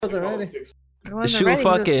wasn't ready. It wasn't Shoot ready. It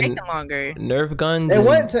was fucking taking longer. Nerf guns. It and-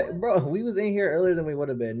 wasn't, bro. We was in here earlier than we would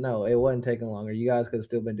have been. No, it wasn't taking longer. You guys could have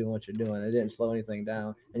still been doing what you're doing. It didn't slow anything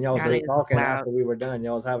down. And y'all was Y'all niggas talking loud. after we were done.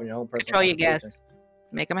 Y'all was having your own personal Control your conversation. guests.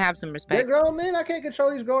 Make them have some They're respect. grown men. I can't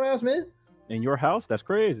control these grown ass men. In your house? That's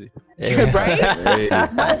crazy. Right?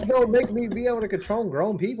 That's gonna make me be able to control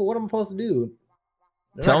grown people. What am I supposed to do?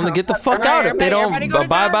 Tell them to get the fuck out if they don't Everybody go to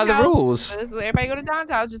abide by the Don's house. rules. Everybody go to Don's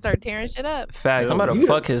house, just start tearing shit up. Facts. I'm about to You-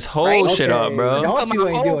 fuck his whole Right? shit up, Okay, bro. y'all Put my two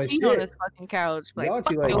ain't whole doing feet on shit. this fucking couch. Like, Y'all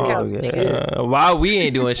fuck two ain't your doing couch, shit. nigga. Yeah. Why we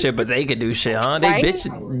ain't doing shit, but they could do shit, huh? They Right?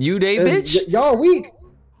 bitch. You they 'Cause bitch. Y'all weak.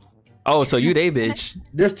 Oh, so you they bitch.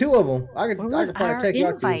 There's two of them. I Where could was probably our take y'all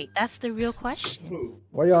two. invite? That's the real question.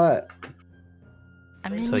 Where y'all at?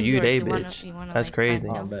 I'm in So New you York. they You wanna- bitch. you wanna, That's like, crazy.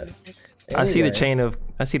 find Oh, out? bet. I see the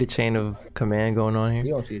Anyway, chain of command going on You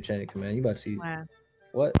here. don't see a chain of command. You about to see Wow.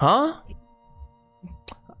 what? Huh? All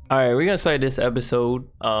right, we're gonna start this episode.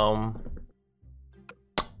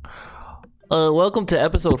 Welcome to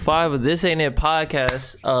episode 5 of This Ain't It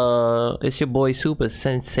podcast. It's your boy Super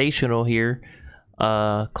Sensational here.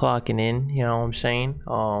 Clocking in, you know what I'm saying?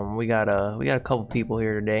 We got a couple people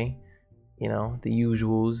here today. You know, the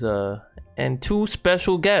usuals, and 2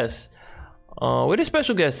 special guests. Where the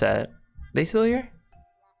special guests at? They still here?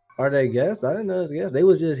 Are they guests? I didn't know it was guests. They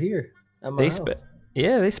was just here at my They house.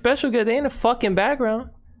 Yeah, they special guests. They in the fucking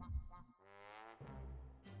background.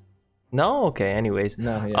 No, okay. Anyways,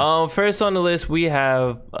 No, yeah. first on the list we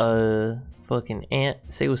have fucking Ant.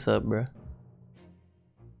 Say what's up, bro.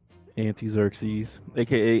 Anti-Xerxes,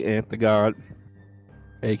 aka Ant the God,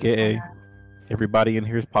 aka everybody in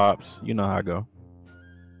here's Pops. You know how I go.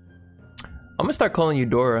 I'm gonna start calling you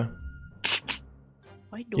Dora.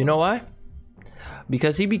 Why You know why?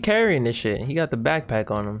 Because he be carrying this shit. He got the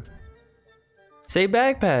backpack on him. Say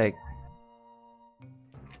backpack.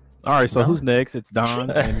 All right, so No? who's next? It's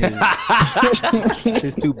Don and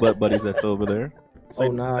his 2 butt buddies that's over there. Say,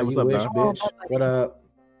 Oh nah, say what's you up, wish, Don. bitch. What up?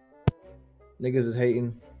 Niggas is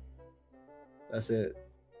hating. That's it.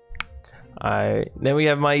 Alright. Then we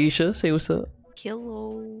have Maisha. Say what's up.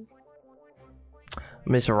 Hello.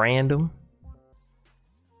 Miss Random.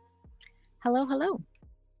 Hello, hello.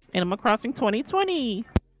 Animal Crossing 2020.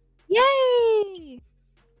 Yay!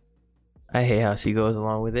 I hate how she goes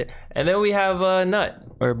along with it. And then we have Nut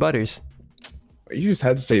or Butters. You just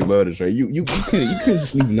had to say Butters, right? You couldn't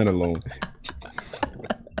just leave none alone.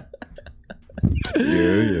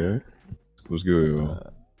 yeah. What's good?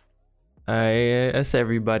 Alright, that's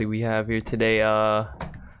everybody we have here today.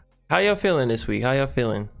 How y'all feeling this week? How y'all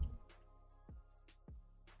feeling?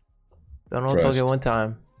 Don't all talk at Stressed. one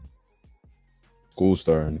time. School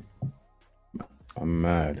starting. I'm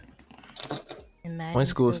mad. When's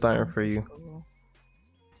school starting for you?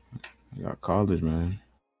 I got college, man.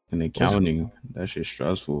 And accounting, that shit's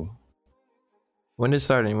stressful. When is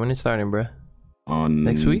starting? When is starting, bruh? On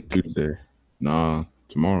Next week? Tuesday. Nah,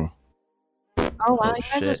 tomorrow. Oh wow, Oh, you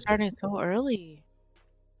guys are shit. starting so early.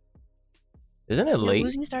 Isn't it late?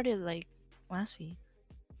 Woozy started like last week.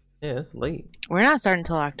 Yeah, it's late. We're not starting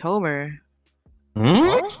until October.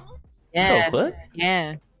 Huh? Yeah, What?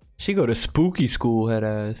 yeah. She go to spooky school, head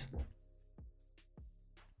ass.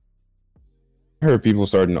 I heard people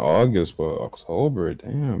starting in August, but October,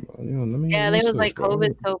 damn. You know, let me Yeah, they was listen, like bro.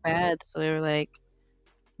 COVID so bad, so they were like,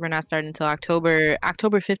 we're not starting until October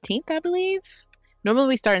 15th, I believe. Normally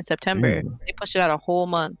we start in September. Damn. They pushed it out a whole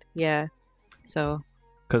month. Yeah. So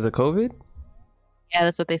Cause of COVID? yeah,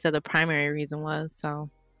 that's what they said the primary reason was. So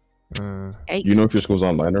hey, You know if your school's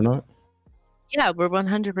online or not? yeah, we're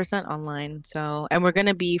 100% online. So and we're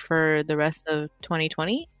gonna be for the rest of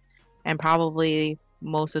 2020 and probably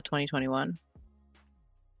most of 2021.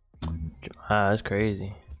 Ah, that's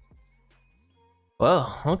crazy.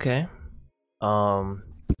 Well, okay.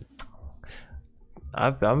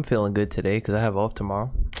 I'm feeling good today because I have off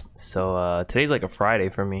tomorrow. So today's like a Friday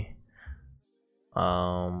for me.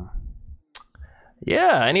 Yeah.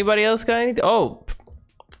 Anybody else got anything? Oh,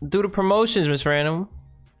 do the promotions, Miss Random.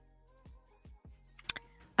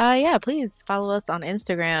 Yeah, please follow us on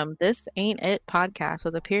Instagram. This Ain't It podcast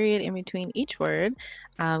with a period in between each word.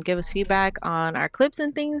 Give us feedback on our clips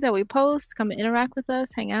and things that we post. Come and interact with us,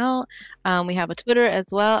 hang out. We have a Twitter as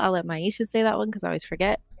well. I'll let Maisha say that one because I always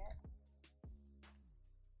forget.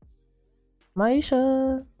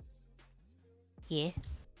 Maisha. Yeah.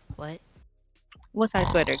 What? What's our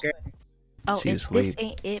Twitter, girl? Oh, She it's was This late.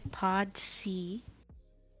 Ain't It Pod C.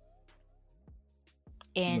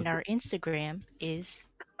 And our Instagram is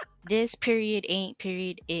This period ain't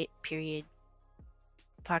period it period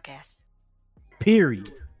podcast. Period.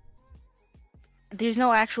 There's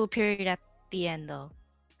no actual period at the end though,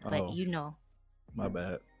 but Oh, you know. my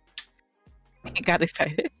bad. Got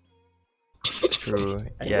excited. True.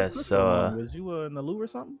 Hey, Yes. what's So wrong? Was you in the loo or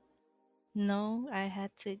something? No, I had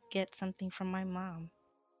to get something from my mom.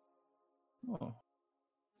 Oh,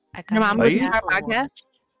 I Your mom got Are listens you- to our podcast?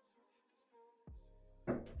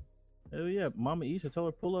 hell yeah, Mama Isha, tell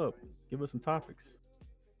her pull up. Give us some topics.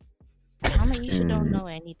 Mama Isha don't Mm. know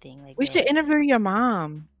anything like We that. should interview your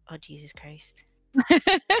mom. Oh Jesus Christ!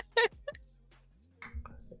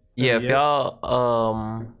 yeah, if Yeah.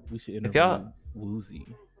 y'all We should If interview y'all-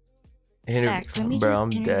 Woozy. Facts. Let me bro, just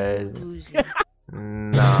I'm interview dead. Woozy.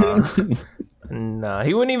 Nah,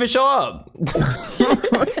 he wouldn't even show up.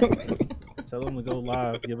 Tell him to go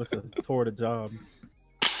live. Give us a tour of the job.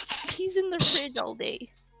 He's in the fridge all day.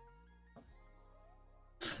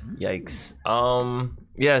 Yikes.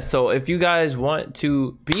 Yeah, so if you guys want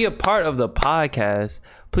to be a part of the podcast,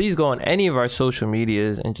 please go on any of our social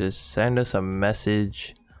medias and just send us a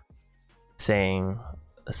message saying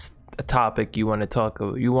a topic you want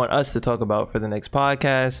us to talk about for the next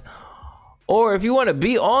podcast. Or if you want to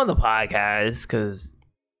be on the podcast, because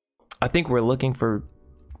I think we're looking for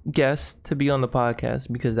guests to be on the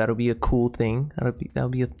podcast, because that'll be a cool thing. That'll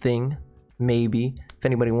be a thing, maybe, if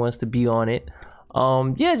anybody wants to be on it.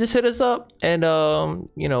 Yeah, just hit us up and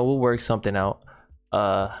we'll work something out.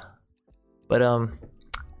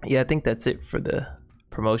 Yeah, I think that's it for the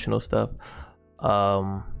promotional stuff.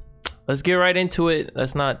 Let's get right into it.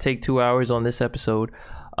 Let's not take 2 hours on this episode.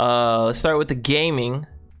 Let's start with the gaming.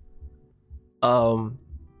 I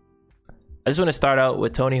just want to start out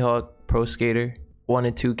with Tony Hawk Pro Skater 1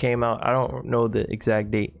 and 2 came out. I don't know the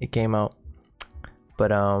exact date it came out,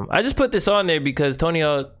 but I just put this on there because Tony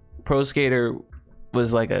Hawk Pro Skater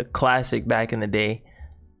was like a classic back in the day,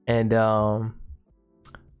 and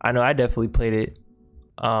I know I definitely played it,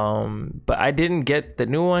 but I didn't get the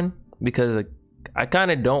new one because I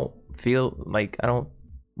kind of don't feel like I don't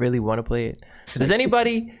really want to play it. Did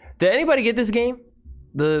anybody get this game?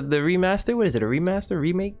 The remaster? What is it? A remaster?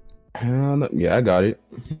 Remake? Yeah, I got it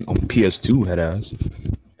on PS2. Head ass.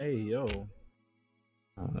 Hey yo,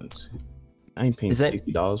 I ain't paying Is that-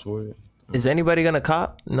 $60 for it. Is anybody gonna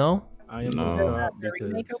cop? No. I am No. gonna cop The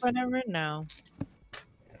remake or because whatever? No.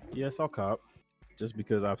 yes, I'll cop. Just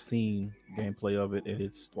because I've seen gameplay of it, and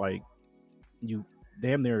it's like you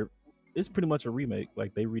damn near. It's pretty much a remake.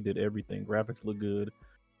 Like they redid everything. Graphics look good,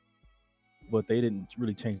 but they didn't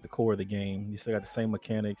really change the core of the game. You still got the same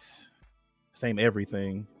mechanics, same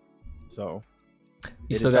everything. So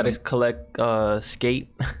You still gotta collect skate.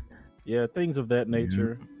 yeah, things of that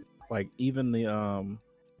nature. Like even the I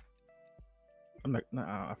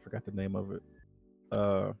forgot the name of it.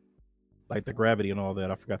 Like the gravity and all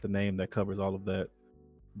that. I forgot the name that covers all of that.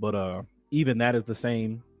 But even that is the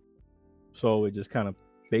same. So it just kind of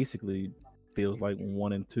basically feels like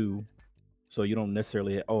 1 and 2. So you don't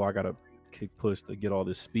necessarily I gotta kick push to get all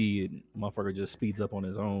this speed. Motherfucker just speeds up on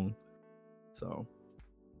his own. So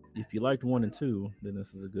if you liked 1 and 2, then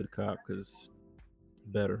this is a good cop because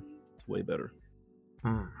better. It's way better.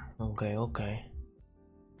 Okay.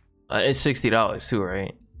 It's $60 too,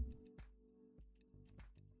 right?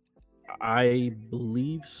 I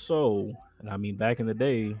believe so. And I mean, back in the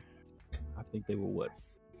day, I think they were what,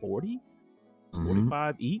 40?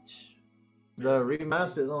 45 each? The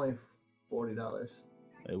remaster is only $40.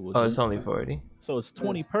 It was Oh, it's only 40. So it's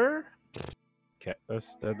 20 per? Okay,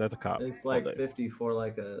 that's a cop. It's all like day. 50 for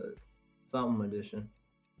like a something edition.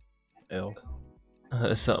 L.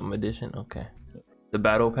 Something edition. Okay. The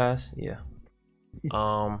battle pass. Yeah.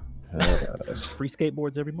 Free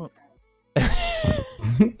skateboards every month.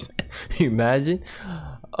 Imagine.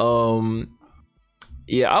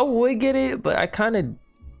 Yeah, I would get it, but I kind of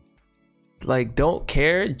like don't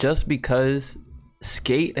care just because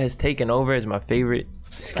Skate has taken over as my favorite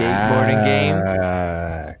skateboarding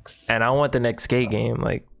game, and I want the next Skate game.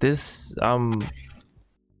 Like this, I'm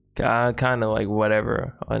kind of like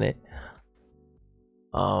whatever on it.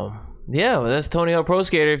 Yeah, well, that's Tony Hawk Pro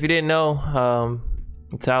Skater. If you didn't know,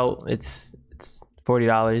 it's out. It's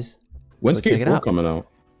 $40. When's Go check Skate it 4 out. coming out?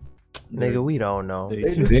 Nigga, we don't know.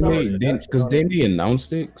 They just Didn't they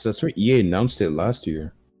announced it? Because that's right, EA announced it last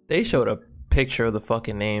year. They showed a picture of the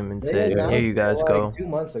fucking name and They said, announced "Here you it, guys like, go." 2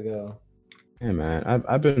 months ago. Yeah, man,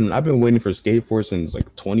 I've been waiting for Skate 4 since like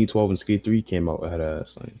 2012 when Skate 3 came out. Head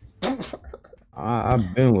ass. Like,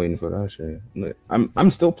 I've been waiting for that shit. Like, I'm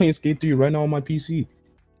still playing Skate 3 right now on my PC.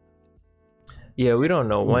 Yeah, we don't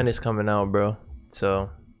know when it's coming out, bro. So,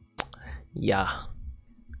 yeah.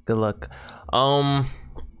 Good luck.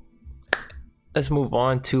 Let's move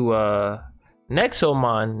on to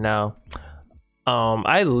Nexomon now.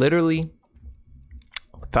 I literally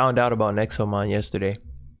found out about Nexomon yesterday.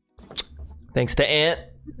 Thanks to Ant.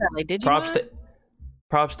 Really, did you? Props not? to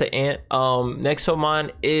Props to Ant.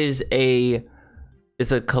 Nexomon is a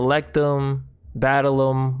collectum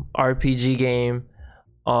battlem RPG game.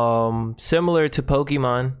 Similar to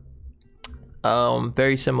Pokemon.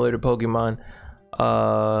 Very similar to Pokemon.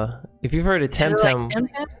 If you've heard of Temtem,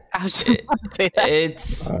 I was just about to say that.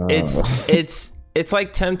 it's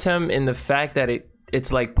like Temtem in the fact that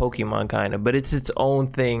it's like Pokemon kind of, but it's its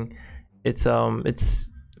own thing. It's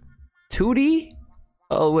 2D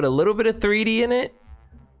with a little bit of 3D in it.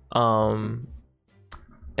 And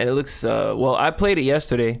it looks well, I played it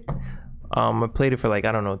yesterday. I played it for like,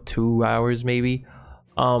 I don't know, 2 hours maybe.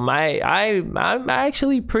 I'm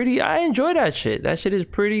actually I enjoy that shit. That shit is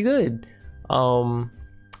pretty good.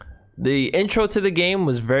 The intro to the game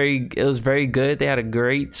was very good. They had a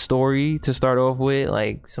great story to start off with.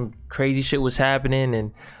 Like some crazy shit was happening,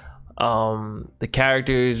 and the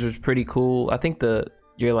characters was pretty cool. I think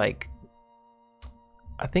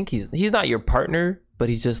he's not your partner, but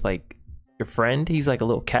he's just like your friend. He's like a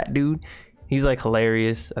little cat dude. He's like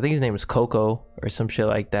hilarious. I think his name is Coco or some shit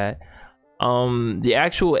like that. The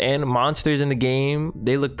actual monsters in the game,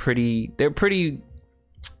 they're pretty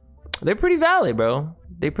valid, bro.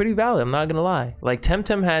 They're pretty valid, I'm not gonna lie. Like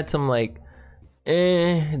Temtem had some like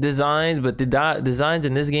designs, but the designs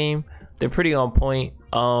in this game, they're pretty on point.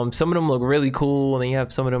 Some of them look really cool, and then you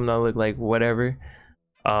have some of them that look like whatever.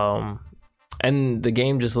 And the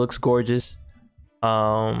game just looks gorgeous. They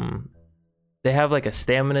have like a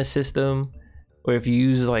stamina system, where if you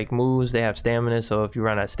use like moves, they have stamina. So if you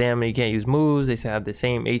run out of stamina, you can't use moves. They have the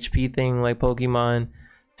same HP thing like Pokemon.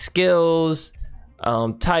 Skills,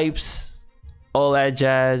 types, all that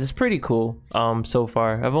jazz. It's pretty cool. So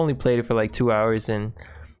far, I've only played it for like 2 hours, and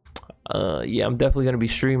yeah, I'm definitely gonna be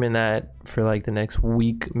streaming that for like the next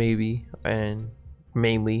week maybe, and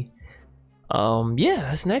mainly. Yeah,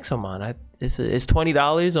 that's Nexomon. It's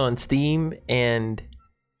 $20 on Steam, and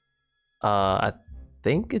I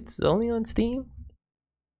think it's only on Steam.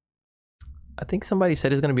 I think somebody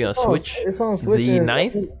said it's gonna be on Switch. It's on Switch. The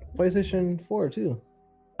 9th. PlayStation 4 too.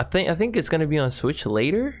 I think it's gonna be on Switch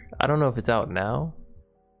later. I don't know if it's out now.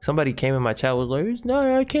 Somebody came in my chat was like,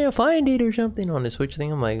 "No, I can't find it" or something on the Switch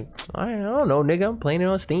thing. I'm like, I don't know, nigga. I'm playing it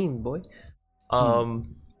on Steam, boy.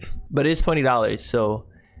 But it's $20, so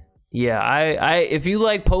yeah. I if you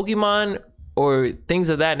like Pokemon or things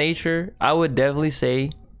of that nature, I would definitely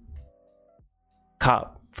say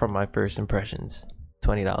cop from my first impressions.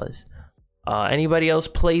 $20. Anybody else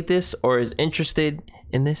played this or is interested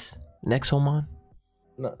in this Nexomon?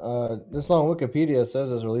 No, this on Wikipedia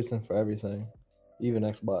says it's releasing for everything, even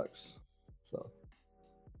Xbox. So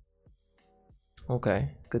okay,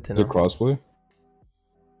 good to Is know. it crossplay?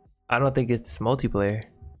 I don't think it's multiplayer.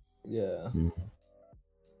 yeah.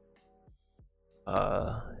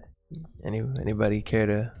 Anybody care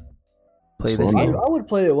to play That's this fine. game? I would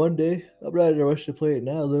play it one day. I'm not in a rush to play it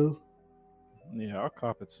now though. Yeah, I'll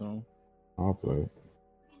cop it soon. I'll play it.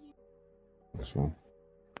 That's fine.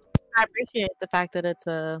 I appreciate the fact that it's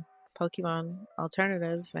a Pokemon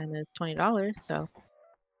alternative and it's $20. So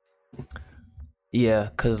Yeah,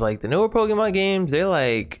 cause like the newer Pokemon games, they're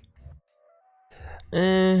like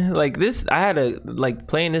this. I had a like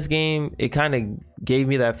playing this game. It kind of gave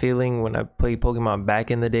me that feeling when I played Pokemon back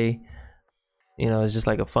in the day. You know, it's just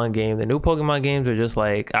like a fun game. The new Pokemon games are just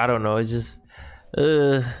like, I don't know. It's just,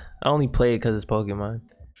 I only play it because it's Pokemon.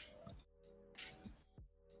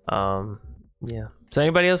 Yeah. So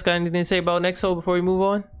anybody else got anything to say about Nexo before we move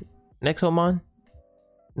on? Nexomon?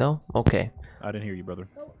 No? Okay. I didn't hear you, brother.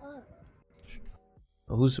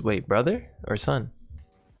 Wait, brother or son?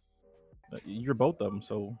 You're both of them,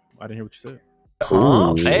 so I didn't hear what you said.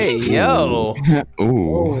 Huh? Hey, yo.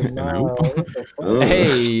 Ooh. Oh no! What the fuck?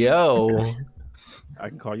 Hey, yo. I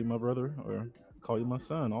can call you my brother or call you my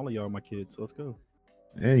son. All of y'all my kids. So let's go.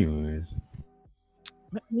 Anyways.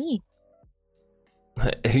 me.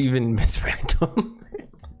 Even Miss Random.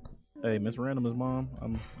 Hey, Miss Random is mom.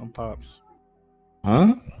 I'm pops.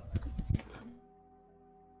 Huh?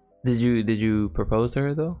 Did you propose to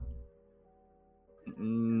her though?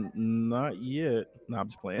 Not yet. No, I'm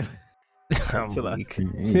just playing. I'm Chill out. weak.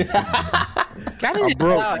 Try to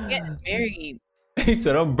broke. get married. He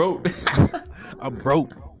said I'm broke. I'm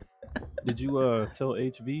broke. Did you tell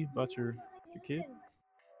HV about your kid?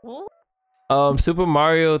 Super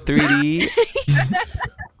Mario 3D.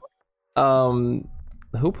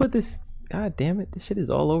 Who put this? God damn it, this shit is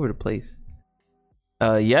all over the place.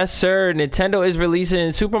 Yes, sir. Nintendo is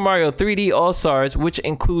releasing Super Mario 3D All-Stars, which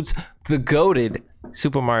includes the goated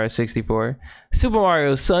Super Mario 64, Super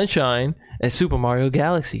Mario Sunshine, and Super Mario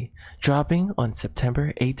Galaxy, dropping on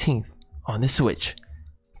September 18th on the Switch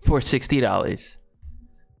for $60.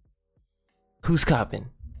 Who's copping?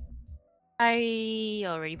 I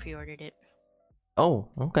already pre-ordered it. Oh,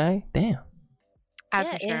 okay. Damn. I Yeah,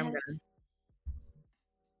 for it sure am has- gonna.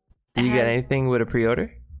 Do you it get has- anything with a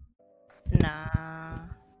pre-order? Nah.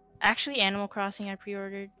 Actually, Animal Crossing I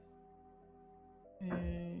pre-ordered.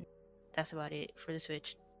 That's about it for the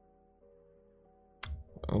Switch.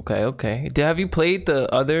 Okay, okay. Have you played the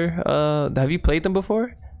other? Have you played them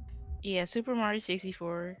before? Yeah, Super Mario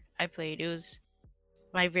 64 I played. It was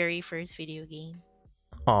my very first video game.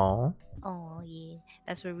 Oh, Oh yeah,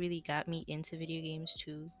 that's what really got me into video games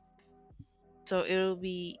too. So it'll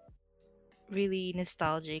be really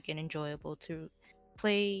nostalgic and enjoyable to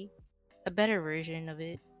play a better version of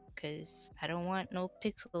it because I don't want no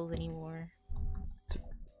pixels anymore.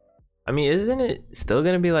 I mean, isn't it still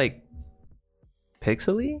gonna be like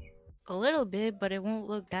pixely? A little bit, but it won't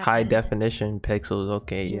look that High bad. definition pixels.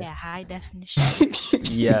 Okay, Yeah, yeah. high definition.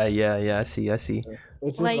 Yeah, yeah, yeah. I see. It's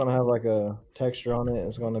just Like- gonna have like a texture on it.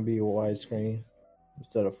 It's gonna be widescreen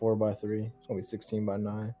instead of 4:3. It's gonna be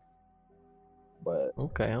 16:9. But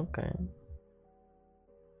Okay, okay.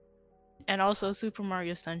 And also, Super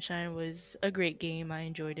Mario Sunshine was a great game. I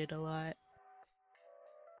enjoyed it a lot.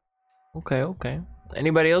 Okay, okay.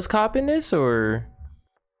 Anybody else copping this or?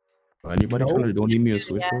 Anybody trying to donate me a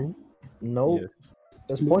Switch, bro? nope, Yes.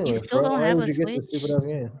 it's pointless. still bro. don't Why have would a you get this Switch? stupid ass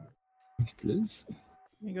game? Please.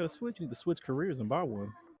 You ain't got a Switch. You need to switch careers and buy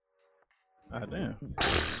one. Ah, damn.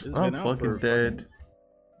 It's been I'm out fucking for dead.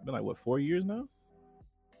 Been like what, 4 years now?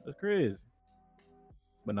 That's crazy.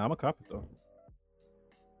 But now I'm a copy though.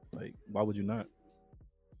 Like, why would you not?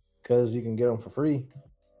 Because you can get them for free.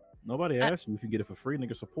 Nobody asked you if you get it for free,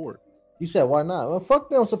 nigga. Support. You said why not? Well, fuck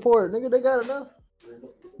them support, nigga. They got enough.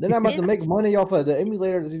 They're not about to make money off of the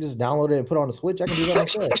emulator that you just download it and put on the Switch. I can do that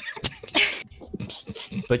myself.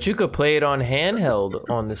 But you could play it on handheld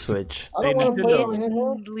on the Switch. I don't Hey, want to play it on Nintendo.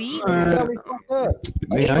 handheld. Leave. You got me fucked up.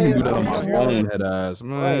 Man, I can do that on my Right. phone, head ass.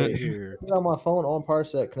 Man. Right. Here. It's on my phone on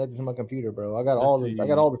Parsec connected to my computer, bro. I got Let's all the see. I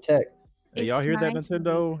got all the tech. Hey, y'all It's hear that, nice.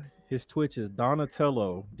 Nintendo? His Twitch is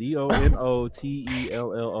Donatello.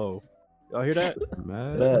 DONOTELLO. Y'all hear that?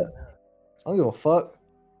 Man. Bet. I don't give a fuck.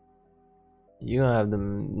 You gonna have the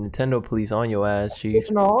Nintendo police on your ass, chief.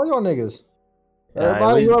 Bitch, no, all y'all niggas. Yeah,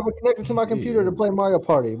 Everybody we- who ever connected to my computer to play Mario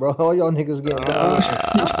Party, bro. All y'all niggas getting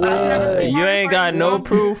Uh, you ain't got no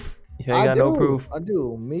proof. You ain't got no proof. I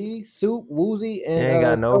do. Me, Soup, Woozy, and You ain't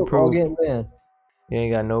got no Coke all proof. getting banned. You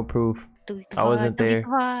ain't got no proof. Delete the I wasn't VOD, delete there. the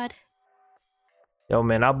VOD. Yo,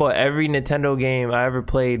 man, I bought every Nintendo game I ever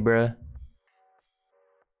played, bruh.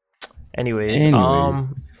 Anyways.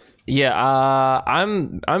 Yeah,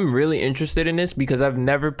 I'm really interested in this because I've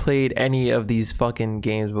never played any of these fucking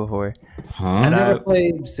games before. Huh? And Never I-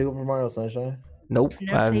 played Super Mario Sunshine. Nope,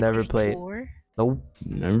 I've never played. 64? Nope.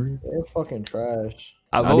 Never. They're fucking trash.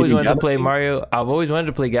 I've Not always even wanted to play Galaxy? Mario. I've always wanted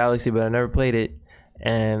to play Galaxy, but I never played it.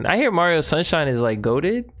 And I hear Mario Sunshine is like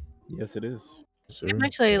goated. Yes, it is. Sir. I'm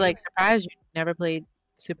actually like surprised you never played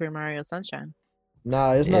Super Mario Sunshine.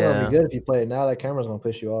 Nah, it's not gonna Yeah. be good if you play it now. That camera's gonna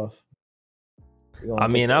piss you off. You're gonna I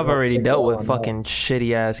mean, take I've the- already take dealt the with on fucking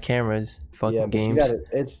shitty ass cameras, fucking yeah, but you games. got it.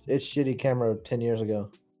 It's shitty camera 10 years ago.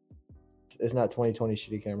 It's not 2020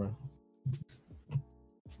 shitty camera.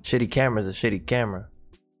 Shitty camera's a shitty camera.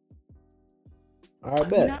 All right, You're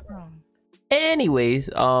bet. not wrong. Anyways,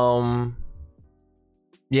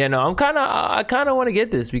 yeah, no, I kind of want to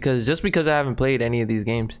get this because I haven't played any of these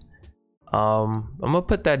games. I'm gonna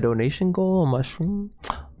put that donation goal on my stream.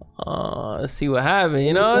 Let's see what happens.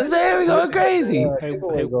 You know what I'm saying? We going crazy. Hey,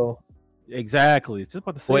 Giveaway hey, goal. Exactly. Just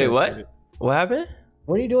about to say. Wait, that what? shit. What happened?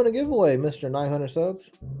 When are you doing a giveaway, Mr. 900 subs?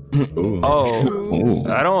 Ooh. Oh, Ooh.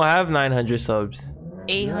 I don't have 900 subs.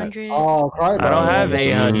 800. Oh, cry about I don't it. have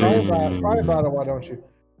 800. Cry about it. Why don't you?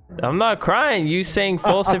 I'm not crying. You saying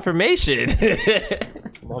false information.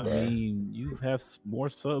 My I bad. mean, you have more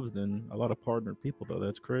subs than a lot of partner people, though.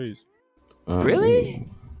 That's crazy. Really?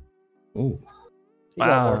 Ooh. He got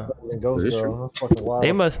Wow. more subs than Ghost That is Girl. That's fucking wild.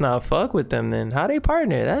 They must not fuck with them then. How they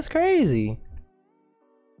partner? That's crazy.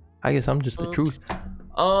 I guess I'm just the truth.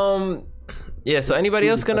 Yeah, so anybody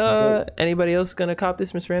else gonna cop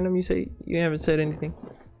this, Miss Random? You say you haven't said anything?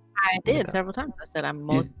 I did Okay. several times. I said I'm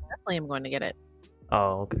most definitely am going to get it.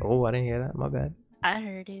 Oh, okay. Oh, I didn't hear that. My bad. I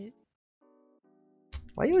heard it.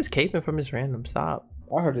 Why you always caping from Miss Random? Stop.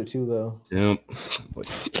 I heard it too, though. Damn.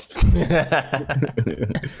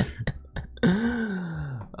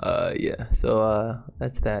 Yeah, so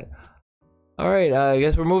that's that. All right, I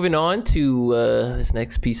guess we're moving on to this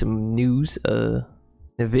next piece of news.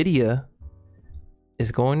 Nvidia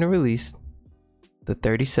is going to release the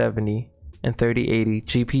 3070 and 3080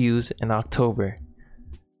 GPUs in October.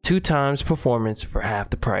 2 times performance for half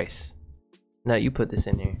the price. No, you put this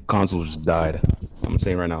in here. Consoles just died. I'm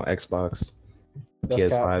saying right now, Xbox, That's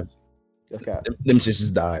PS5, That's cap. them shit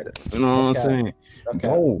just died. You know what I'm saying? That's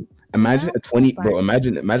cap. Bro, imagine a 20, bro.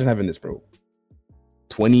 Imagine having this, bro.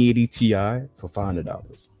 2080 Ti for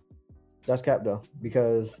 $500. That's cap though,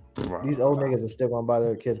 because these old niggas are still gonna buy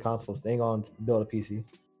their kids consoles. They ain't gonna build a PC.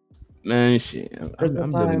 Man, shit.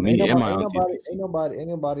 I'm building me and my auntie. Ain't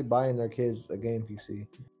nobody buying their kids a game PC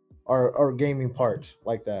or gaming parts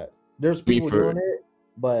like that. There's people doing it,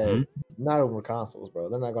 but not over consoles, bro.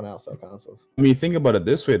 They're not gonna outsell consoles. I mean, think about it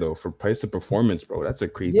this way though. For price to performance, bro, that's a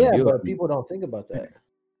crazy deal. But people don't think about that.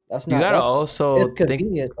 That's not. You gotta that's, also it's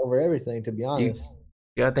convenience over everything. To be honest,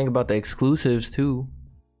 you gotta think about the exclusives too.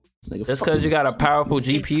 Nigga, Just because you got a powerful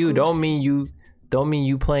GPU, don't mean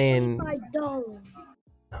you playing.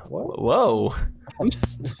 What? Whoa.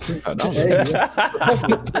 Is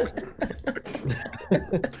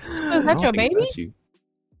that your baby?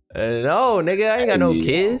 No, nigga, I ain't got no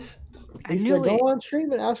kids. He said, "Go on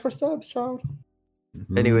stream and ask for subs, child."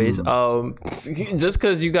 Anyways, just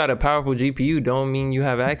because you got a powerful GPU, don't mean you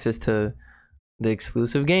have access to the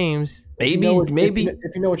exclusive games. Maybe if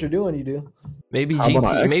you know what you're doing, you do. Maybe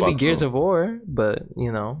maybe Gears of War, but you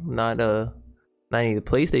know, not any of the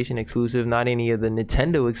PlayStation exclusive, not any of the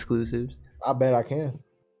Nintendo exclusives. I bet I can.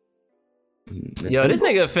 Yo, this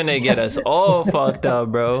nigga finna get us all fucked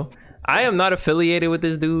up, bro. I am not affiliated with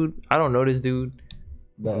this dude. I don't know this dude.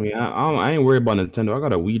 I mean, I ain't worried about Nintendo. I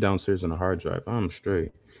got a Wii downstairs on a hard drive. I'm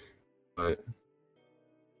straight. But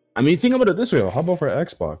I mean, think about it this way. How about for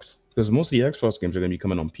Xbox? Because most of the Xbox games are gonna be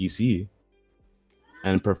coming on PC,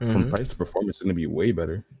 and from price to performance, it's gonna be way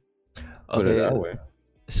better. Put it that way.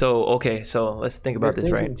 So let's think about this,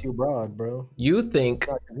 right? Too broad, bro. You think?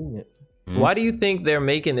 It's not convenient. Why do you think they're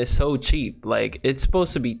making this so cheap? Like, it's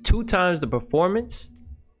supposed to be 2 times the performance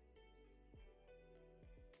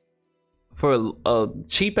for a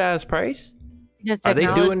cheap ass price? Because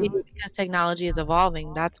technology is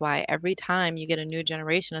evolving. That's why every time you get a new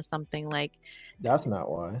generation of something, like that's not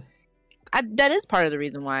why. That is part of the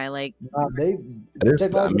reason why. Like, I mean,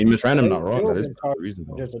 Miss Random not wrong. That is part of the reason.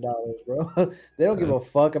 Just $1, bro. They don't give a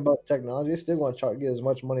fuck about technology. They still want to get as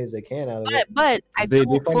much money as they can out of it. But I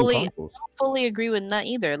don't fully agree with Nut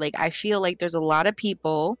either. Like, I feel like there's a lot of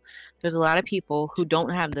people who don't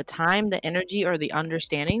have the time, the energy, or the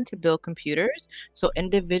understanding to build computers. So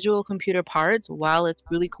individual computer parts, while it's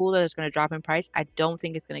really cool that it's going to drop in price, I don't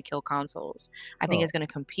think it's going to kill consoles. I think it's going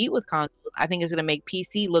to compete with consoles. I think it's going to make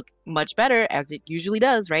PC look much better, as it usually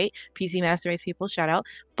does, right? PC Master Race people, shout out.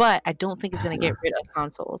 But I don't think it's going to get rid of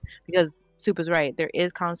consoles, because Soup is right. There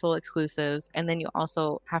is console exclusives. And then you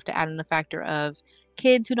also have to add in the factor of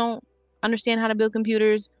kids who don't understand how to build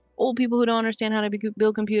computers, old people who don't understand how to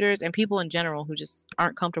build computers, and people in general who just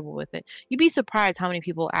aren't comfortable with it. You'd be surprised how many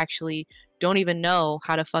people actually don't even know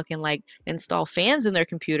how to fucking like install fans in their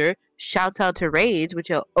computer. Shouts out to Rage with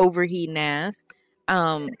your overheating ass.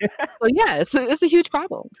 So yeah, it's a huge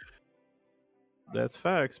problem. That's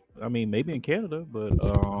facts. I mean, maybe in Canada, but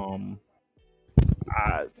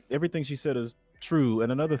everything she said is true.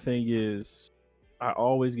 And another thing is, I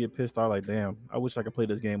always get pissed off. Like, damn, I wish I could play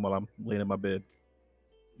this game while I'm laying in my bed,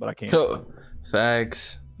 but I can't.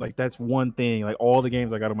 Facts. Like, that's one thing. Like, all the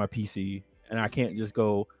games I got on my PC, and I can't just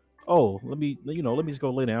go, oh, let me just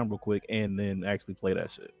go lay down real quick and then actually play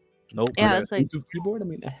that shit. Nope. Yeah, it's like keyboard. I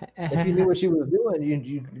mean, if you knew what she was doing,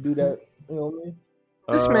 you do that. You know what I mean?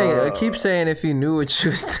 This man keeps saying if you knew what you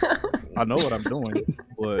was doing. I know what I'm doing,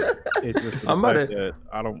 but it's just that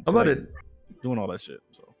I don't doing all that shit.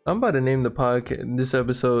 So I'm about to name the podcast this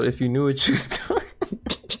episode "If You Knew What You Was Doing."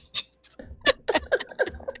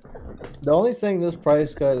 The only thing this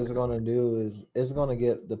price cut is going to do is it's going to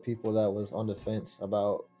get the people that was on the fence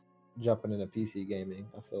about jumping into PC gaming.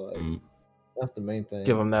 I feel like that's the main thing.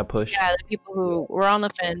 Give them that push. Yeah, the people who were on the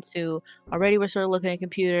fence, who already were sort of looking at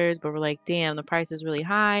computers, but were like, damn, the price is really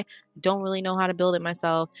high. Don't really know how to build it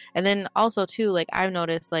myself. And then also, too, like, I've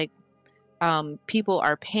noticed, like, people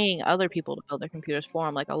are paying other people to build their computers for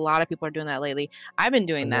them. Like, a lot of people are doing that lately. I've been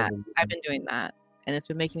doing that. And it's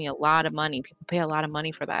been making me a lot of money. People pay a lot of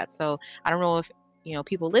money for that. So I don't know if,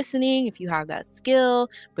 people listening, if you have that skill,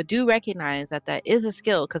 but do recognize that that is a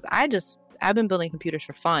skill. Because I've been building computers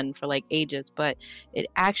for fun for like ages, but it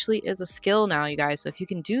actually is a skill now, you guys. So if you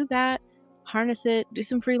can do that, harness it, do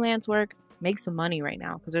some freelance work, make some money right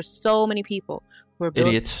now. Because there's so many people who are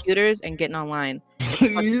building computers and getting online.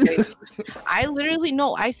 I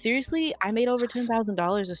made over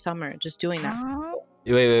 $10,000 a summer just doing that.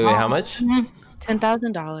 Wait, how much?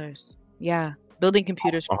 $10,000. Yeah. building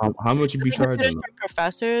computers. How much you be charging? For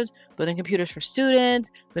professors, building computers for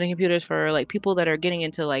students, building computers for like people that are getting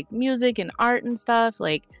into like music and art and stuff.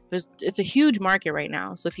 Like it's a huge market right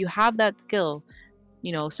now. So if you have that skill,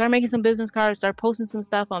 you know, start making some business cards, start posting some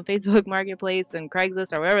stuff on Facebook Marketplace and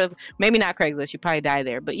Craigslist or wherever. Maybe not Craigslist, you probably die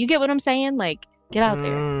there, but you get what I'm saying? Like, get out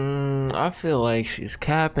there. I feel like she's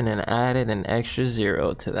capping and added an extra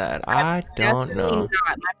zero to that. I don't know.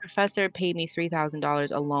 Not. My professor paid me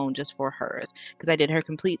 $3,000 alone just for hers because I did her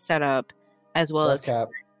complete setup as well as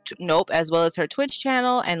as well as her Twitch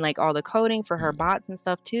channel and like all the coding for her bots and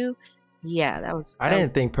stuff too. Yeah, that was. I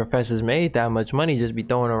didn't think professors made that much money. Just be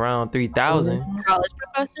throwing around 3,000. College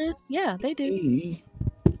professors, yeah, they do.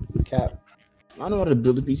 Cap. I know how to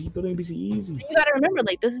build a PC. Building a PC easy. You gotta remember,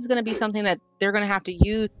 like this is gonna be something that they're gonna have to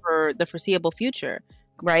use for the foreseeable future,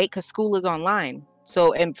 right? Because school is online.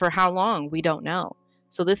 So, and for how long we don't know.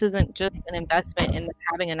 So this isn't just an investment in them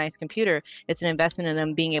having a nice computer. It's an investment in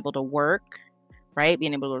them being able to work. Right,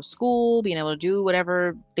 being able to go to school, being able to do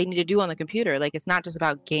whatever they need to do on the computer. Like it's not just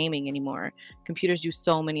about gaming anymore. Computers do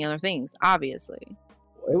so many other things. Obviously,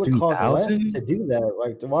 it would cost less to do that.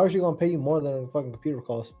 Like, why is she gonna pay you more than a fucking computer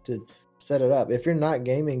cost to set it up? If you're not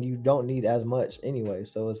gaming, you don't need as much anyway.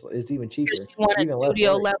 So it's even cheaper.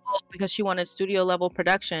 Because she wanted studio level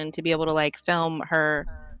production to be able to like film her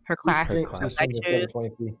classes, her lectures.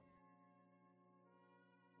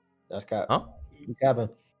 That's cap. Huh? Capping.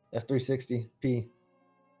 That's 360p.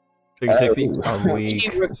 360. She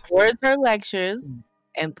records her lectures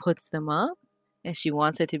and puts them up, and she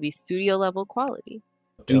wants it to be studio level quality.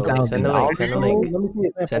 Send the link.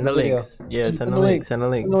 Send the links. Yeah, send the link. Send the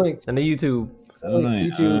link. Send the YouTube.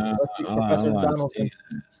 Professor Donaldson.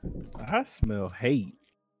 I smell hate.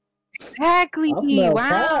 Exactly.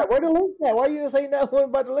 Wow. Where the links at? Why you saying that one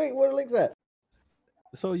about the link? Where the links at?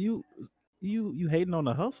 So you hating on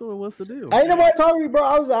the hustle or what's the deal? Ain't nobody talking to you, bro.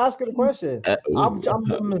 I was asking a question. I'm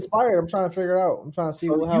inspired. I'm trying to figure it out. I'm trying to see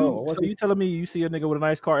so you telling me you see a nigga with a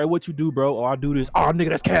nice car? Hey, what you do, bro? Oh, I do this. Oh, nigga,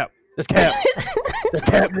 that's cap. That's cap. That's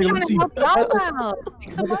cap, nigga. Let me see. But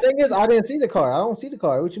the thing is, I didn't see the car. I don't see the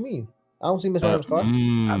car. What you mean? I don't see Miss Random's car.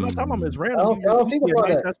 I'm not talking about Miss Random. I don't see the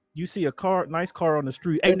car. You see a nice car on the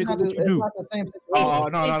street. Hey, nigga, what you do? Not the same situation. Oh,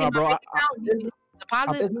 no, bro.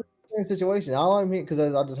 Deposit. Same situation. All I mean, because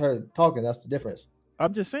I just heard talking. That's the difference.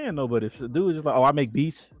 I'm just saying, though. But if the dude is just like, oh, I make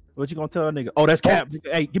beats, what you gonna tell a nigga? Oh, that's cap.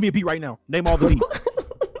 Hey, give me a beat right now. Name all the beats.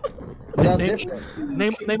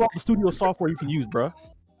 name all the studio software you can use, bro.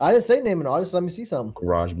 I didn't say name it all. Just let me see something.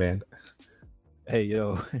 GarageBand. Hey,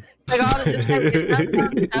 yo. Like all this is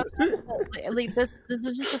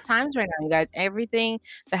just the times right now, you guys. Everything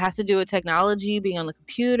that has to do with technology, being on the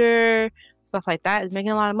computer, stuff like that, is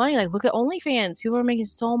making a lot of money. Like, look at OnlyFans. People are making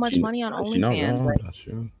so much money on OnlyFans. Like, that's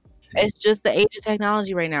true. It's just the age of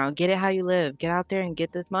technology right now. Get it how you live. Get out there and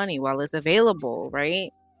get this money while it's available,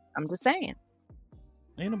 right? I'm just saying.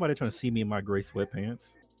 Ain't nobody trying to see me in my gray sweatpants.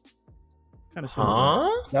 Kind of shit.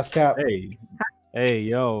 That's cap. Hey,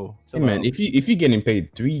 yo. Hey, man, if you getting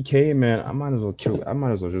paid $3K, man, I might as well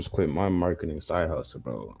just quit my marketing side hustle,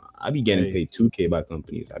 bro. I be getting paid $2K by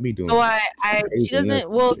companies. I be doing. So she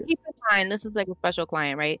doesn't. Well, keep in mind, this is like a special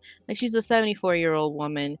client, right? Like she's a 74-year-old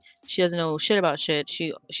woman. She doesn't know shit about shit.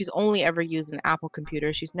 She's only ever used an Apple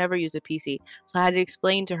computer. She's never used a PC. So I had to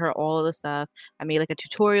explain to her all of the stuff. I made like a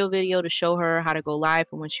tutorial video to show her how to go live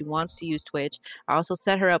for when she wants to use Twitch. I also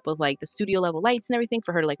set her up with like the studio level lights and everything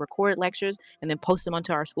for her to like record lectures and then post them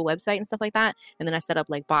onto our school website and stuff like that. And then I set up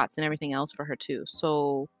like bots and everything else for her too.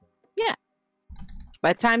 So yeah.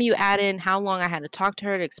 By the time you add in how long I had to talk to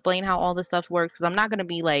her to explain how all this stuff works, because I'm not going to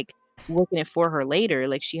be like working it for her later.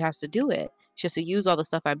 Like she has to do it. She has to use all the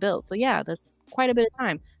stuff I built. So yeah, that's quite a bit of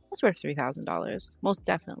time. That's worth $3,000. Most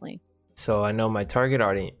definitely. So I know my target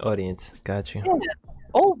audience. Got you. Yeah.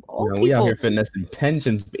 Oh, we out here finessing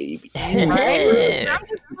pensions, baby. Right?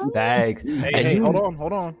 Bags. Hey, hold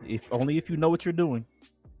on. Only if you know what you're doing.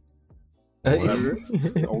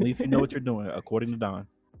 Only if you know what you're doing, according to Don.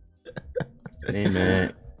 Hey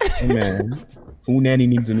man, who nanny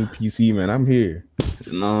needs a new PC, man? I'm here.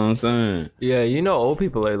 You know what I'm saying? Yeah, you know, old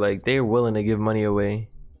people are like, they're willing to give money away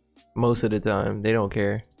most of the time. They don't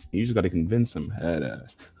care. You just got to convince them, head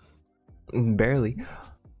ass. Barely.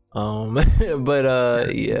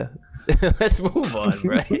 But yeah. Let's move on,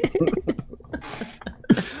 right?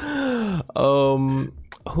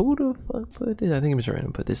 Who the fuck put this? I think Mr.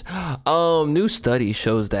 Random put this. New study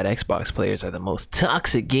shows that Xbox players are the most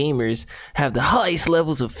toxic gamers, have the highest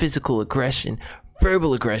levels of physical aggression,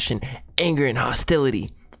 verbal aggression, anger, and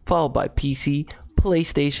hostility, followed by PC,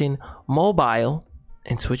 PlayStation, mobile,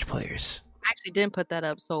 and Switch players. I actually didn't put that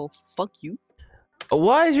up, so fuck you.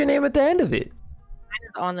 Why is your name at the end of it?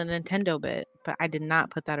 is on the Nintendo bit, but I did not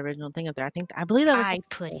put that original thing up there. I believe that was. I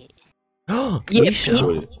put it.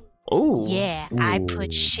 Keisha. Oh. Yeah, I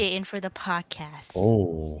put shit in for the podcast.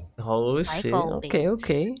 Oh. Oh Like shit. always. Okay.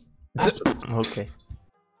 Okay.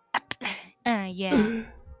 Yeah.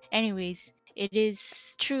 Anyways, it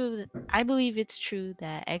is true. I believe it's true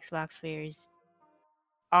that Xbox players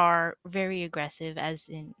are very aggressive, as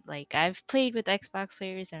in, like, I've played with Xbox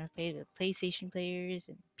players and I've played with PlayStation players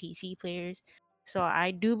and PC players. So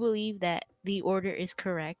I do believe that the order is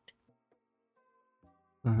correct.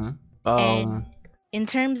 Mm-hmm. And in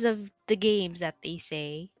terms of the games that they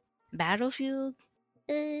say, Battlefield,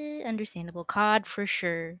 understandable. COD for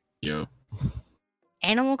sure. Yeah.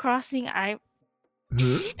 Animal Crossing, that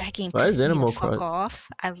game Why is pisses me Animal the fuck Crossing? off.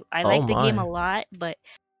 I like the game my. a lot, but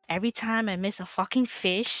every time I miss a fucking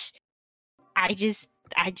fish, I just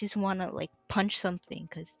want to like punch something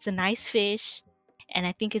because it's a nice fish, and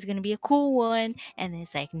I think it's gonna be a cool one, and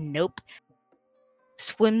it's like, nope,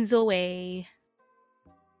 swims away.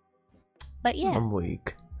 But yeah, I'm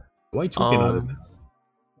weak. Why 2K not in this?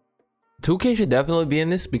 2K should definitely be in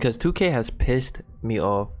this because 2K has pissed me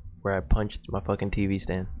off where I punched my fucking TV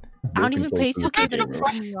stand. I don't even play Control 2K, but center, it bro.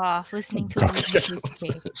 pisses me off listening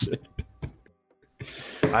to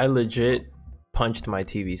it. I legit punched my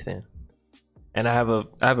TV stand, and I have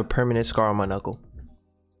a permanent scar on my knuckle.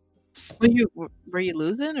 Were you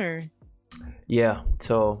losing or? Yeah,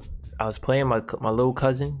 so I was playing my little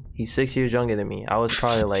cousin. He's 6 years younger than me. I was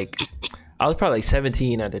probably like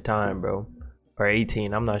 17 at the time, bro, or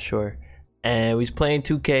 18. I'm not sure. And we was playing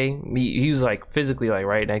 2K. He was like physically like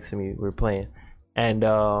right next to me. We were playing, and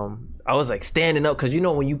I was like standing up because you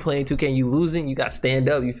know when you playing 2K and you losing, you got stand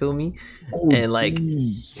up. You feel me? And like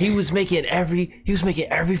he was making every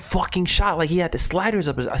fucking shot. Like he had the sliders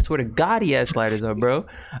up. I swear to God, he had sliders up, bro.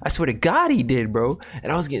 I swear to God, he did, bro.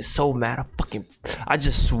 And I was getting so mad. I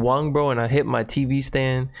just swung, bro, and I hit my TV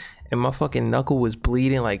stand, and my fucking knuckle was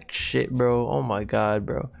bleeding like shit, bro. Oh my God,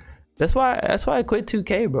 bro. That's why I quit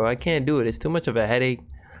 2K, bro. I can't do it. It's too much of a headache.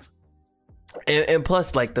 And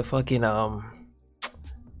plus, like the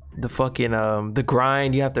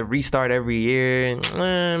grind, you have to restart every year.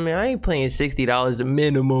 Man, I ain't playing $60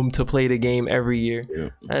 minimum to play the game every year.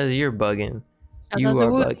 Yeah. You're bugging. You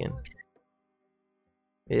are bugging.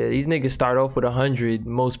 Yeah, these niggas start off with 100.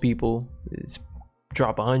 Most people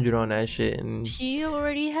drop 100 on that shit, and She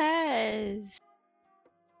already has.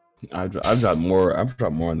 I've dropped more on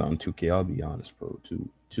 2K, I'll be honest, bro.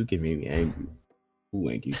 2K made me angry. Who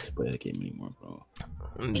ain't used to play that game anymore, bro?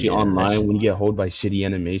 Actually, online when you get hold by shitty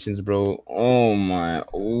animations, bro. Oh my,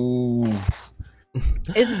 oh.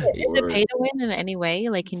 Is it pay to win in any way?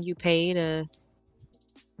 Like, can you pay to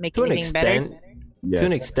make anything better? To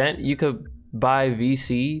an extent, you could buy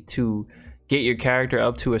VC to get your character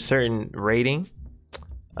up to a certain rating,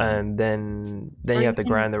 and then you have to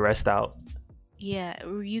grind the rest out. Yeah,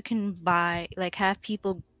 or you can buy, like, have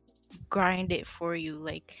people grind it for you.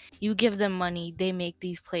 Like, you give them money, they make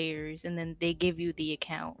these players, and then they give you the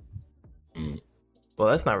account. Well,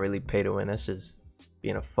 that's not really pay to win. That's just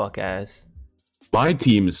being a fuck ass. My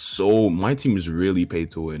team is really paid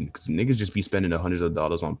to win because niggas just be spending hundreds of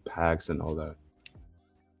dollars on packs and all that.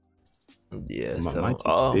 Yeah. My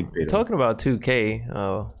So, big pay to talking about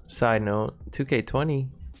 2K. Side note: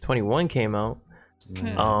 2K21 came out.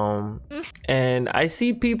 And I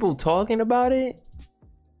see people talking about it,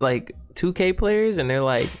 like 2K players, and they're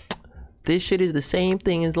like, "This shit is the same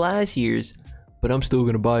thing as last year's, but I'm still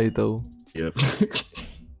gonna buy it though." Yep.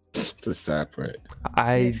 It's a sad part.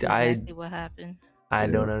 That's exactly what happened. I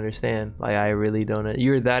don't understand. Like, I really don't.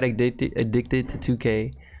 You're that addicted to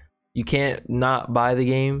 2K. You can't not buy the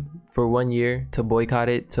game for 1 year to boycott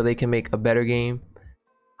it so they can make a better game.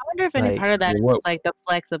 I wonder if any Like, part of that is what- like the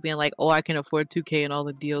flex of being like, oh, I can afford 2K and all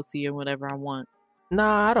the DLC and whatever I want.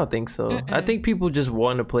 Nah, I don't think so. I think people just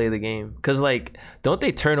want to play the game. Cause like, don't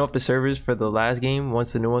they turn off the servers for the last game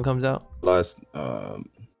once the new one comes out?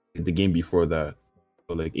 The game before that,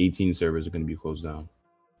 so like 18 servers are gonna be closed down.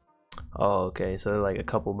 Oh, okay. So they're like a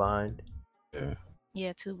couple behind. Yeah.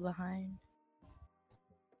 Yeah, 2 behind.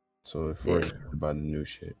 So they're forced to buy the new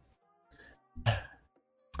shit.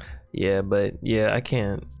 Yeah, but yeah, I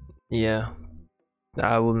can't. Yeah,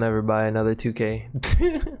 I will never buy another 2K.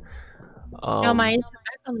 No, my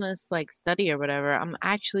on this like study or whatever, I'm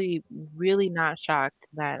actually really not shocked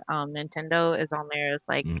that Nintendo is on there as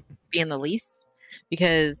like being the least,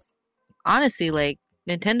 because honestly, like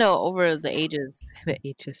Nintendo over the ages,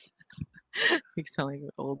 We sound like we're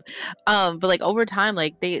old. But like over time,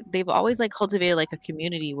 like they've always like cultivated like a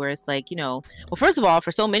community where it's like, well, first of all,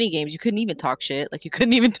 for so many games you couldn't even talk shit. Like you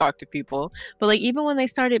couldn't even talk to people. But like even when they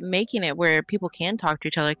started making it where people can talk to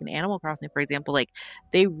each other, like in Animal Crossing, for example, like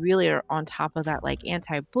they really are on top of that, like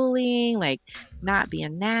anti-bullying, like not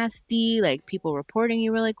being nasty, like people reporting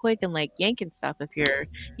you really quick and like yanking stuff if you're,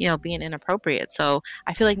 being inappropriate. So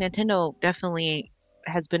I feel like Nintendo definitely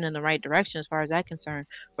has been in the right direction as far as that concerned,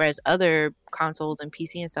 whereas other consoles and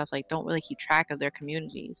PC and stuff like don't really keep track of their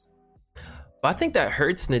communities. I think that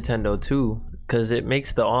hurts Nintendo too, because it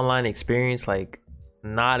makes the online experience like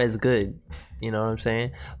not as good. You know what I'm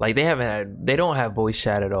saying? Like they don't have voice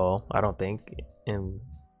chat at all, I don't think, in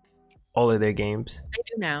all of their games.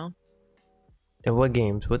 They do now. In what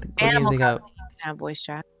games? What games they got? Have voice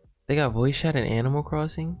chat. They got voice chat in Animal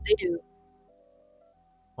Crossing? They do.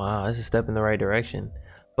 Wow, that's a step in the right direction.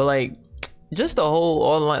 But like, just the whole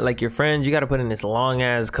online, like your friends, you got to put in this long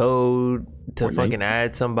ass code to fucking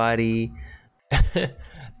add somebody. But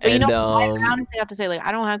I honestly have to say, like,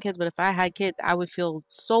 I don't have kids, but if I had kids, I would feel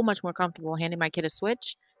so much more comfortable handing my kid a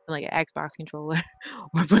Switch than like an Xbox controller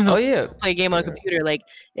or putting play a game on a computer. Like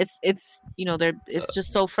it's it's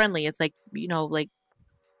just so friendly. It's like like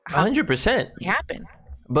 100% happen.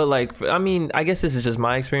 But like, I mean, I guess this is just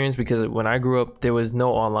my experience because when I grew up, there was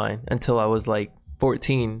no online until I was like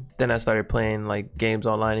 14. Then I started playing like games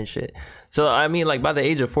online and shit. So I mean, like by the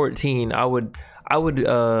age of 14, I would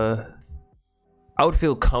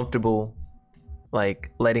feel comfortable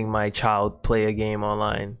like letting my child play a game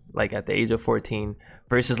online, like at the age of 14,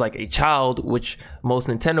 versus like a child, which most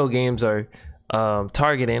Nintendo games are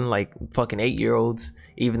targeting like fucking 8-year-olds,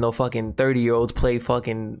 even though fucking 30-year-olds play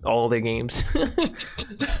fucking all their games.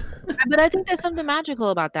 But I think there's something magical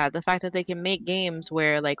about that, the fact that they can make games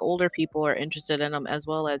where like older people are interested in them as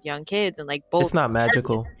well as young kids, and like both. It's not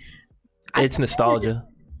magical. It's nostalgia.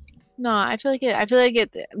 No, I feel like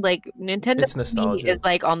Nintendo it's nostalgia. is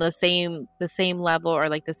like on the same level or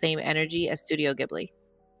like the same energy as Studio Ghibli,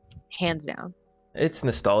 hands down. It's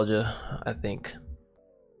nostalgia, I think,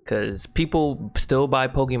 because people still buy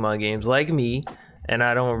Pokemon games like me, and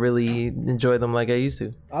I don't really enjoy them like I used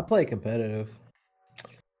to. I play competitive,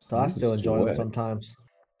 so I still enjoy them sometimes.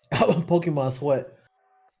 Pokemon Sweat.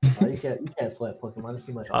 You can't sweat Pokemon. There's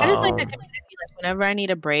too much. I just like the community. Like whenever I need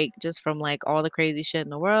a break, just from like all the crazy shit in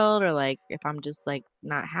the world, or like if I'm just like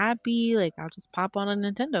not happy, like I'll just pop on a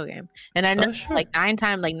Nintendo game. And I know like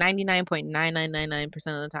 99.9999% of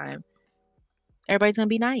the time, everybody's gonna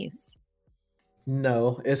be nice.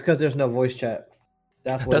 No, it's because there's no voice chat.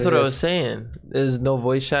 That's what I was saying. There's no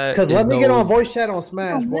voice chat. Because let me get on voice chat on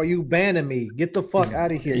Smash, boy. You banning me. Get the fuck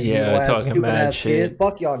out of here. Yeah, talking mad shit. Kid.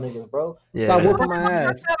 Fuck y'all niggas, bro. Yeah. Stop whooping my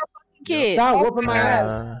ass. Stop whooping my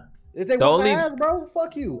ass. If they whoop my ass, bro,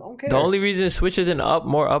 fuck you. I don't care. The only reason Switch isn't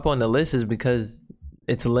more up on the list is because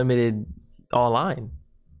it's limited online.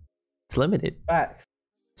 It's limited. Facts.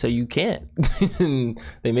 So you can't.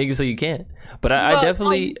 They make it so you can't. But I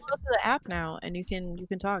definitely you go to the app now and you can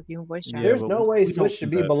talk. You can voice chat. There's no way Switch should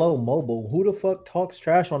be below mobile. Who the fuck talks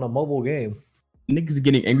trash on a mobile game? Niggas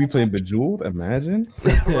getting angry playing Bejeweled. Imagine.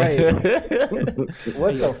 Right.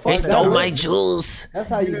 What the fuck? They stole my jewels. That's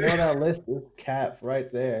how you know that list is capped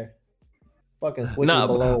right there. Fucking Switch is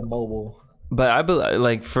below mobile. But I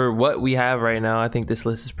like for what we have right now, I think this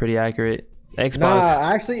list is pretty accurate. Xbox.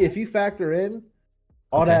 Nah, actually, if you factor in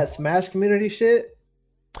all that Smash community shit,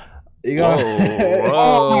 you go.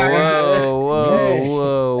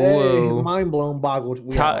 Whoa. Mind blown,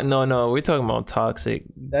 boggled. No, we're talking about toxic.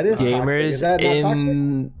 That is gamers toxic. Is that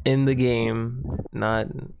in the game, not.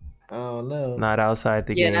 I don't know. Not outside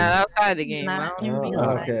the game. Yeah, not outside the game.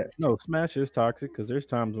 Okay. No, Smash is toxic because there's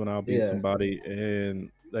times when I'll beat somebody and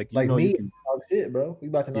like me. You can... shit, bro. We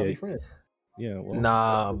about to not be friends. Yeah, well,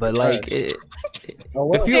 nah, but like if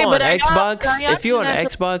you're on Xbox,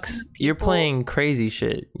 you're playing crazy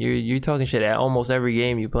shit. You're talking shit at almost every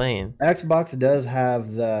game you're playing. Xbox does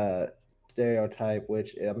have the stereotype,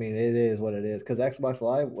 which I mean, it is what it is. Because Xbox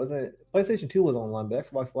Live PlayStation 2 was online, but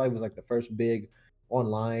Xbox Live was like the first big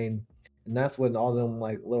online, and that's when all them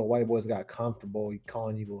like little white boys got comfortable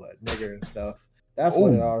calling you a nigger and stuff. That's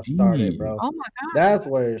where it all started, bro. Oh my god. That's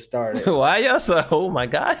where it started. Why y'all so? Oh my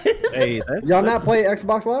god. Hey, y'all not play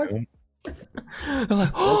Xbox Live?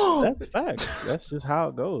 That's facts. That's just how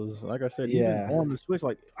it goes. Like I said, even on the Switch,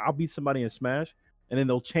 like I'll beat somebody in Smash, and then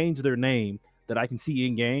they'll change their name that I can see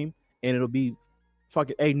in game, and it'll be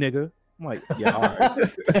fucking "Hey nigga." I'm like, yeah, all right.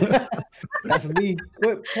 That's me.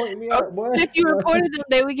 Quit pointing me out, boy. If you reported them,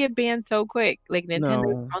 they would get banned so quick. Like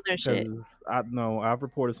Nintendo's on their shit. I've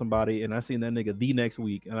reported somebody and I seen that nigga the next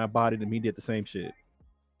week and I bodied him. He did the same shit.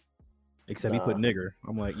 Except he put Nah. nigger.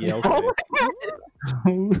 I'm like, yeah, Oh okay. my God.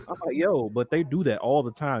 I'm like, yo, but they do that all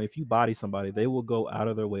the time. If you body somebody, they will go out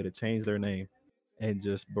of their way to change their name and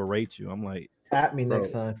just berate you. I'm like, At me Bro.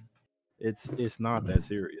 next time. it's not that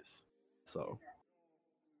serious. So,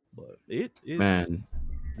 but it's Man,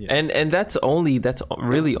 yeah. And that's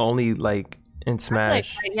really only like in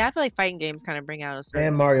Smash. I feel like fighting games kind of bring out a certain.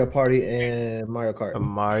 And Mario Party and Mario Kart.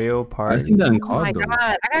 Mario I Party. seen that in Oh my COD though. God!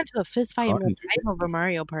 I got into a fist fight COD with and time over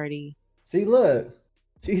Mario Party. See, look.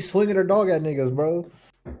 She's swinging her dog at niggas, bro.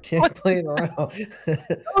 Can't playing around. Oh,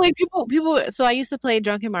 like people. So I used to play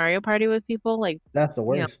Drunken Mario Party with people. Like, That's the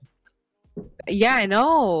You know, worst. yeah, I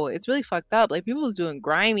know it's really fucked up. Like people was doing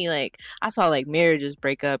grimy. Like I saw like marriages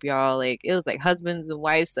break up, y'all. Like it was like husbands and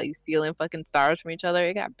wives like stealing fucking stars from each other.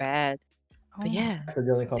 It got bad. Oh But my yeah, I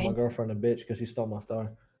accidentally called my Damn. girlfriend a bitch because she stole my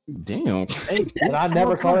star. Damn. And I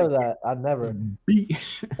never called her that. I never.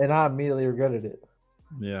 Beat. And I immediately regretted it.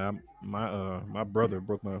 Yeah, my brother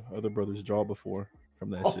broke my other brother's jaw before from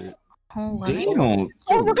that Oh. shit. Oh, what? Damn.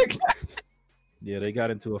 Oh my God. Yeah, they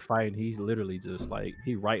got into a fight and he's literally just like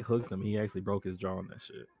he right hooked him. He actually broke his jaw on that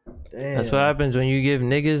shit. Damn. That's what happens when you give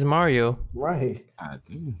niggas Mario. Right. God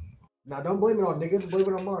damn. Now don't blame it on niggas. Blame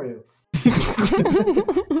it on Mario.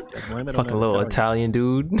 Blame it on Fucking that little Italian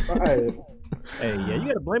dude. Right. Hey, yeah, you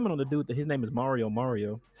gotta blame it on the dude that his name is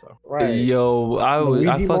Mario. So Right. Yo, I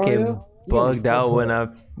Luigi fucking Mario? bugged Yeah,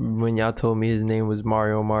 out fuck when y'all told me his name was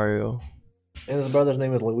Mario. And his brother's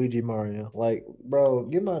name is Luigi Mario. Like, bro,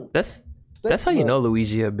 get my. That's how you know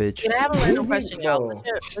Luigi a bitch. Can I have a random Luigi, question, y'all? bro.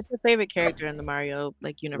 What's your favorite character in the Mario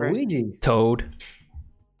like universe? Luigi. Toad.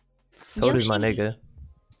 Toad is my Yoshi. nigga.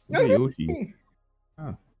 Yeah, Yoshi.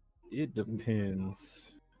 it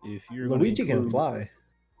depends. If you're gonna Luigi can include- fly.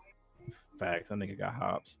 Facts, that nigga got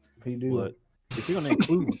hops. He do. But if you're gonna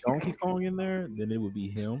include Donkey Kong in there, then it would be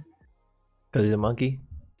him. Cause he's a monkey.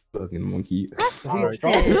 Fucking monkey. He's Alright.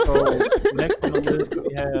 strong, so Next on the list,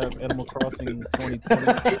 we have Animal Crossing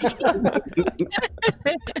 2020.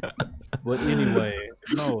 But anyway,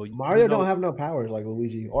 no, Mario you know, don't have no powers like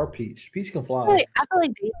Luigi or Peach. Peach can fly. I feel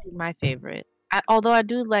like Daisy is my favorite. Although I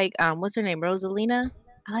do like what's her name, Rosalina.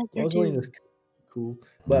 I like her too. Rosalina's cool.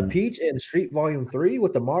 But Peach in Street Volume 3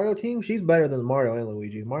 with the Mario team, she's better than Mario and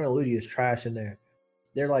Luigi. Mario and Luigi is trash in there.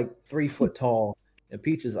 They're like 3 foot tall, and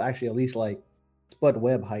Peach is actually at least like Spud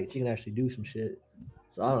Webb height. She can actually do some shit.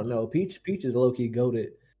 So I don't know. Peach is low key goated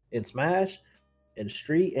in Smash, in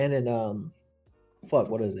Street, and in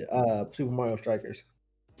what is it? Super Mario Strikers.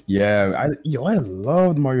 Yeah, I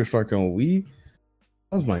loved Mario Striker on Wii.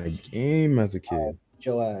 That was my game as a kid. Get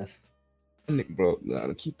your ass. Bro,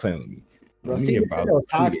 nah, keep playing with me. Bro, Let me see, get about- Nintendo let me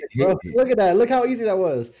toxic, get bro. hit. Look at that. Look how easy that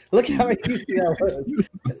was. Look how easy that was.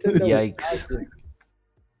 Nintendo is Yikes. toxic.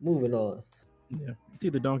 Moving on. yeah, it's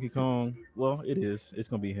either Donkey Kong. Well, it is. It's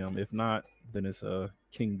gonna be him. If not, then it's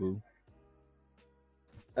King Boo.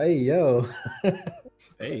 Hey yo.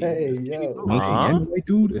 Hey, Hey it's King yo. Boo. Monkey Huh? anime,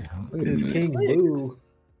 dude. Wait a It's minute. King Boo.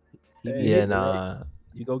 Hey, Yeah, nah.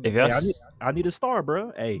 You go. If Hey, y'all I need a star,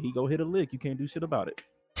 bro. Hey, he go hit a lick. You can't do shit about it.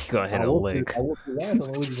 Go ahead I and whooped lick. I whooped his ass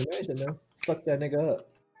on Luigi's Mansion though. Suck that nigga up.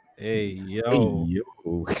 Hey, yo. Hey,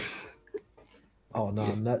 yo. Oh no,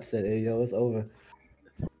 Nut said, hey yo, it's over.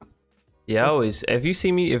 Yeah,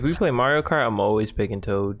 if we play Mario Kart, I'm always picking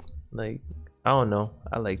Toad. Like, I don't know.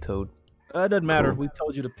 I like Toad. It doesn't matter. We've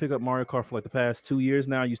told you to pick up Mario Kart for like the past 2 years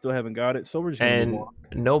now. You still haven't got it, so we're just gonna And move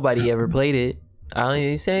on. nobody ever played it. I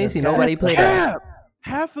ain't see That's nobody play that.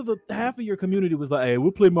 Half of your community was like, "Hey,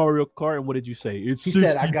 we'll play Mario Kart." And what did you say? It's He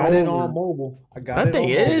said, I got it on $60. mobile. I got That it thing on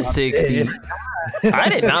is mobile. 60. I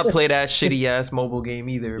did not play that shitty ass mobile game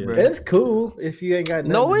either, Yeah. bro. It's cool if you ain't got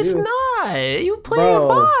nothing No, to it's do. not. You playing Bro.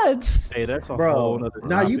 bots. Hey, that's a whole Bro, nother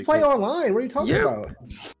now you topic. play online. What are you talking Yeah.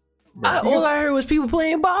 about? All I heard was people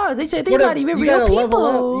playing bots. They said they What not if- even you real gotta level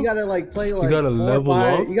people. up. You gotta like play like gotta 4 or level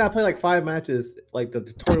 5 up? You gotta play like 5 matches, like the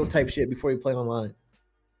tutorial type shit before you play online.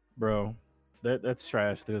 Bro, that's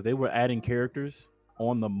trash because they were adding characters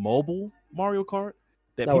on the mobile Mario Kart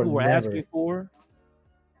that That people would were never. asking for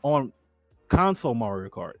on console Mario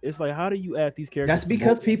Kart. It's like, how do you add these characters? That's to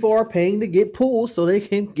because mobile? people are paying to get pools so they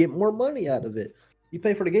can get more money out of it. You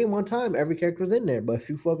pay for the game one time, every character's in there. But if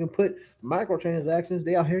you fucking put microtransactions,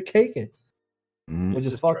 they out here caking. Mm. Which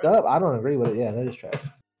is just fucked trash. up. I don't agree with it. Yeah, that is trash.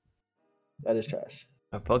 That is trash.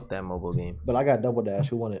 I fucked that mobile game. But I got Double Dash.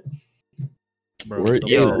 Who won it? Bro, Word,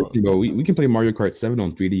 Yo. bro, we can play Mario Kart 7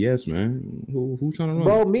 on 3DS, man. Who's trying to run?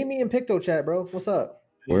 Bro, meet me in Picto Chat, bro. What's up?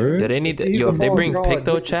 Word? Yo, they need to, You yo, can if they fall bring and draw Picto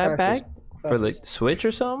different Chat back patches. for like Switch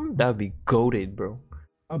or something, that would be goaded, bro.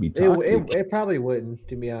 I'll be It, toxic. it probably wouldn't,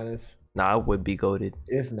 to be honest. Nah, it would be goaded.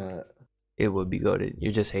 It's not. It would be goaded.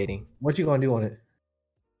 You're just hating. What you gonna do on it?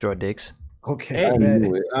 Draw dicks. Okay, I I bet.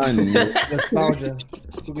 knew it. I knew it. Nostalgia.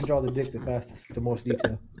 Who can draw the dick the fastest, the most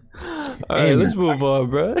detail? All right, let's move on,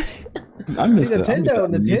 bro. I See, miss it. I miss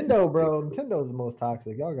Nintendo, bro. Nintendo's the most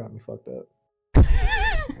toxic. Y'all got me fucked up.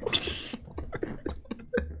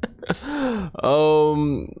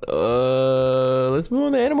 Let's move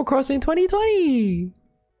on to Animal Crossing 2020.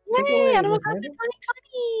 Yay, Animal Crossing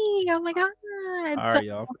 2020. Oh my god. All right,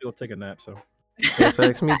 y'all. I'm gonna go take a nap. So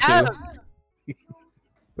Perfect. Me too.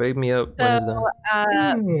 Wake me up when it's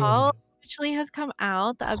done. Fall officially has come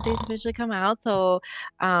out. The updates officially come out. So,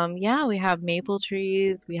 yeah, we have maple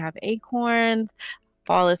trees, we have acorns.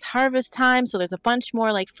 Fall is harvest time, so there's a bunch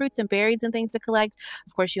more like fruits and berries and things to collect.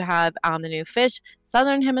 Of course, you have the new fish.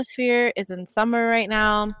 Southern Hemisphere is in summer right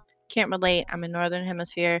now. Can't relate. I'm in Northern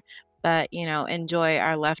Hemisphere, but you know, enjoy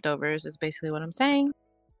our leftovers is basically what I'm saying.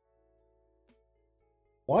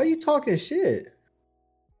 Why are you talking shit?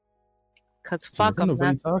 Cause fuck them.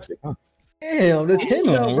 Very toxic, huh? Damn,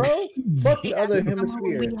 Nintendo, bro. Fuck the other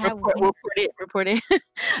hemisphere. Report it.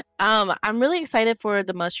 I'm really excited for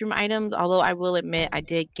the mushroom items, although I will admit I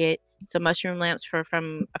did get some mushroom lamps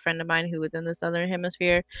from a friend of mine who was in the Southern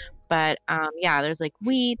Hemisphere. But yeah, there's like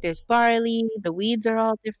wheat, there's barley, the weeds are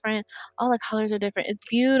all different, all the colors are different. It's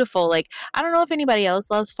beautiful. Like, I don't know if anybody else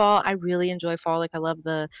loves fall. I really enjoy fall. Like, I love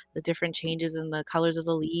the different changes in the colors of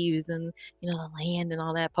the leaves and, you know, the land and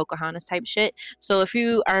all that Pocahontas type shit. So if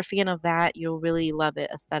you are a fan of that, you'll really love it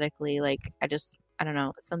aesthetically. Like, I don't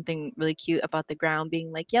know, something really cute about the ground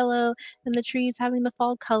being like yellow and the trees having the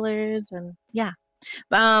fall colors, and yeah.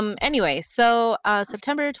 Anyway, so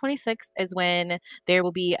September 26th is when there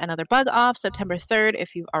will be another bug off. September 3rd,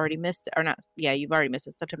 if you've already missed it, or not, yeah, you've already missed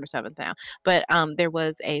it. September 7th now. But there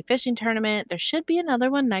was a fishing tournament. There should be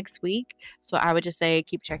another one next week. So I would just say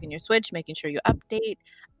keep checking your Switch, making sure you update.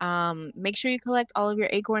 Make sure you collect all of your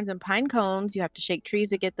acorns and pine cones. You have to shake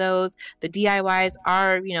trees to get those. The DIYs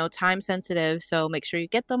are, you know, time sensitive, so make sure you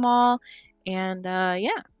get them all. And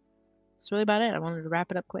yeah, that's really about it. I wanted to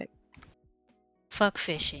wrap it up quick. Fuck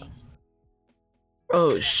fishing.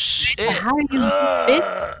 Oh shit! How do you fish?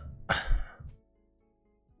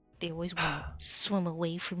 They always want to swim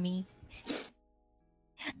away from me.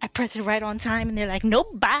 I press it right on time, and they're like,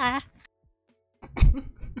 "Nope, bye."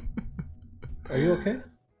 Are you okay?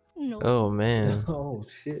 No. Oh man! Oh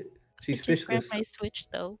shit! She's I just grabbed fishless. my Switch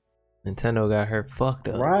though. Nintendo got her fucked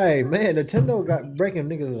up. Right, man. Nintendo got breaking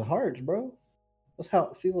niggas' hearts, bro. That's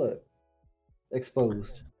how. See, look,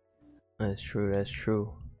 exposed. That's true. That's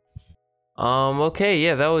true. Okay,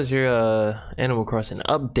 yeah, that was your Animal Crossing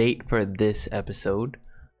update for this episode.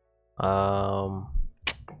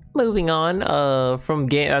 Moving on. From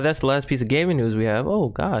game, that's the last piece of gaming news we have. Oh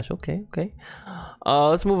gosh. Okay.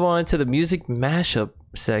 Let's move on to the music mashup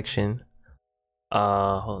section.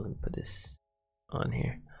 Hold on, let me put this on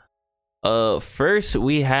here. First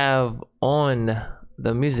we have on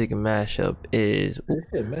the music mashup is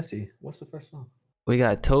Shit, messy. What's the first song? we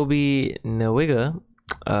got Toby Nwiga,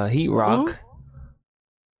 Heat Rock.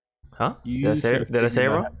 Huh? Did I say it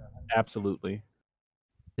wrong? Absolutely.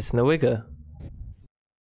 It's Nwiga.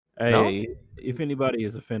 Hey, No? if anybody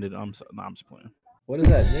is offended, I'm just playing. What is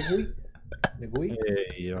that? Nigweek? Nigweek?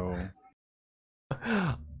 Hey, yo.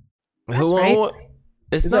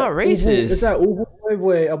 It's Is not that racist. Is that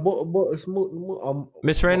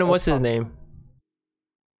Miss Random, what's his name?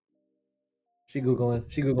 She googling.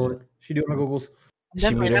 She doing her googles. She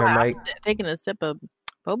Definitely muted her not. mic. I'm taking a sip of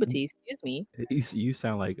boba tea. Excuse me. You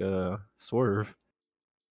sound like Swerve.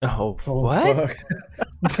 Oh, what?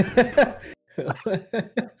 Fuck.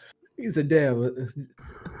 He's a damn.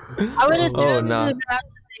 I would assume Oh, nah. to be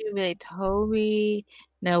like Toby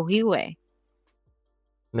Nwiwe.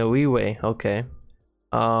 Nwiwe, okay.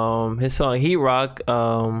 His song Heat Rock.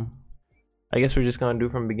 I guess we're just gonna do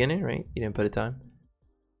from the beginning, right? You didn't put a time.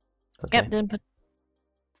 Okay. Yep, didn't put.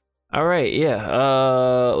 All right,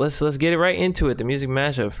 yeah. Let's get it right into it. The music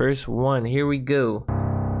mashup. First one. Here we go.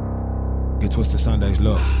 Get twisted Sundays,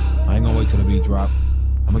 look. I ain't gonna wait till the beat drop.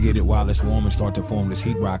 I'ma get it while it's warm and start to form this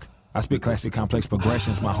heat rock. I spit classic complex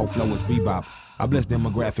progressions, my whole flow is bebop. I bless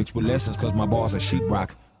demographics with lessons cause my bars are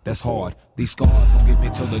sheetrock. That's hard. These scars gon' get me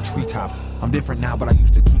to the treetop. I'm different now, but I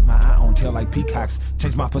used to keep my eye on tail like peacocks.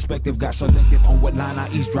 Changed my perspective, got selective on what line I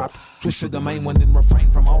eavesdropped. Switched to the main one, then refrain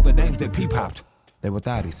from all the names that peep-hopped. They were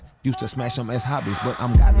thotties. Used to smash them as hobbies, but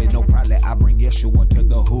I'm godly, no probably. I bring Yeshua to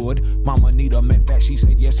the hood. Mama need a met fat, she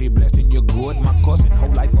said, yes, he blessed and you're good. My cousin,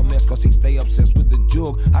 whole life a mess, cause he stay obsessed with the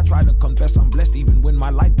jug. I try to confess I'm blessed, even when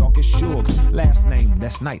my life dark is shugs. Last name,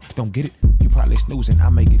 that's night, don't get it? You probably snoozing. I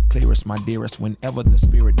make it clearest, my dearest, whenever the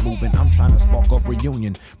spirit moving. I'm trying to spark up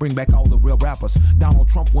reunion, bring back all the real rappers. Donald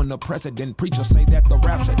Trump when the president, preachers say that the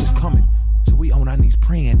rapture is coming. So we on our knees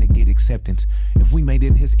praying to get acceptance. If we made it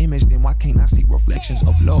in his image, then why can't I see reflections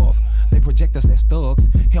of love? They project us as thugs.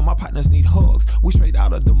 Hell, my partners need hugs. We straight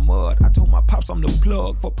out of the mud. I told my pops I'm the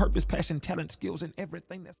plug for purpose, passion, talent, skills, and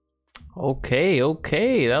everything that's... Okay.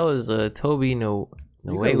 That was Toby No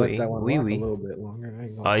Let that one rock a little bit longer.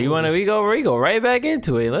 Oh, you want to? We go right back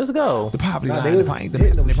into it. Let's go. The poverty Nah, line, they was defying the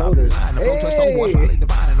hitting best, them the poverty shoulders. line. The flow touch stone boys, Hey! finally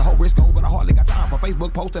divine, and the whole risk go, but I hardly got time for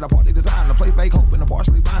Facebook posted. I partly designed to play fake hope and I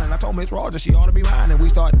partially blind. And I told Miss Rogers she ought to be mine. And we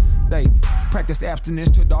start, they practiced abstinence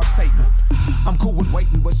to dark Satan. I'm cool with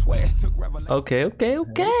waiting, but swear it took revelation. Okay.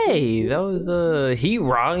 That was Heat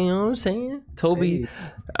Rock. You know what I'm saying? Toby,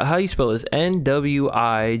 how you spell this? NWIGWE.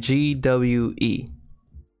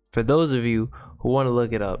 For those of you who want to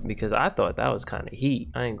look it up, because I thought that was kind of heat.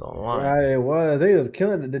 I ain't gonna lie. Right, it was. They was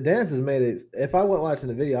killing it. The dances made it. If I wasn't watching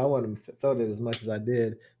the video, I wouldn't have felt it as much as I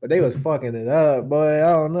did. But they was fucking it up, boy.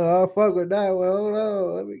 I don't know. I'll fuck with that one. Hold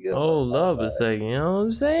on. Let me get. Hold up a second. You know what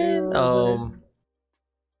I'm saying? You know what I'm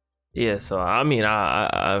Yeah. So I mean, I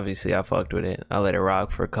obviously I fucked with it. I let it rock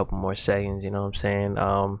for a couple more seconds. You know what I'm saying?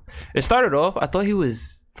 It started off. I thought he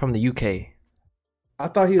was from the UK. I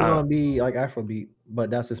thought he was gonna be like Afrobeat, but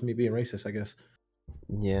that's just me being racist, I guess.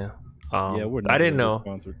 Yeah. Yeah, we're not I didn't really know.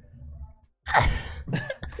 sponsored.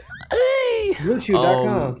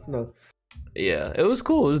 Bluetooth.com. No. Yeah, it was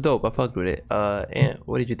cool. It was dope. I fucked with it. And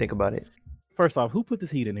what did you think about it? First off, who put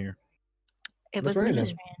this heat in here? It Miss was Random.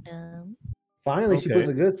 Miss Random. Finally, she Okay. puts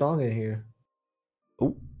a good song in here.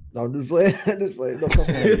 Ooh. No, just play. Just play. Don't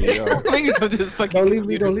come Just fucking Don't leave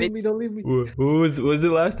me. computer Don't leave bitch. me. Don't leave me. What was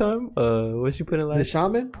it last time? What she put in The last?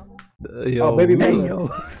 shaman. Yo, Baby hey, Mother. yo.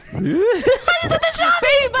 The shot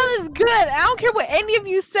Baby Mother's good. I don't care what any of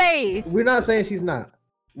you say. We're not saying she's not.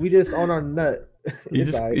 We just on our nut. You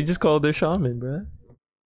It's just alright. you just called her shaman, bro.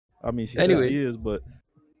 I mean, she Anyway. says she is, but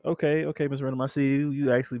okay, Miss Random, I see you.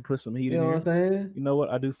 You actually put some heat You know in what here. I'm saying? You know what?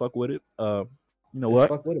 I do fuck with it. You know It's what?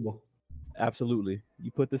 fuck wittable. Absolutely. You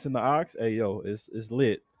put this in the ox, hey yo, it's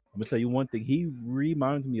lit. I'm gonna tell you one thing. He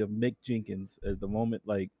reminds me of Mick Jenkins at the moment,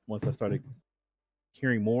 like once I started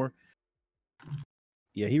hearing more.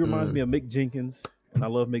 Yeah, he reminds me of Mick Jenkins, and I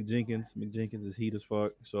love Mick Jenkins. Mick Jenkins is heat as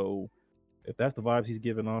fuck. So if that's the vibes he's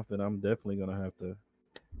giving off, then I'm definitely gonna have to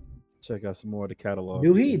check out some more of the catalog.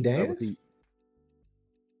 Do he That was dance? heat.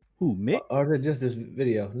 Who, Mick? Or is it just this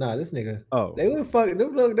video? Nah, this nigga. Oh, They were fucking.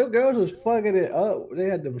 Them girls was fucking it up. They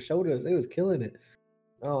had them shoulders. They was killing it.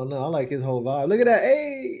 Oh no, I like his whole vibe. Look at that.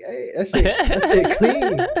 Hey, that shit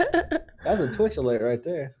clean. That's a Twitch alert right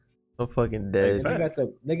there. I'm fucking And dead.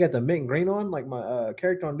 they got the mint green on, like my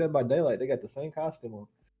character on Dead by Daylight. They got the same costume on.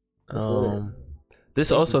 That's lit.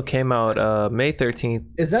 This also came out May 13th,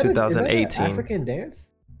 Is that an 2018. African dance?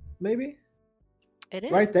 Maybe It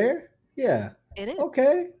is. right there. Yeah. It is.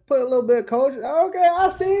 Okay. Put a little bit of culture. Okay, I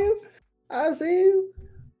see you.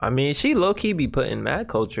 I mean, she low key be putting mad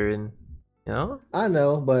culture in, you know? I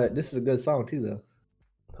know, but this is a good song too, though.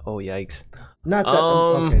 Oh yikes! Not that.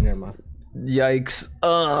 Okay, never mind. Yikes!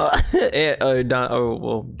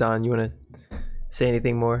 Don, you wanna say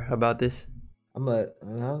anything more about this? I'm like,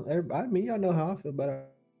 I mean, y'all know how I feel about it.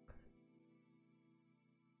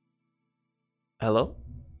 Hello?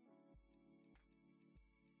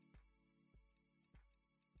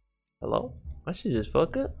 Hello? My shit just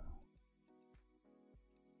fuck up.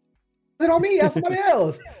 Is it on me? Ask somebody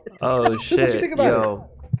else. Oh What you shit! think about Yo,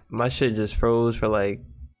 my shit just froze for like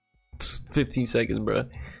 15 seconds, bro.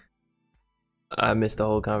 I missed the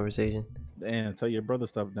whole conversation. damn, tell your brother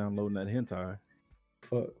stop downloading that hentai.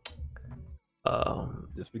 Fuck.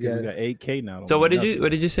 Just because we got 8K now. don't So what mean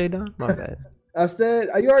did you say, Don? My bad. I said,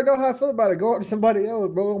 you already know how I feel about it. Go out to somebody else,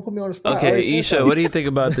 bro. Don't put me on the spot. I Okay, already said Isha, that. what do you think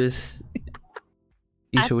about this?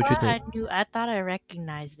 Isha, what you think? I thought I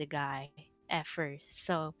recognized the guy at first.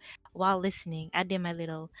 So while listening, I did my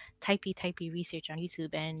little typey research on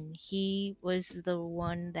YouTube, and he was the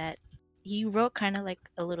one that he wrote kind of like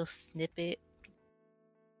a little snippet.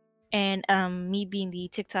 And me being the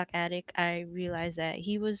TikTok addict, I realized that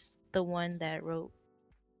he was the one that wrote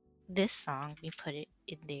this song. We put it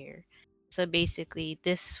in there. So basically,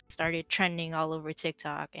 this started trending all over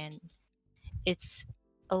TikTok, and it's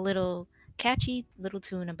a little catchy little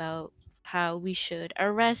tune about how we should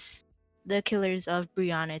arrest the killers of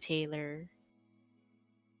Breonna Taylor.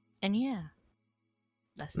 And yeah,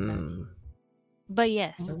 that's about it. But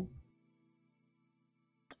yes,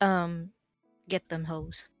 get them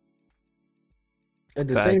hoes. And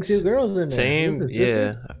the Facts. same two girls in there. Same, This is-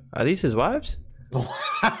 yeah. Are these his wives?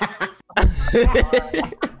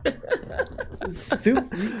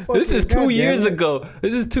 This is 2 years ago.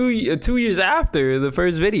 This is 2 years after the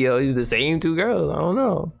first video. Is the same two girls? I don't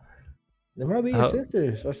know. They might be your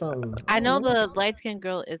sisters or something. I know the light skinned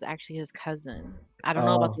girl is actually his cousin. I don't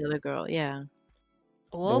know about the other girl. Yeah.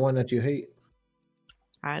 The one that you hate.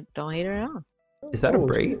 I don't hate her at all. Is that a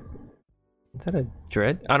braid? Is that a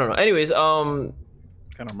dread? I don't know. Anyways, kind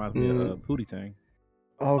of reminds me of Pootie Tang.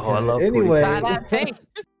 Okay. I love anyway.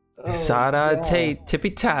 Sada Tate,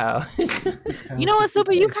 Tippy Towel. You know what,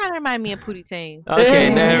 Super? You kind of remind me of Pootie Tang.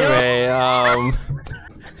 Okay, never.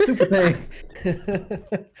 Super Tang.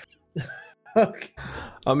 Okay.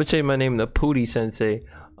 I'm gonna change my name to Pootie Sensei.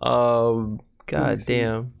 God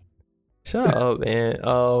damn. Shut up, man.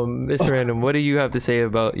 Miss Random, what do you have to say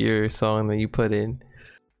about your song that you put in?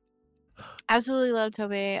 Absolutely love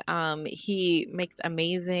Tobe. He makes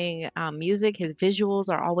amazing music. His visuals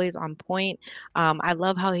are always on point. I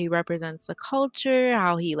love how he represents the culture,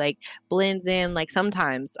 how he like blends in. Like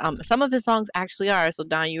sometimes, some of his songs actually are. So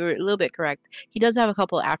Don, you were a little bit correct. He does have a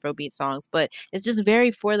couple of Afrobeat songs, but it's just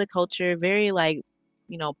very for the culture, very like,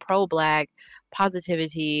 pro-black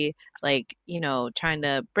positivity, like, trying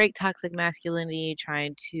to break toxic masculinity,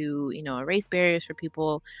 trying to, erase barriers for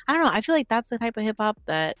people. I don't know. I feel like that's the type of hip hop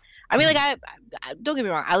that, I mean, like, I don't get me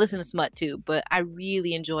wrong, I listen to smut too, but I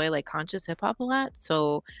really enjoy like conscious hip hop a lot.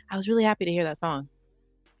 So I was really happy to hear that song.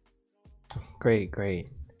 Great.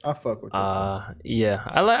 I fuck with this. Yeah,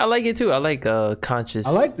 I like it too. I like conscious.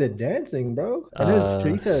 I like the dancing, bro.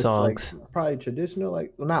 And his songs, like, probably traditional.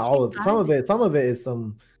 Like, well, not all of it. Some of it is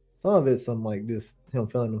some like just him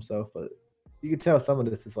feeling himself. But you can tell some of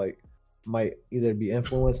this is like might either be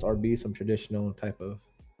influenced or be some traditional type of.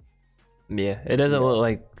 Yeah, it doesn't look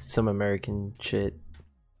like some American shit.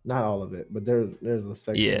 Not all of it, but there's a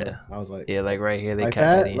section. Yeah, I was like, yeah, like right here they like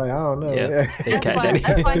cat that. Like I don't know. Yeah,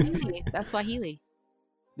 That's Swahili.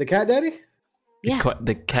 The Cat Daddy? Yeah.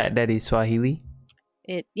 The Cat Daddy Swahili?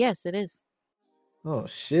 Yes, it is. Oh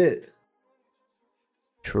shit.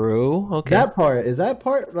 True. Okay. Is that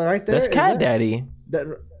part right there? That's Cat Daddy.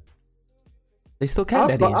 They still Cat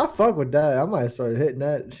Daddy. I fuck with that. I might start hitting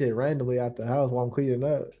that shit randomly out the house while I'm cleaning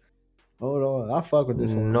up. Hold on. I fuck with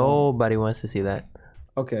this one. Nobody wants to see that.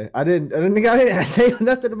 Okay. I didn't say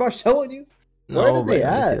nothing about showing you. Where did they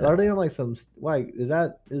at? Are they on like some like is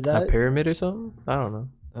that a pyramid or something? I don't know.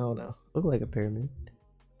 Look like a pyramid.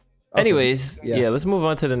 Okay. Anyways, yeah, let's move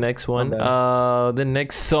on to the next one. The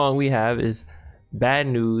next song we have is Bad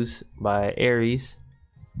News by Aries.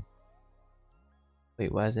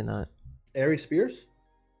 Wait, why is it not? Aries Spears?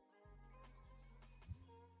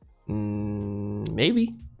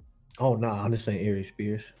 Maybe. Oh no, I'm just saying Aries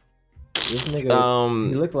Spears. This nigga,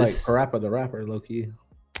 he looked like Parappa the Rapper, low key.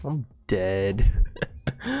 I'm dead.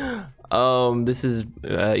 This is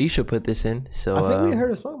Isha put this in, so I think we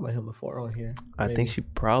heard a song by him before on here. I think she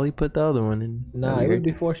probably put the other one in. Nah, it was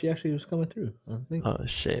before she actually was coming through. I think. Oh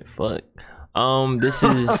shit, fuck.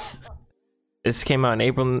 This came out on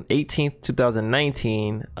April 18th,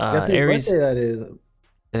 2019. Guess whose Aries. birthday that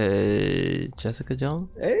is? Jessica Jones.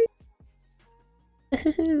 Hey.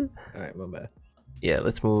 All right, my bad. Yeah,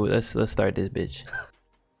 let's move. Let's start this bitch.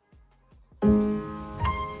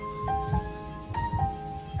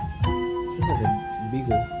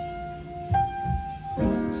 Beagle.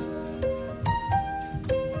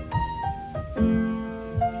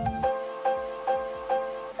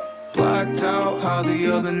 Blacked out how the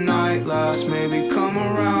other night last. Maybe come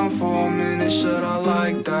around for a minute. Should I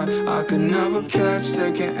like that? I could never catch,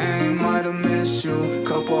 taking aim. Might have missed you.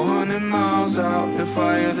 Couple 100 miles out. If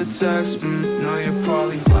I hear the text, no, you're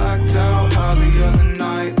probably blacked out how the other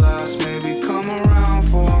night last. Maybe come around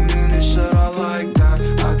for a minute. Should I like that?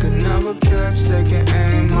 I could never catch, taking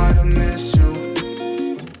aim. Might have missed you.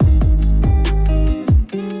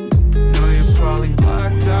 No, you're probably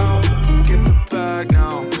blacked out. Get the bag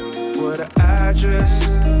now. What the address?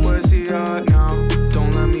 Where's he at now?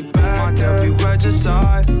 Don't let me back. Might be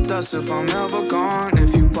regicide. That's if I'm ever gone.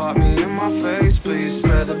 If you pop me in my face, please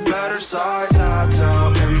spare the better side. Tapped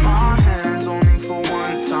out in my hands, only for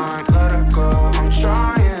one time. Let her go. I'm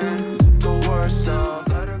trying. The worst of.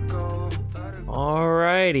 Let her go. Let her go.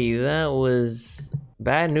 Alrighty, that was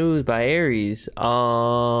Bad News by Aries.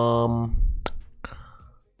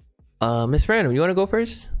 Miss Random, you want to go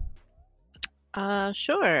first?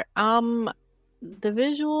 Sure. The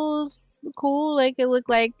visuals cool. Like it looked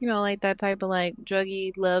like, like that type of like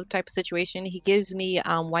druggy love type of situation. He gives me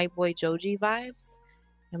White Boy Joji vibes,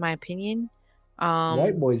 in my opinion.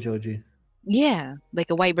 White Boy Joji. Yeah, like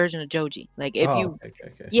a white version of Joji. Like if you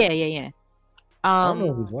okay. Yeah. I don't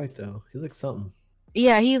know if he's white though. He looks something.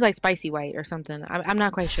 Yeah, he's like spicy white or something. I'm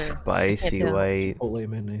not quite sure. Spicy tell. white. Chipotle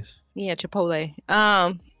mayonnaise. Yeah, Chipotle.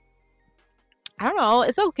 I don't know.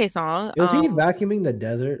 It's an okay song. Is he vacuuming the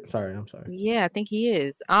desert? Sorry, I'm sorry. Yeah, I think he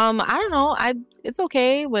is. I don't know. It's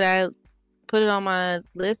okay. Would I put it on my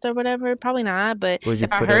list or whatever? Probably not. But Would you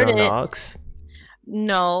if I put heard it on it, the aux?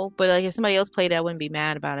 no. But like if somebody else played it, I wouldn't be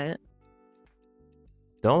mad about it.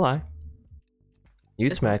 Don't lie.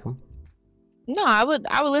 You'd It's smack him. No, I would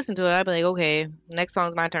listen to it. I'd be like, okay, next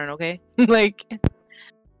song's my turn, okay? Like,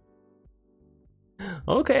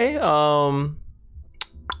 Okay.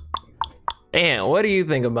 And what do you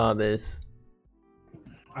think about this?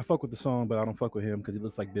 I fuck with the song, but I don't fuck with him because he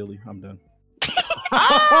looks like Billy. I'm done.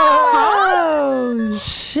 Oh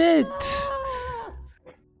shit!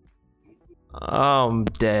 I'm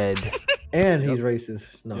dead. And he's racist.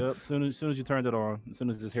 No. Yep. Soon as you turned it on, as soon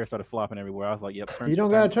as his hair started flopping everywhere, I was like, "Yep." You don't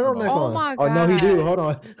got a turtleneck Oh on. my Oh no, he do. God. Hold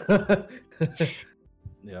on.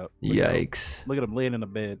 Yep. Yikes! Look at him laying in the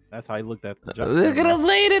bed. That's how he looked at the job. Look at him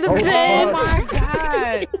laying in the Oh, bed. oh my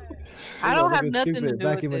god, I don't have Looking nothing to stupid. do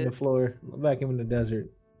Vacuum with in the this. floor. Vacuum in the desert.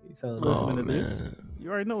 You sound Listening Oh, to this, man.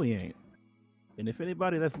 you already know he ain't. And if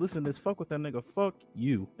anybody that's listening to this fuck with that nigga, fuck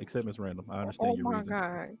you. Except Miss Random. I understand Oh your my reason.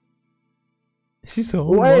 god. She's so.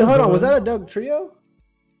 Wait, hold on. Was that a Doug Trio?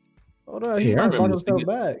 Hold on. He Hey, I might brought remember himself singing.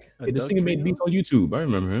 back. A Hey, this Doug nigga made Trio? beats on YouTube. I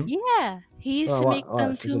remember him. Yeah, he used to make them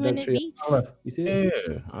Watch, it's a Doug 2-minute Trio. beats. On left. You see it?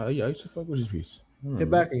 Yeah, I used to fuck with his beats. I Hit remember.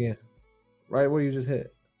 back again. Right where you just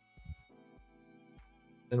hit.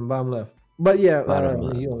 In the bottom left. But yeah, Bottom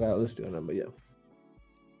left. you don't got to listen to it, but yeah.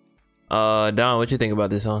 Don, what you think about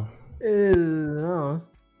this song?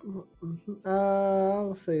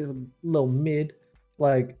 I'll say it's a little mid.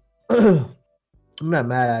 Like, I'm not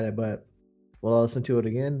mad at it, but will I listen to it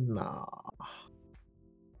again? Nah.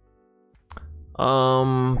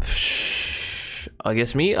 I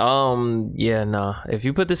guess me. Yeah, nah. If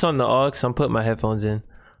you put this on the aux, I'm putting my headphones in.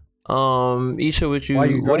 Isha, what do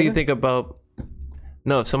you driving? think about?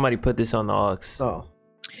 No, if somebody put this on the aux. Oh.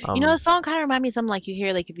 You know, the song kind of reminds me of something like you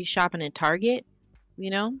hear, like if you're shopping at Target, you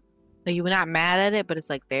know, like you were not mad at it, but it's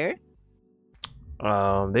like there.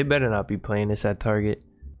 They better not be playing this at Target.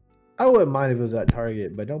 I wouldn't mind if it was at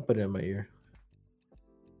Target, but don't put it in my ear.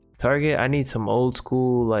 Target, I need some old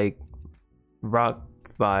school like rock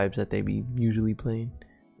vibes that they be usually playing.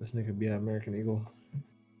 This nigga be an American Eagle.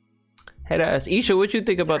 Head ass. Isha, what you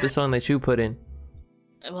think about the song that you put in?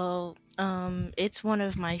 Well, it's one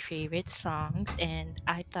of my favorite songs, and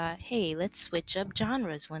I thought, hey, let's switch up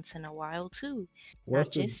genres once in a while too. What's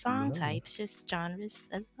Not the just song genre? types, just genres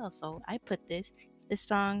as well. So I put this. This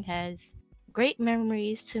song has great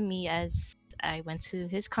memories to me as I went to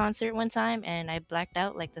his concert one time and I blacked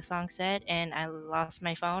out, like the song said, and I lost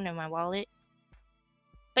my phone and my wallet.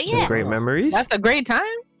 But Those yeah, great memories. That's a great time.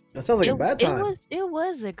 That sounds like a bad time. it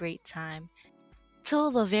was a great time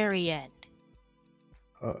till the very end.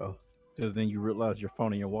 Uh-oh. Because then you realize your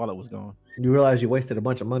phone and your wallet was gone. You realize you wasted a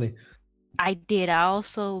bunch of money. I did. I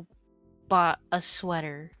also bought a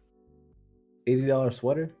sweater. $80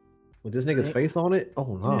 sweater? With this nigga's face on it? Oh,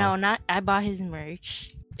 no. No, not. I bought his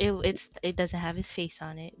merch. It doesn't have his face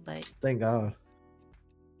on it, but Thank God.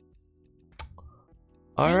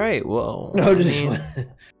 All right. Well, No, I just mean,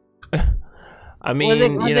 I mean, Was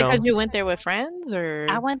it you know, because you went there with friends or?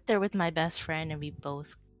 I went there with my best friend and we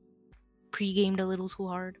both pre-gamed a little too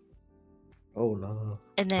hard. Oh, no.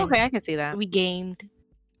 And then Okay, I can see that. we gamed,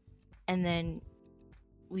 and then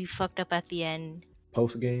we fucked up at the end.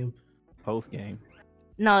 Post game. Post game.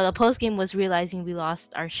 No, the post game was realizing we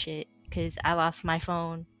lost our shit because I lost my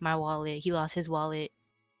phone, my wallet. He lost his wallet.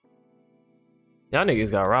 y'all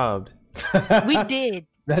niggas got robbed. We did.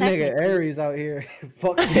 That nigga technically. Aries out here.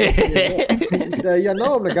 Fuck. Y'all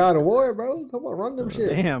know I'm the god of war, bro. Come on, run them shit.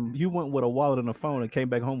 Damn, you went with a wallet and a phone and came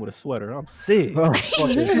back home with a sweater. I'm sick. Oh, fuck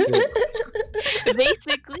this shit.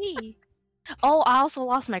 Basically. Oh, I also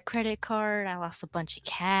lost my credit card. I lost a bunch of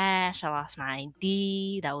cash. I lost my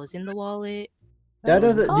ID that was in the wallet. That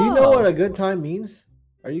doesn't. Do you know what Oh. a good time means?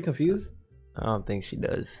 Are you confused? I don't think she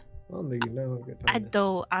does. I don't think you know what a good I time is.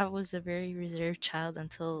 don't. I was a very reserved child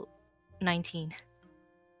until 19.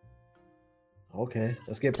 Okay,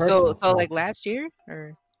 let's get personal. So like last year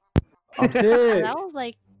or? I'm sick. That was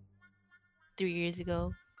like 3 years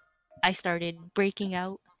ago. I started breaking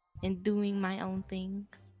out and doing my own thing.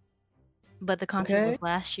 But the concert Okay. was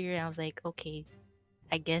last year, and I was like, okay,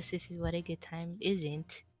 I guess this is what a good time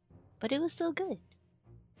isn't. But it was still good.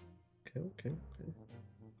 Okay.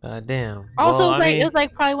 Damn. Also, Well, it was I like mean, it was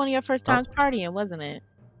like probably one of your first times partying, wasn't it?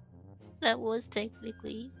 That was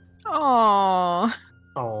technically. Oh,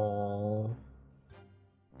 Oh.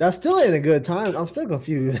 That still ain't a good time. I'm still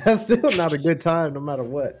confused. That's still not a good time, no matter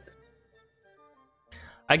what.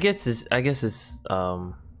 I guess it's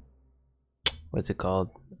what's it called?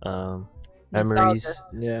 Memories.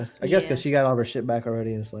 Yeah, I guess Yeah. because she got all her shit back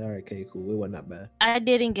already, and it's like, all right, okay, cool. It wasn't that bad. I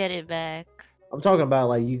didn't get it back. I'm talking about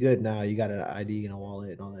like you good now. You got an ID and a wallet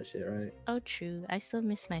and all that shit, right? Oh, true. I still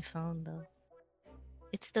miss my phone though.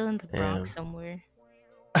 It's still in the Bronx somewhere.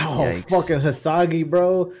 Oh, Yikes. fucking Hasagi,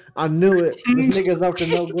 bro! I knew it. This nigga's up to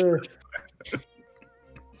no good.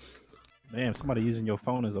 Damn, somebody using your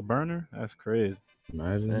phone as a burner? That's crazy.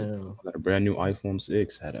 Imagine. Damn, Got a brand new iPhone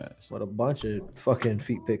 6. Had ass. what a bunch of fucking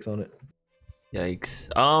feet pics on it. Yikes.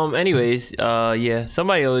 Anyways, yeah,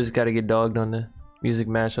 somebody always got to get dogged on the music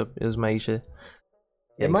mashup. It was Maisha.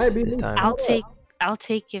 It might be this me. time. I'll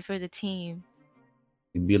take it for the team.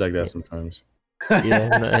 It be like that sometimes.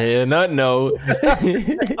 Yeah, not no.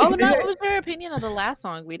 Oh no, what was your opinion of the last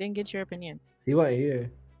song? We didn't get your opinion. He wasn't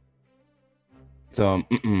here. So,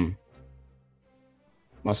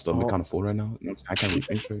 my stomach kind of full right now. I can't really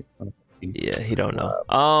think straight. Yeah, he don't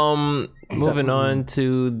know. Moving on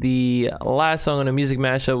to the last song on the music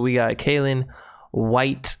mashup, we got Kaylin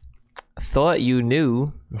White. Thought you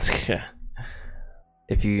knew.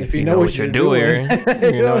 if you know what you're doing,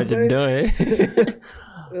 you know what you're doing.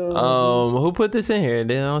 Who put this in here? I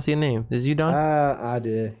don't see a name. Is you Don? I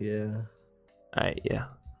did, yeah. All right, yeah.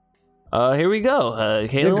 Here we go.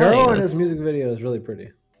 Kaylin The girl White. in this music video is really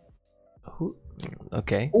pretty. Who?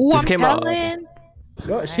 Okay. Ooh, This I'm came out. telling.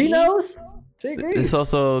 She knows. She agrees. This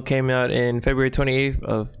also came out in February 28th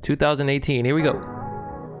of 2018. Here we go.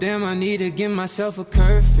 Damn, I need to give myself a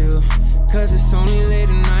curfew. Cause it's only late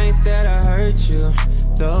at night that I hurt you.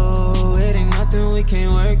 Though it ain't nothing we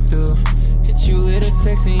can't work through. Hit you with a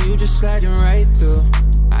text and you just sliding right through.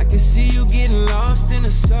 I can see you getting lost in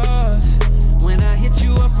the sauce. When I hit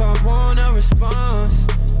you up, I want a response.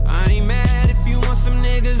 I ain't mad if you want some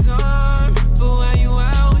niggas on. But while you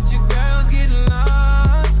out with your girls getting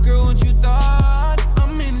lost, girl, what you thought?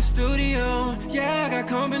 I'm in the studio, yeah, I got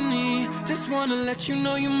company. Just wanna let you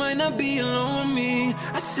know you might not be alone with me.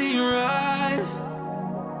 I see your eyes,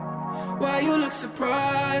 why you look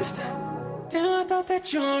surprised? Damn, I thought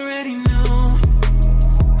that you already knew.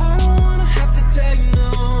 I don't wanna have to tell you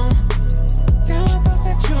no. Damn, I thought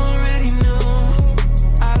that you already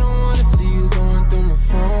knew. I don't wanna see you going through my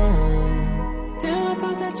phone. Damn, I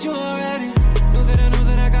thought that you already knew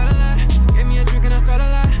that I got a lot. Gave me a drink and I felt a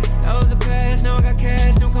lot. That was a pass, now I got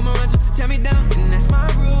cash. Don't come around just to tear me down, and that's my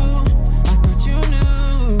rule. I thought you knew.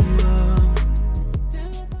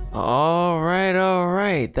 All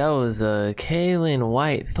right. That was Kaylin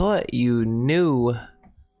White. Thought you knew.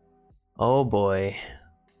 Oh boy.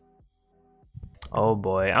 I'm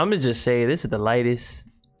gonna just say this is the lightest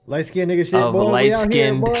Light skinned nigga shit, of boy. We out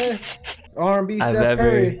here, light-skinned boy. R&B Steph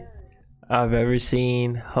Curry. I've ever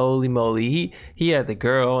seen. Holy moly. He had the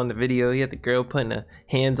girl on the video. He had the girl putting her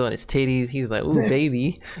hands on his titties. He was like, ooh,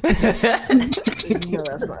 baby. You know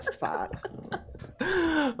that's my spot.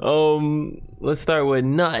 Let's start with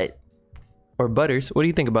Nut or Butters. What do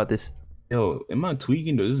you think about this? Yo, am I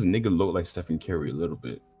tweaking? Does this nigga look like Stephen Curry a little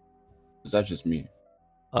bit? Is that just me?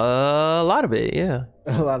 A lot of it, yeah.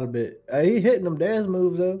 A lot of it. He hitting them dance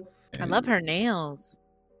moves though. I love her nails.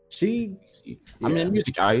 She. I mean, Yeah.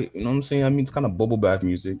 music, you know what I'm saying? I mean, it's kind of bubble bath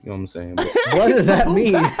music, you know what I'm saying? But, What does that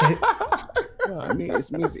mean? yeah, I mean,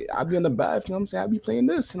 it's music. I be in the bath, you know what I'm saying? I be playing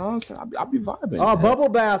this, you know what I'm saying? I be vibing. Oh, man. bubble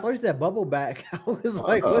bath. Oh, you said bubble back. I was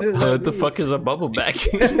like, what is that? What the fuck is a bubble back?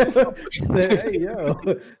 Hey, yo.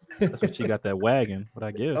 That's what she got that wagon, but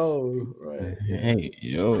I guess. Oh, right. Hey,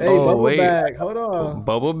 yo. Hey, Oh, bubble wait. back. Hold on.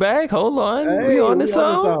 Bubble bag? Hold on. Hey, we on to we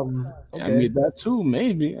something? I mean, that too,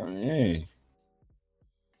 maybe. I mean, hey.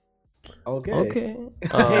 Okay. Okay.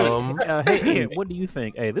 Hey, Ed, what do you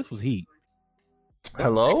think? Hey, this was heat.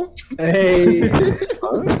 Hello? Hey,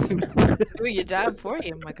 Doing your job for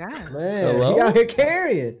you. My God. man. Hello? He out here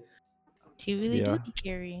carrying. She really Yeah. do be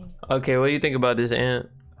carrying. Okay, what do you think about this, Ant?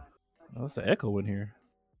 Oh, it's an echo in here.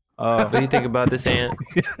 What do you think about this, Ant?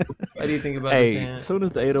 What do you think about this, Hey, Ant? as soon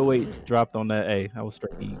as the 808 dropped on that, hey, I was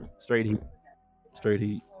straight heat.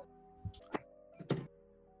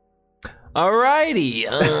 Alrighty.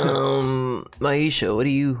 Maisha, what do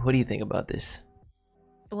you think about this?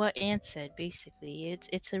 What Ant said, basically,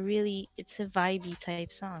 it's a vibey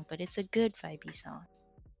type song, but it's a good vibey song.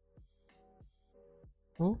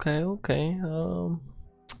 Okay.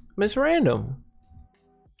 Miss Random.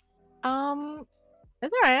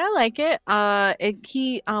 It's alright. I like it.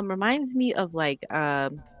 He reminds me of like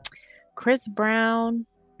Chris Brown,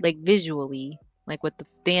 like visually, like with the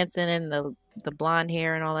dancing and the blonde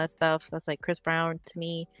hair and all that stuff. That's like Chris Brown to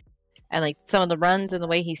me. and like some of the runs and the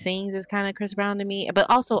way he sings is kind of Chris Brown to me. But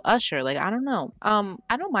also Usher, like I don't know,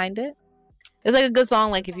 I don't mind it. It's like a good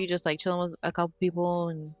song, like if you just like chilling with a couple people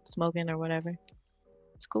and smoking or whatever.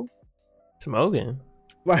 It's cool. Smoking.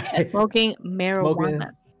 Right. Smoking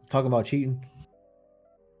marijuana. Talking about cheating.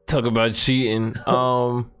 Talk about cheating.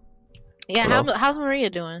 Yeah, Hello? how's Maria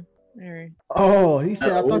doing? Or... Oh, he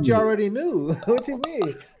said, I thought you already knew. What you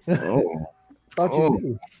mean? Oh, Thought you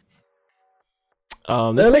knew.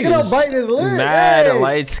 This Look at him nigga's biting his lip. mad Hey, light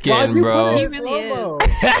why'd skin, you bro. put it He in really slow-mo?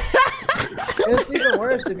 It's even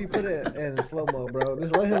worse if you put it in slow mo, bro.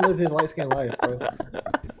 Just let him live his light skin life, bro.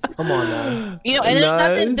 Come on now. You know,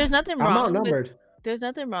 and there's nothing I'm wrong. outnumbered. There's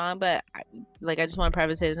nothing wrong, but I just want to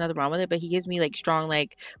preface it. There's nothing wrong with it, but he gives me like strong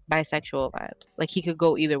like bisexual vibes. Like he could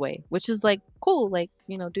go either way, which is like cool. Like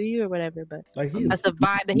do you or whatever. But Like you. that's the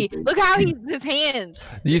vibe that he. Look how his hands.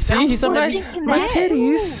 You see, he's on my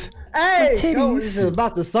titties. Hey, titties. yo, this is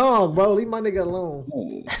about the song, bro. Leave my nigga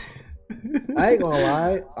alone. I ain't gonna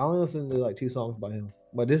lie. I only listen to like 2 songs by him,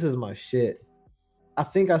 but this is my shit. I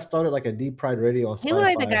think I started like a Deep Pride Radio on Spotify. He look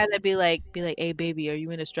like the guy that be like, hey baby, are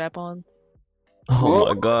you in a strap on? Oh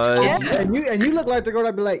my god. Yeah. And you look like the girl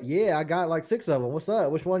that be like, yeah, I got like 6 of them. What's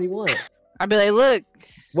up? Which one you want? I'd be like, look.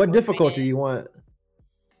 What difficulty you want?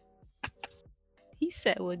 He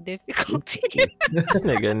said with difficulty. This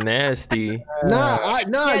nigga nasty. Nah, Yeah,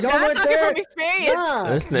 y'all that's went talking there. from experience. Nah,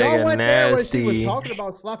 This y'all nigga went there when she nasty. was talking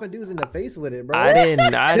about slapping dudes in the face with it, bro. I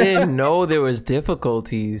didn't know there was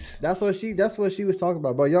difficulties. That's what she was talking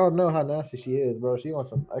about, bro. Y'all know how nasty she is, bro. She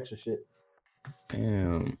wants some extra shit.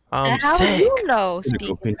 Damn. I'm And how do sick. you know?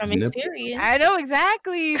 Physical Speaking from pinches nipple. experience. I know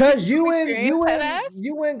exactly. Cause you Experience, and headass.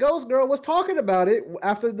 you and Ghost Girl was talking about it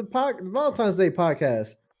after the Valentine's Day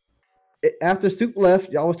podcast. After Soup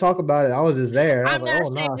left, y'all was talking about it. I was just there. I I'm was not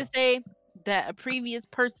like, ashamed to say that a previous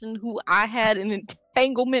person who I had an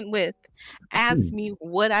entanglement with asked me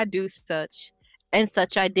would I do such, and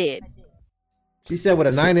such I did. She said with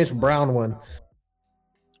a 9-inch brown one.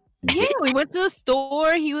 Yeah, we went to the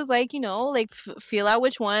store. He was like, like feel out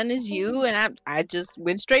which one is you, and I just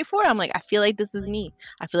went straight for it. I'm like, I feel like this is me.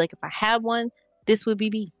 I feel like if I had one, this would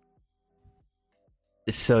be me.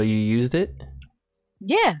 So you used it?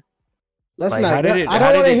 Yeah. Let's Like, not. how did it- I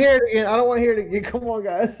how don't did want to it- hear it again. I don't want to hear it again. Come on,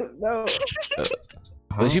 guys. No.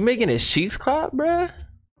 Was you making his cheeks clap, bruh?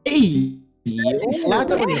 hey, She slapped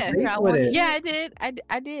him in the Yeah. face with it. Yeah, I did.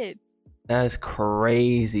 I did. That's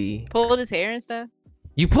crazy. Pulled his hair and stuff.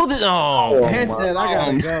 You pulled it. Oh. And said, I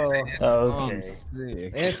gotta go. Okay. I'm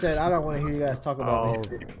sick. And said, I don't want to hear you guys talk about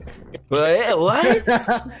me. Wait,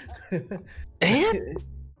 what? And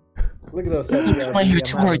Look at those. I hear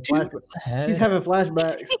too hard too. He's having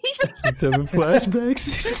flashbacks. he's having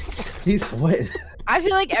flashbacks. He's sweating. I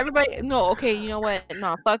feel like everybody. No, okay. You know what?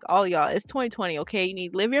 No, fuck all y'all. It's 2020. Okay, you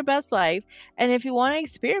need to live your best life, and if you want to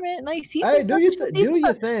experiment, like see, Hey, some do your stuff, thing. see Do some your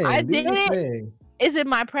stuff. thing. I Do your did it. thing. Is it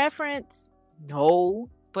my preference? No,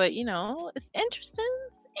 but it's interesting.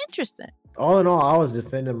 It's interesting. All in all, I was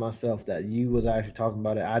defending myself that you was actually talking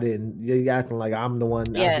about it. I didn't. You acting like I'm the one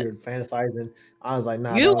Yeah. out here fantasizing. I was like,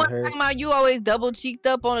 nah, You that was want her. talking about you always double cheeked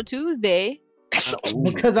up on a Tuesday?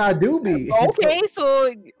 Because I do be. Okay,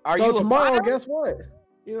 so are So you tomorrow, a bottom? guess what?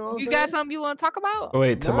 You know what I'm You saying? got something you want to talk about?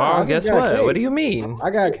 Wait, Nah, tomorrow? I Guess just got what? cake. What do you mean? I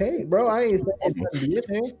got cake, bro. I ain't saying it's gonna be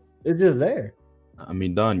anything. It's just there. I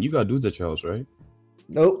mean, Don, you got dudes at your house, right?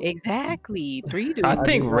 Nope. Exactly. 3 dudes. I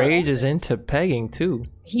think do not. Rage is into pegging too.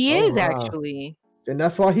 He Oh, is wow. actually. And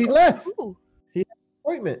that's why he left. Ooh.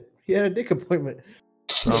 Appointment. He had a dick appointment.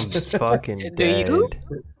 I'm fucking Do dead. you?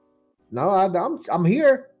 No, I'm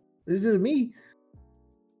here. This is me.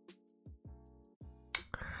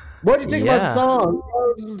 What do you think about the Yeah.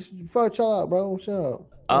 song? Fuck, chill out, bro. Shut up.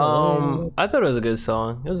 I thought it was a good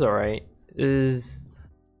song. It was alright.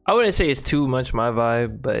 I wouldn't say it's too much my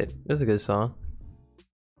vibe, but it's a good song.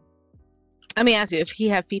 Let me ask you: if he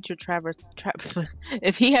had featured Travis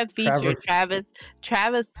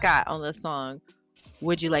Scott on the song,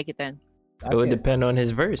 would you like it then? It would depend on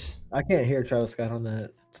his verse. I can't hear Travis Scott on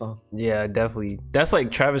that song. Yeah, definitely. That's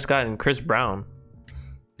like Travis Scott and Chris Brown.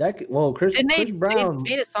 Chris Didn't they Brown.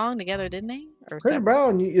 made a song together, didn't they? Or Chris separate?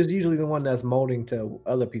 Brown is usually the one that's molding to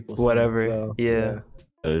other people's songs, Whatever. so, Yeah.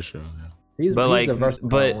 That is true. He's But, he's like, the versatile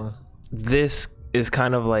but- one. This is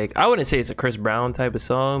kind of like, I wouldn't say it's a Chris Brown type of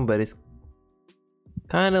song, but it's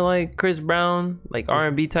kind of like Chris Brown, like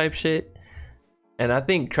R&B type shit. And I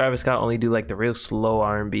think Travis Scott only do like the real slow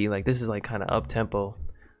R&B. Like this is like kind of up tempo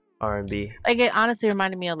R&B. Like it honestly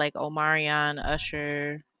reminded me of like Omarion,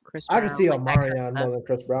 Usher, Chris I Brown. can see like that kind of Omarion stuff. more than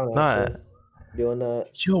Chris Brown Nah, actually, doing that.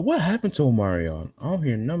 Yo, what happened to Omarion? I don't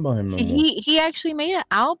hear nothing about him no more. He actually made an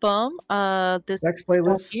album this Next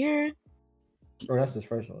playlist. year. Or that's his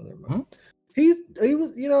first one. Never mind. He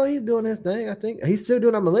was he's doing his thing. I think he's still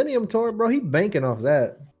doing a Millennium Tour, bro. He banking off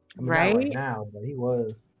that. I mean, not Right? right now, but he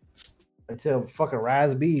was until fucking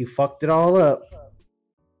Raz B fucked it all up.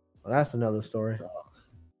 Well, that's another story.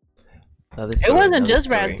 It wasn't just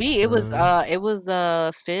Raz B. It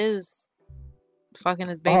was Fizz fucking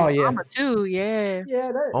his baby Oh, yeah. mama too. Yeah.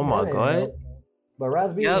 Yeah. Oh my that ain't god. dope. But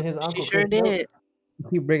Raz B Yep, and his she uncle sure Chris Phelps did.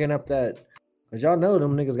 keep bringing up that, cause y'all know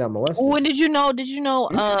them niggas got molested. Oh, and did you know?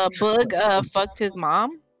 Boog fucked his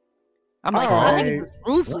mom. I'm like, All that right. nigga's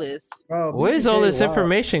ruthless. Bro, Where's all this wild.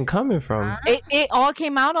 information coming from? It all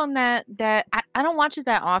came out on that I don't watch it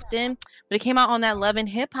that often, but it came out on that Love and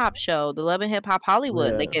Hip Hop show, the Love and Hip Hop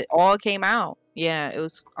Hollywood. Yeah. Like it all came out. Yeah, it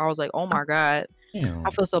was. I was like, oh my god, Damn.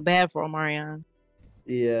 I feel so bad for Omarion.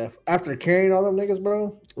 Yeah, after carrying all them niggas,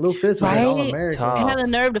 bro, Lil Fizz was an Right? All-American. Tough. You had the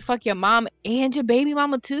nerve to fuck your mom and your baby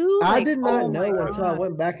mama too. I Like, did not oh know my until I God.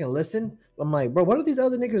 went back and listened. I'm like, bro, what are these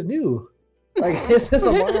other niggas do? Like, it's just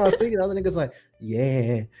a while I was thinking, other niggas like,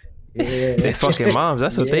 yeah. They fucking moms.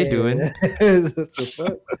 That's what they doing. What the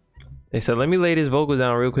fuck? They said, "Let me lay this vocal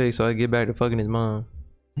down real quick so I can get back to fucking his mom."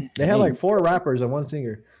 They had like 4 rappers and 1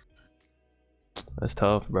 singer, That's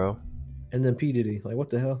tough, bro. and then P Diddy. Like, what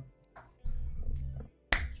the hell?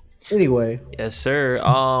 Anyway, Yes, sir.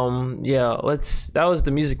 Yeah. That was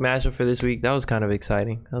the music mashup for this week. That was kind of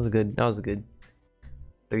exciting. That was a good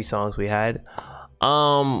 3 songs we had.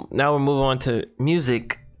 Now we'll move on to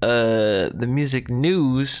music. The music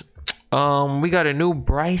news. We got a new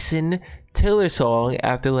Bryson Tiller song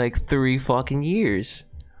after like 3 fucking years.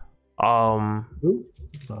 who?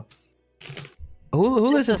 Who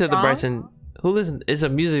Just listened a to the song? Bryson? Who listened? It's a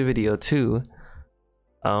music video too.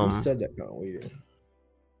 Who said that kind of weird?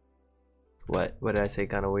 What did I say?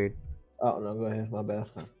 Kind of weird. Oh no, go ahead. My bad.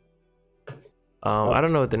 I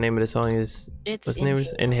don't know what the name of the song is. It's What's the name?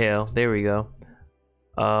 Is Inhale. There we go.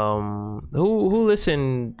 Who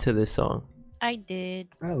listened to this song? I did.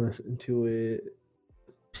 I listened to it.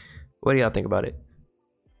 What do y'all think about it?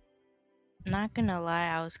 Not gonna lie,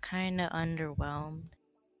 I was kind of underwhelmed.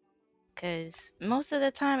 Because most of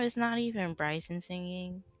the time it's not even Bryson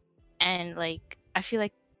singing. And, like, I feel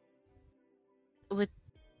like with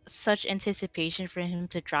such anticipation for him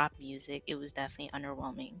to drop music, it was definitely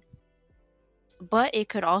underwhelming. But it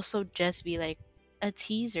could also just be, like, a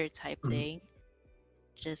teaser type thing.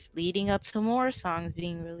 Just leading up to more songs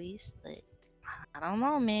being released. But I don't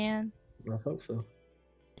know, man. I hope so.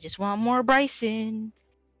 I just want more Bryson.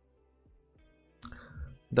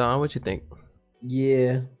 Don, what you think?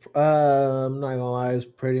 Yeah, I'm not gonna lie, it's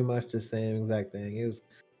pretty much the same exact thing. It's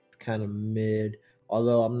kind of mid.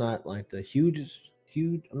 Although I'm not like the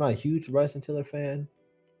I'm not a huge Bryson Tiller fan,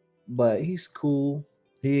 but he's cool.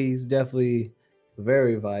 He's definitely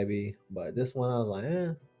very vibey. But this one, I was like,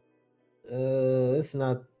 it's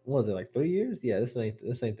not. What was it, like 3 years? Yeah, this ain't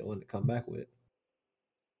the one to come back with.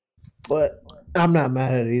 But I'm not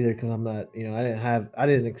mad at it either because I'm not. I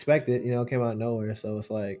didn't expect it. It came out of nowhere, so it's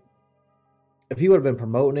like. If he would have been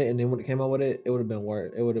promoting it and then when it came out with it, it would have been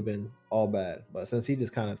worse. It would have been all bad. But since he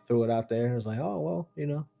just kind of threw it out there, it was like, oh well,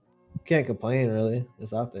 can't complain really.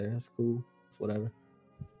 It's out there. It's cool. It's whatever.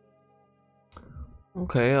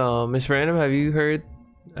 Okay, Miss Random, have you heard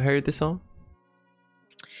this song?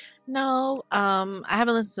 No, I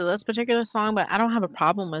haven't listened to this particular song, but I don't have a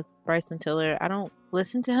problem with Bryson Tiller. I don't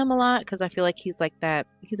listen to him a lot because I feel like he's like that.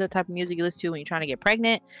 He's the type of music you listen to when you're trying to get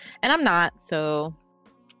pregnant, and I'm not, so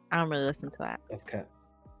I don't really listen to that. Okay.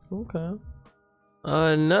 Okay.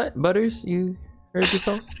 Nut Butters, you heard this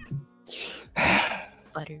song?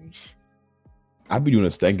 Butters. I be doing a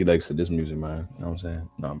stanky legs to this music, man. You know what I'm saying?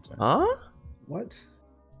 No, I'm playing. Huh? What?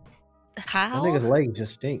 How? That nigga's legs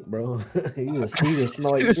just stink, bro. he just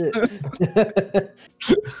smell like shit.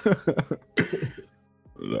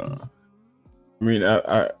 No. I mean,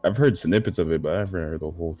 I've heard snippets of it, but I haven't heard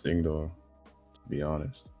the whole thing, though. To be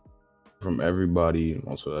honest, from everybody,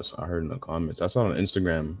 also I heard in the comments. I saw it on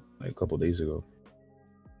Instagram like a couple days ago,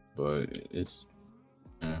 but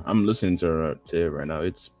I'm listening to it right now.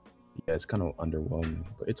 It's kind of underwhelming,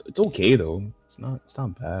 but it's okay though. It's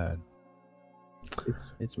not bad.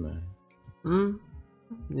 It's man.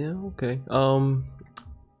 Yeah, okay.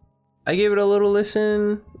 I gave it a little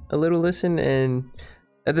listen, and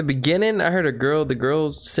at the beginning I heard the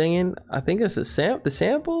girl singing. I think it's the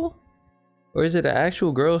sample, or is it an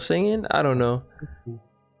actual girl singing? I don't know.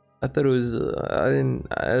 I thought it was.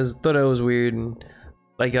 I thought it was weird, and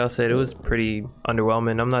like y'all said, it was pretty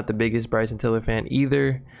underwhelming. I'm not the biggest Bryson Tiller fan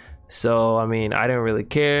either, so I mean, I didn't really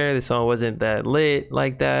care. The song wasn't that lit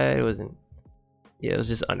like that. It wasn't. Yeah, it was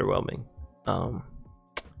just underwhelming. In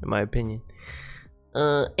my opinion.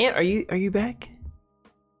 Ant, are you back?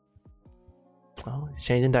 Oh, he's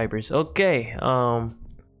changing diapers. Okay.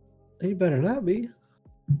 He better not be.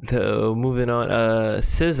 Moving on.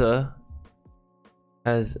 SZA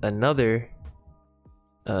has another.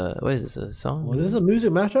 What is this? A song? Was this a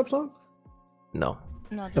music mashup song? No.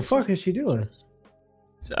 No, The this fuck is she doing?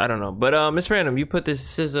 I don't know. But Miss Random, you put this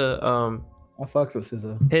SZA I fucks with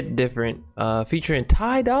SZA. Hit Different featuring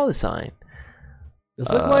Ty Dolla $ign. This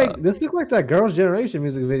look like that Girls' Generation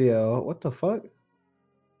music video. What the fuck?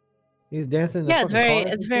 He's dancing. In the Yeah, it's fucking very,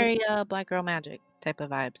 car it's and very shit? Black Girl Magic type of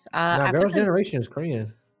vibes. Nah, I put Girls' the- Generation is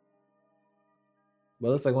Korean. But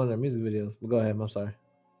it looks like one of their music videos. But go ahead. I'm sorry.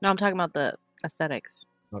 No, I'm talking about the aesthetics.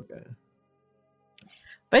 Okay.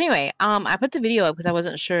 But anyway, I put the video up because I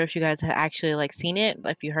wasn't sure if you guys had actually like seen it,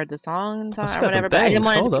 if you heard the songs Oh, she got or the whatever. But I didn't bangs.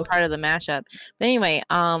 want it to Hold be up. part of the mashup. But anyway,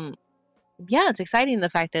 yeah, it's exciting the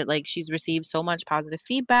fact that like she's received so much positive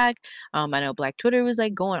feedback. I know Black Twitter was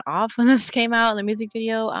like going off when this came out and the music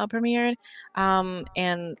video premiered.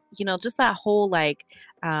 And you know, just that whole like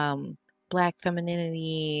Black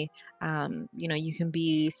femininity. You know, you can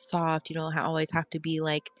be soft. You don't always have to be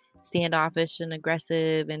like standoffish and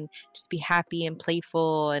aggressive, and just be happy and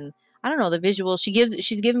playful. And I don't know, the visual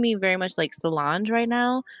she's giving me very much like Solange right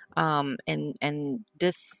now. And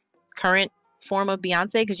this current form of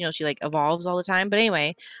Beyonce, because you know she like evolves all the time. But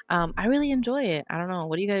anyway, I really enjoy it. I don't know,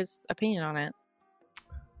 what do you guys' opinion on it?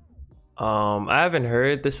 I haven't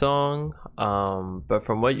heard the song, but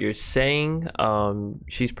from what you're saying,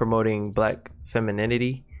 she's promoting Black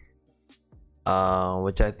femininity,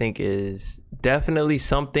 which I think is definitely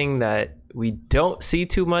something that we don't see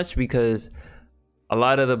too much, because a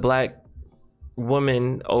lot of the Black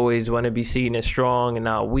women always want to be seen as strong and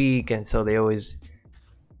not weak, and so they always,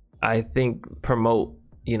 I think, promote,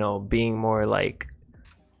 you know, being more like,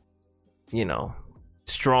 you know,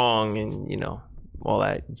 strong and, you know, all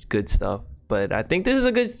that good stuff. But I think this is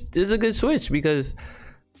a good switch, because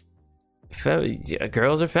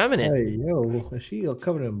girls are feminine. Hey, yo, is she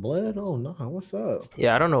covered in blood? Oh no, what's up?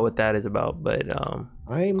 Yeah, I don't know what that is about, but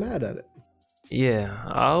I ain't mad at it. yeah,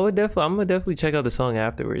 I'm gonna definitely check out the song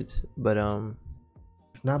afterwards. But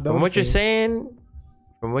It's not from what you're saying,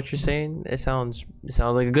 it sounds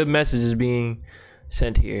like a good message is being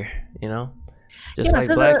sent here. You know, just like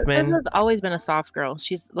Black men. SZA's always been a soft girl.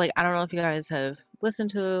 She's like, I don't know if you guys have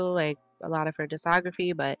listened to like a lot of her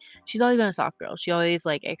discography, but she's always been a soft girl. She always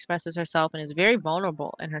like expresses herself and is very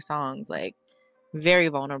vulnerable in her songs, like very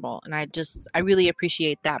vulnerable. And I really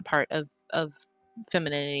appreciate that part of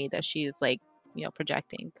femininity that she's like, you know,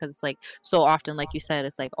 projecting, because like so often, like you said,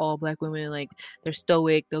 it's like all Black women, like they're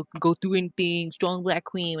stoic, they'll go through anything, strong Black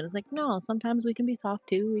queen. And it's like, no, sometimes we can be soft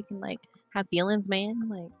too. We can like have feelings, man.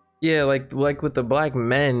 Like, Yeah, like with the Black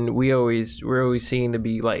men, we're always seen to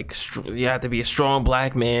be like you have to be a strong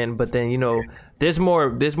Black man, but then, you know, there's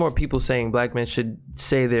more people saying Black men should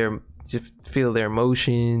just feel their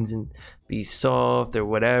emotions and be soft or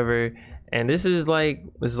whatever. And this is like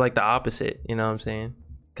the opposite, you know what I'm saying?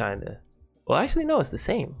 Kind of. Well, actually no, it's the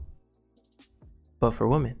same. But for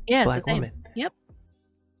women, yeah, Black it's the same. women. Yep.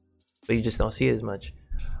 But you just don't see it as much.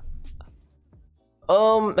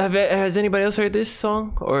 Has anybody else heard this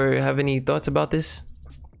song or have any thoughts about this?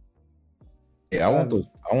 Yeah, I want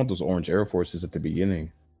those orange Air Forces at the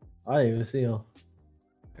beginning. I didn't even see them.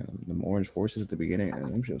 Them orange forces at the beginning,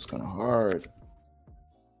 and them shit's kind of hard.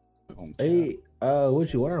 Hey,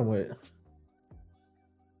 what you wearing with?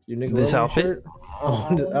 Your nigga This Logan outfit? shirt?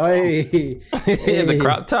 Oh, hey, The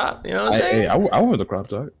crop top, you know what I'm saying? I wear the crop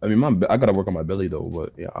top. I mean, I gotta work on my belly though,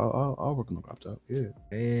 but yeah, I'll work on the crop top. Yeah.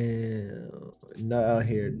 Damn, not out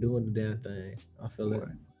here doing the damn thing. I feel it.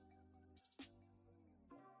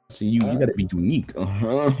 See, you gotta be unique.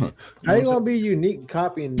 Uh-huh. How you gonna be unique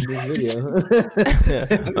copying this video?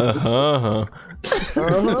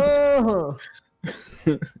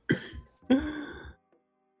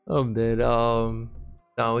 I'm dead.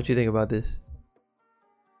 Don, what you think about this?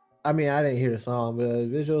 I mean, I didn't hear the song, but the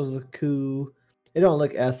visuals look cool. It don't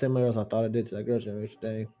look as similar as I thought it did to that Girls' Generation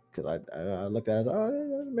thing. Because I looked at it, I was like,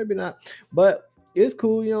 oh, maybe not. But it's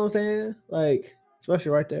cool, you know what I'm saying? Like,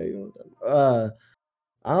 especially right there. You know,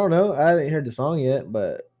 I don't know. I didn't hear the song yet,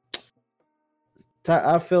 but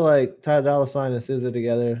I feel like Ty Dolla $ign and SZA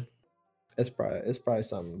together, it's probably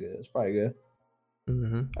something good. It's probably good.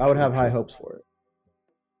 Mm-hmm. I would have high hopes for it,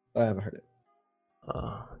 but I haven't heard it.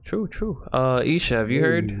 True. Isha, have you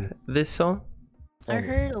heard this song? I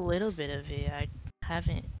heard a little bit of it. I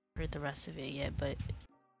haven't heard the rest of it yet, but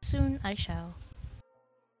soon I shall.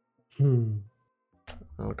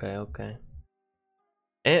 Okay.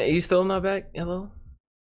 And you still not back? Hello?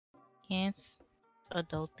 Yeah, it's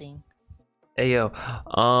adult thing. Hey yo,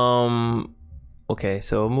 Okay,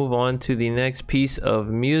 so we'll move on to the next piece of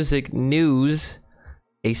music news.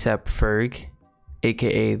 ASAP Ferg,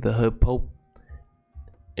 aka the Hood Pope,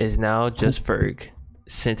 is now just Ferg,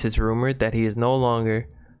 since it's rumored that he is no longer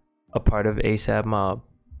a part of ASAP Mob.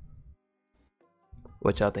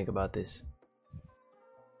 What y'all think about this?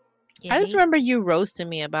 Yeah, I just he- remember you roasting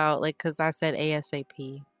me about like because I said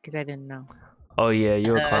ASAP because I didn't know. Oh yeah,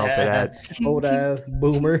 you're a clown for that. Old ass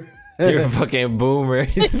boomer. You're a fucking boomer.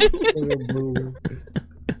 Boomer.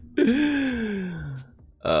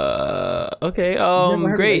 Okay. Never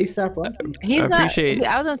heard of Great. A$AP Rocky? He's I not. appreciate-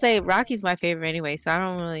 I was gonna say Rocky's my favorite anyway, so I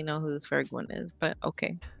don't really know who this Ferg one is. But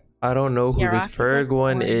okay. I don't know who Yeah, this Rocky's like Ferg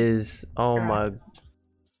one one. is. Oh Rock. my.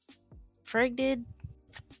 Ferg did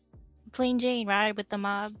Plain Jane ride with the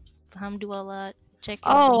mob. Hamdulillah. Check.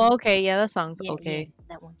 Your Oh, beat. okay. Yeah, that song's Yeah, okay. yeah,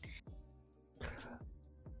 that one.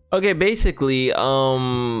 Okay, basically,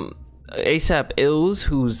 ASAP Ills,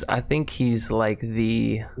 who's I think he's like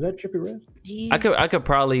the. Is that Trippie Redd? He's, I could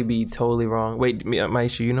probably be totally wrong. Wait,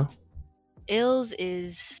 Maisha, you know? Ills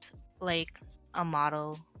is like a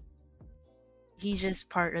model. He's just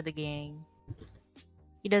part of the gang.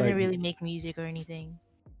 He doesn't like- really make music or anything.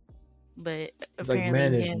 But It's like apparently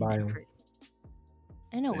managed him by and him. Fer-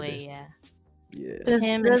 In a Maybe. way, yeah. Yeah. Does,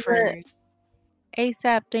 Him does and the Ferg.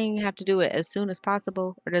 ASAP thing have to do it as soon as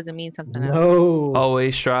possible, or does it mean something else? No.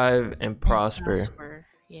 Always strive and prosper.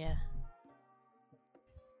 Yeah.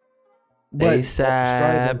 But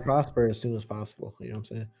strive and ASAP. prosper as soon as possible. You know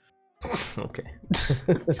what I'm Okay.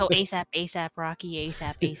 saying? So ASAP Rocky,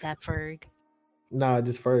 ASAP Ferg. Nah,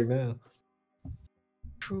 just Ferg now.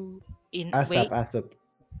 True. Wait, ASAP.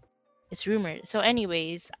 it's rumored. So,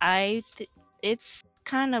 anyways, it's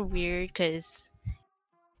kind of weird because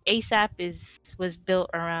ASAP was built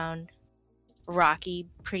around Rocky.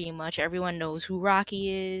 Pretty much everyone knows who Rocky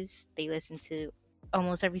is. They listen to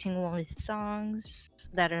almost every single one of his songs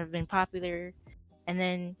that have been popular, and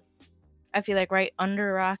then I feel like right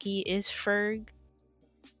under Rocky is Ferg.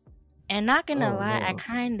 And not gonna Oh, lie, I no.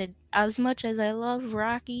 kind of, as much as I love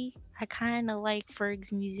Rocky, I kind of like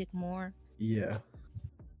Ferg's music more. Yeah.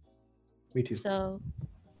 Me too. So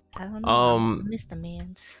I don't know. Um, I miss the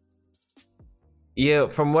man's. Yeah,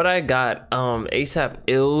 from what I got, ASAP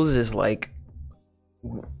Ills is like,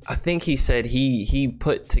 I think he said he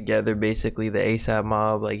put together basically the ASAP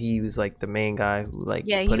Mob. Like he was like the main guy who like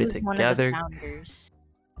Yeah, put he it was one of the together. founders.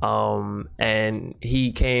 And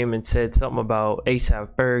he came and said something about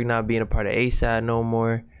ASAP Ferg not being a part of ASAP no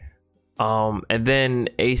more. And then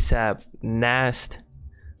ASAP Nast,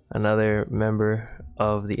 another member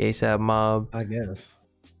of the ASAP Mob, I guess.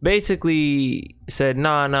 basically said,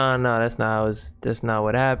 nah, that's not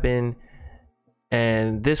what happened.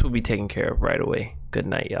 And this will be taken care of right away. Good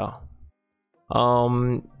night, y'all.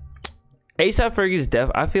 ASAP Ferg is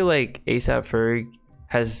I feel like ASAP Ferg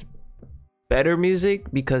has better music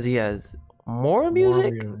because he has more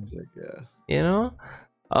music. More music, yeah. You know?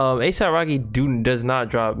 ASAP Rocky does not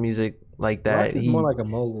drop music like that. Rocky's He more like a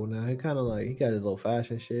mogul now. He kind of like he got his little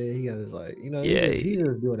fashion shit. He got his like Yeah, He's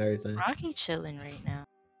just doing everything. Rocky chilling right now.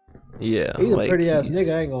 yeah, He's a like pretty ass he's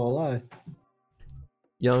nigga. I ain't gonna lie.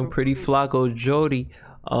 young pretty Flacco Jody.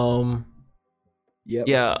 Yep.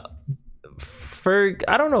 Yeah, Ferg.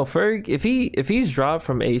 I don't know Ferg. If he's dropped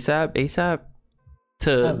from ASAP to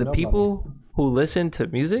Has the nobody. people who listen to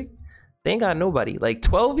music, they ain't got nobody. Like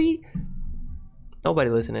 12e, nobody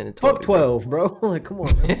listening to 12. Fuck 12, bro. Like, come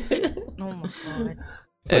on, man. Oh my god.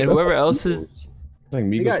 And whoever else is, It's like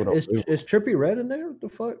You Migos got without flavor. is Trippie Red in there? What the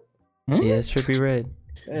fuck? yeah, it's Trippie Red.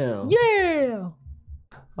 Damn. Yeah.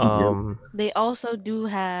 They also do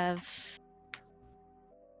have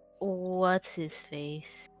what's his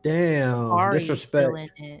face? Damn. Ari Disrespect. still in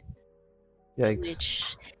it, Yikes.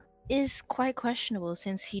 which is quite questionable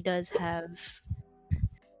since he does have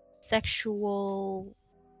sexual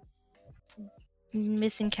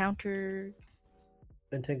misencounter.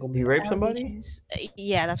 Entanglement. You raped somebody? allegations.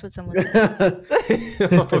 Yeah, that's what someone said.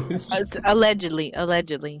 Allegedly.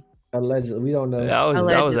 Allegedly, we don't know. I was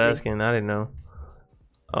Allegedly. asking. I didn't know.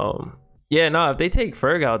 Yeah, no. If they take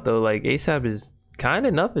Ferg out though, like ASAP is kind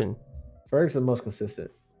of nothing. Ferg's the most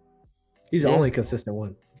consistent. He's the Yeah. only consistent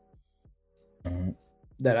one. Mhm.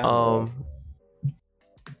 That I know of.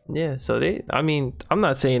 Yeah. So they. I mean, I'm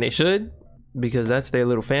not saying they should because that's their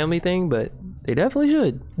little family thing, but they definitely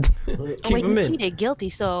should Oh, keep wait, him he in. pleaded guilty,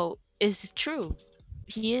 so it's true.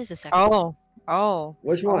 He is a sexual. Oh.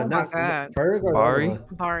 Which Oh one? my Not God. Ferg or the Ari? other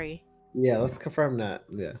one? Bari. Yeah, let's confirm that.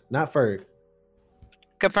 Yeah, not Ferg.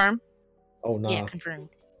 Confirm. Oh nah. Yeah, confirmed.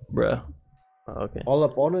 Bruh. Oh, okay. All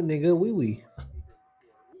up on a nigga wee wee.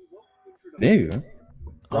 Nigga.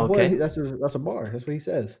 Okay. That's a bar. That's what he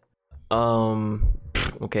says.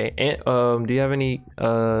 Okay. And do you have any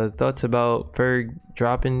thoughts about Ferg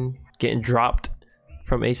getting dropped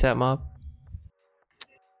from ASAP Mob?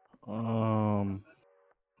 The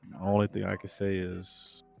only thing I can say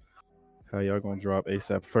is how y'all gonna drop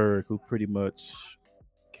ASAP Ferg, who pretty much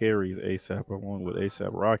carries ASAP along with ASAP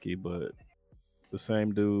Rocky, but the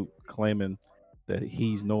same dude claiming that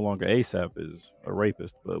he's no longer ASAP is a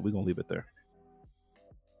rapist. But we're gonna leave it there.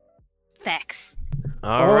 Facts.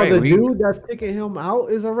 All right. The dude that's kicking him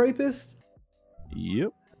out is a rapist?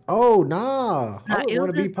 Yep. Oh, nah. I Nah, would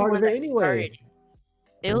want to be just the part of one it that anyway. started.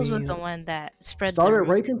 Ills was the mean, one that spread the Started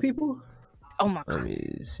rumor. raping people? Oh my Let god.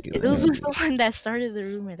 me see. Ills was the one that started the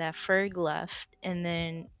rumor that Ferg left, and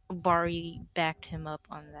then Bari backed him up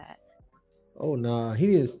on that. Oh, nah. He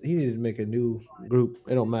needs to make a new group.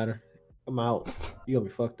 It don't matter. I'm out. You gonna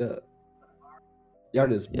be fucked up. Y'all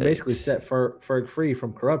just basically Yikes. set Ferg free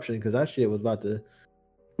from corruption because that shit was about to.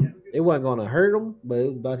 It wasn't gonna hurt him, but it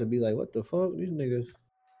was about to be like, what the fuck, these niggas.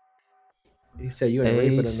 He said you ain't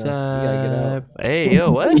raping enough. You gotta get out. Hey,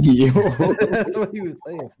 yo, what? That's what he was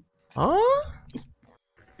saying. Huh?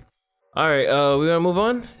 All right, we gonna move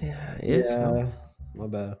on. Yeah, my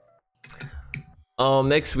bad.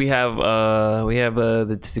 Next we have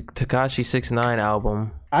the Tekashi 6ix9ine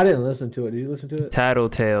album. I didn't listen to it. Did you listen to it?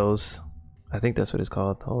 Tattletales. I think that's what it's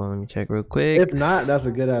called. Hold on, let me check real quick. If not, that's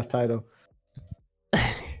a good ass title.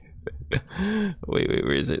 wait,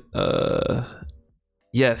 where is it?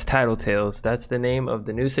 Yes, Tattletales. That's the name of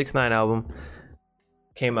the new 6ix9ine album.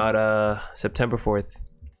 Came out September 4th.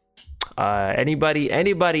 Anybody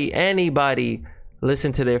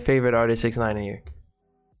listen to their favorite artist 6ix9ine in here?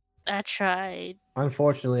 I tried.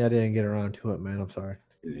 Unfortunately, I didn't get around to it, man. I'm sorry.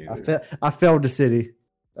 I failed the city.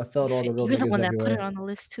 I failed all the real You're the niggas one that everywhere. put it on the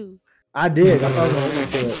list too. I did. I was gonna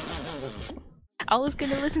listen to it. I was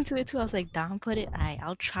gonna listen to it too. I was like, Dom put it.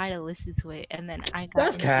 I'll try to listen to it, and then I got.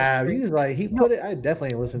 That's into Cab. it. He was like, he put it. I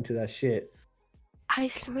definitely listened to that shit. I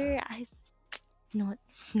swear, you know what?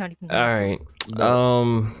 Not even. All right.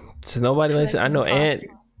 So nobody listen. I know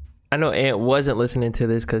Ant wasn't listening to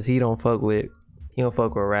this because he don't fuck with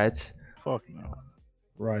rats. Fuck no.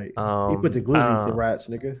 Right. He put the glizzy with the rats,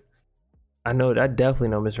 nigga. I definitely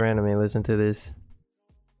know Miss Random ain't listen to this.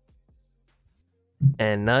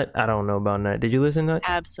 And Nut, I don't know about Nut. Did you listen, Nut?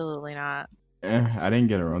 Absolutely not. I didn't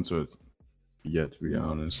get around to it yet, to be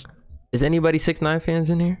honest. Is anybody 6ix9ine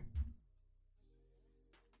fans in here?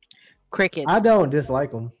 Crickets. I don't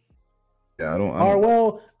dislike him. Yeah, I don't.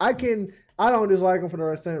 I don't dislike him for the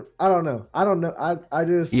rest of time. I don't know. I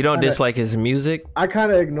just. You don't dislike his music? I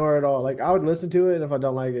kind of ignore it all. Like I would listen to it if I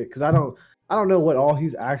don't like it because I don't know what all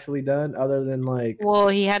he's actually done other than like. Well,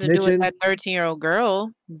 he had to do with that 13-year-old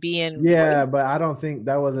girl being. Yeah, but I don't think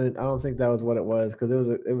that was what it was because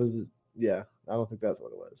it was. Yeah, I don't think that's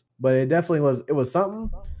what it was. But it definitely was. It was something,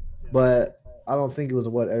 but I don't think it was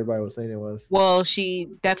what everybody was saying it was. Well, she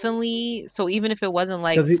definitely. So even if it wasn't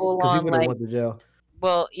like full on, like went to jail.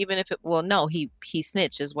 Well, even if it, well, no, he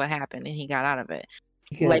snitched is what happened, and he got out of it,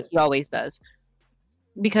 like he always does,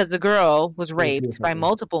 because the girl was raped by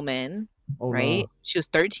multiple men. Oh, right? No. She was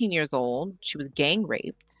 13 years old. She was gang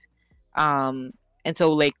raped. And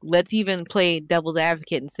so like let's even play devil's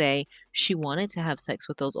advocate and say she wanted to have sex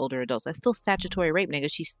with those older adults. That's still statutory rape,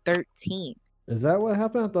 nigga. She's 13. Is that what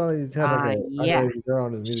happened? I thought he had like yeah. a girl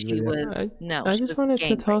on his music she video. Was no. I just wanted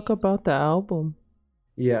to talk about the album.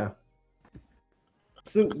 Yeah.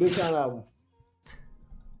 Big time album.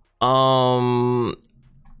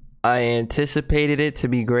 I anticipated it to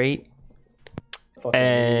be great.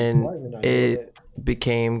 And it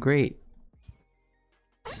became great.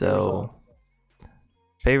 So,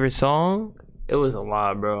 favorite song? It was a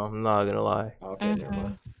lot, bro. I'm not gonna lie. Okay, never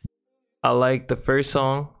mind. I liked the first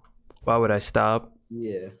song. Why would I stop?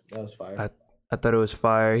 Yeah, that was fire. I thought it was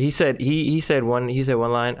fire. He said one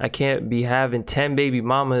line. I can't be having 10 baby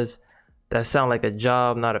mamas that sound like a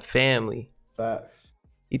job, not a family. Facts.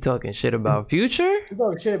 He talking shit about Future? He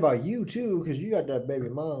talking shit about you too, because you got that baby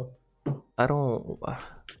mom. I don't.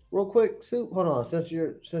 Real quick, Soup. Hold on. Since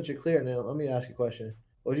you're clear now, let me ask you a question.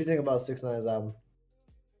 What do you think about 6ix9ine's album?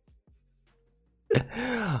 It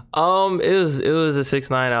was a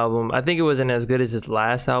 6ix9ine album. I think it wasn't as good as his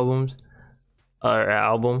last album. But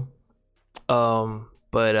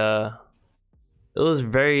it was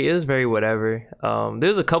very whatever.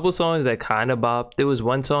 There's a couple songs that kind of bopped. There was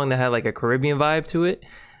one song that had like a Caribbean vibe to it.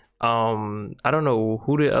 I don't know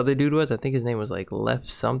who the other dude was. I think his name was like Left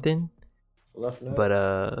something. Left Nut. But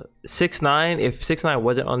 6ix9ine, if 6ix9ine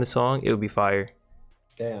wasn't on the song, it would be fire.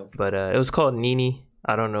 Damn. But it was called Nini.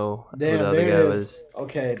 I don't know Damn, who the other there guy it is. was.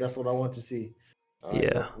 Okay, that's what I want to see.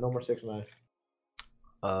 Yeah. No more 6ix9ine.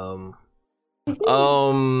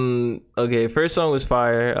 Okay, first song was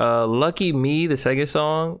fire. Lucky Me, the second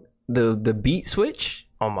song, the beat switch.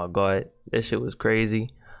 Oh my god, that shit was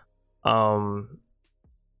crazy.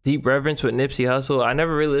 Deep Reverence with Nipsey Hussle. I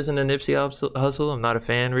never really listened to Nipsey Hussle. I'm not a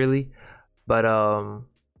fan really, but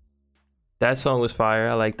that song was fire.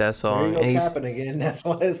 I like that There song. you go, And he's capping again. That's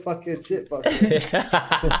why his fucking shit fucking.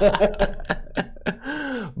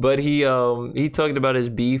 but he talked about his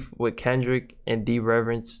beef with Kendrick and Deep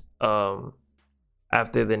Reverence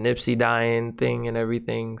after the Nipsey dying thing and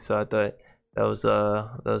everything. So I thought that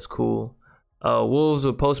was cool. Wolves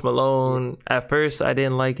with Post Malone. At first I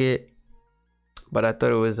didn't like it, but I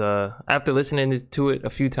thought it was after listening to it a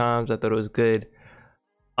few times, I thought it was good.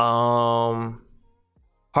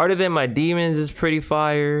 Harder Than My Demons is pretty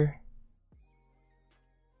fire.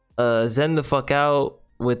 Zen the Fuck Out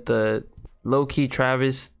with the low-key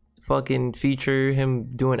Travis fucking feature, him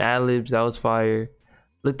doing ad-libs, that was fire.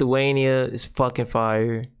 Lithuania is fucking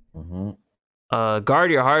fire.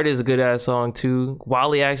 Guard Your Heart is a good ass song too.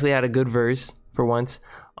 Wally actually had a good verse for once.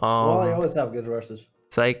 Wally always have good verses.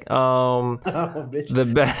 It's like Oh, bitch.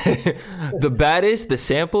 the baddest, the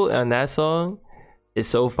sample on that song is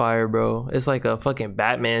so fire, bro. It's like a fucking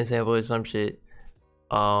Batman sample or some shit.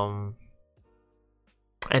 And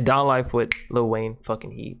Down Life with Lil Wayne,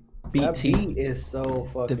 fucking heat. That Heat. beat is so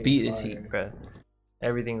fucking. The beat is fire. heat, bro.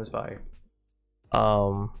 Everything was fire.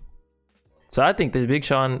 So I think this Big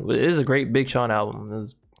Sean is a great Big Sean album.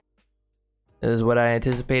 It was what I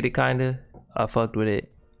anticipated, kinda. I fucked with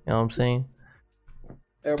it. You know what I'm saying?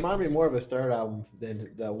 It reminded me more of his third album than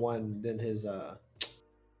his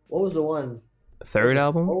what was the one? Third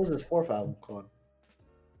album? What was his fourth album called?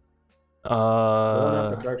 The one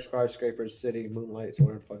after Dark Skyscrapers, City, Moonlights, or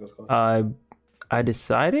whatever the fuck it was called. I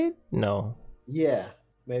decided? No. Yeah,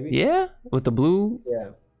 maybe. Yeah? With the blue? Yeah.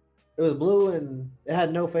 It was blue and it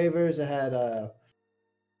had No Favors. It had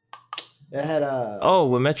Oh,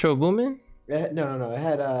 with Metro Boomin? no. It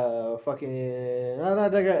had fucking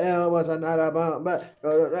but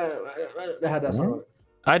it had that song.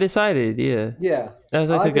 I decided, yeah. Yeah. That was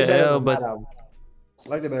I like liked a it better L, than but that album. I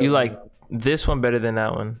liked it better you than like that album. this one better than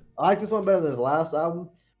that one. I like this one better than his last album,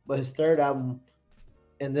 but his third album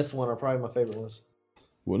and this one are probably my favorite ones.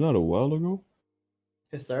 Well, not a while ago.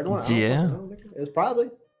 His third one? I don't Yeah. fucking know, nigga. It's probably.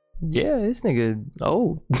 Yeah, this nigga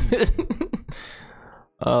old.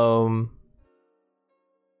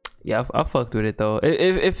 Yeah, I fucked with it though.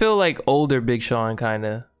 It feel like older Big Sean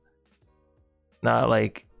kinda. Not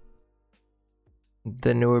like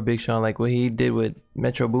the newer Big Sean, like what he did with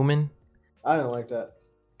Metro Boomin. I didn't like that.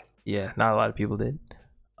 Yeah, not a lot of people did.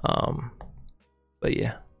 But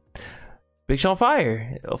yeah. Big Sean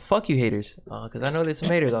fire. Oh, fuck you haters. Cause I know there's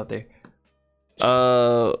some haters out there.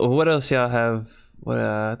 What else y'all have? What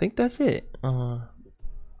I think that's it. Oh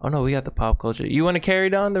no, we got the pop culture. You want to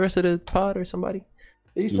carry down the rest of the pod or somebody?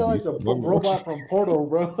 He sound like the robot from Portal,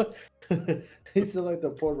 bro. He sound like the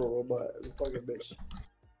Portal robot. The fucking bitch.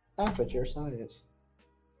 Aperture Science.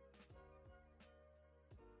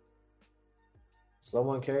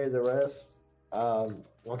 Someone carry the rest.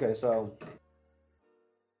 Okay, so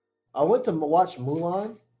I went to watch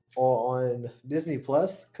Mulan on Disney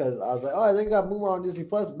Plus because I was like, oh, they got Mulan on Disney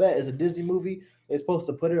Plus. Bet it's a Disney movie. They're supposed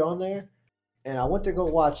to put it on there, and I went to go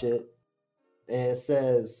watch it, and it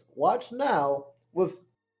says watch now with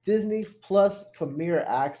Disney Plus Premier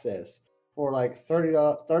Access for like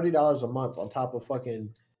 $30 a month on top of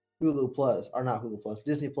fucking Hulu Plus, or not Hulu Plus,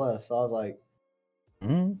 Disney Plus. So I was like,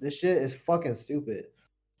 this shit is fucking stupid.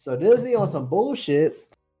 So Disney on some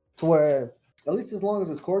bullshit to where at least as long as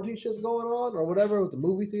this quarantine shit's going on or whatever with the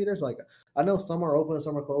movie theaters, like I know some are open,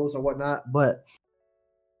 some are closed or whatnot, but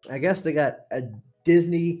I guess they got a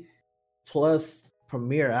Disney Plus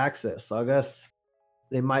Premier Access. So I guess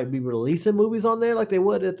they might be releasing movies on there like they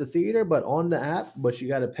would at the theater, but on the app, but you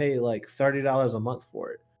got to pay like $30 a month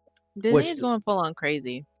for it. Disney's going full on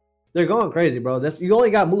crazy. They're going crazy, bro. You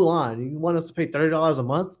only got Mulan. You want us to pay $30 a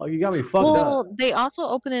month? Like you got me fucked up. Well, they also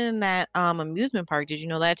opened it in that amusement park. Did you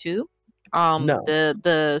know that too? No.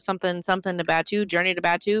 The something to Batu, Journey to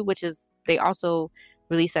Batu, which is they also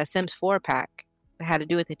released that Sims 4 pack that had to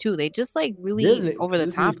do with it too. They just like really over the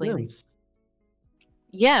top lately.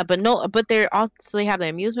 Yeah, but they're also, they have the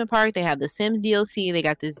amusement park, they have the Sims DLC, they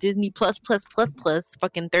got this Disney plus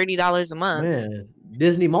fucking $30 a month. Man,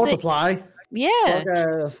 Disney multiply.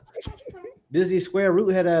 Yeah. Disney square root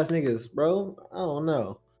head ass niggas, bro. I don't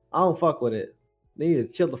know. I don't fuck with it. They need to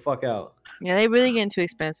chill the fuck out. Yeah, they really getting too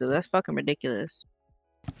expensive. That's fucking ridiculous.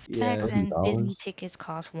 Back then, Disney tickets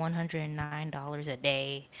cost $109 a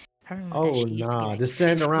day. I remember that Oh shit used to be nah, like just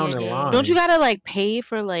standing 50 around a in day. line. Don't you gotta like pay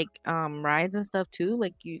for like rides and stuff too?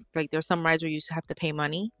 Like there's some rides where you have to pay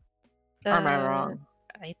money. Or am I wrong?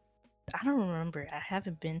 I don't remember. I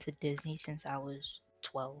haven't been to Disney since I was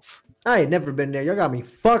 12. I ain't never been there. Y'all got me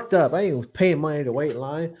fucked up. I ain't even paying money to wait in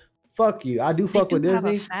line. Fuck you. I do They fuck do with have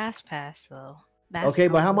a Disney. fast pass though. That Okay,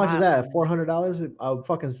 but sounds how a much is lot that? more. $400 a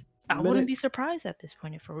fucking I wouldn't minute? be surprised at this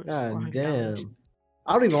point if it was God $400. damn.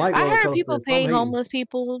 I don't even like I roller heard coasters. people I'm pay hating. homeless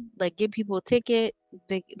people, like give people a ticket,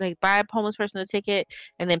 they like buy a homeless person a ticket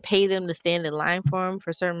and then pay them to stand in line for them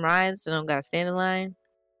for certain rides, so they don't gotta stand in line.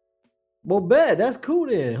 Well, bet that's cool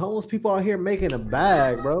then. Homeless people out here making a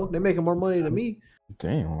bag, bro. They're making more money than me.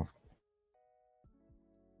 Damn.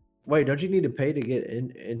 Wait, don't you need to pay to get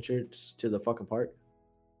entrance to the fucking park?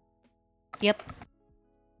 Yep.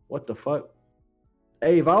 What the fuck?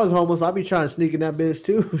 Hey, if I was homeless, I'd be trying to sneak in that bitch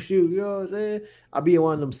too. Shoot, you know what I'm saying? I'd be in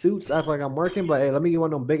one of them suits, act like I'm working, but hey, let me get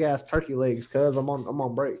one of them big ass turkey legs, cause I'm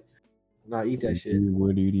on break. Nah, eat that shit.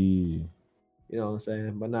 What did he? You know what I'm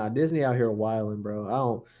saying? But nah, Disney out here wilding,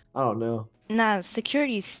 bro. I don't know. Nah,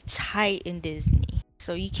 security's tight in Disney,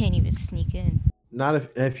 so you can't even sneak in. Not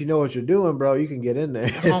if you know what you're doing, bro, you can get in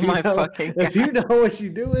there. Oh If you my know- fucking If you know what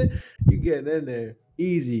you're doing, you get in there.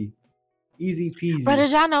 Easy peasy. But did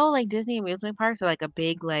y'all know like Disney amusement parks are like a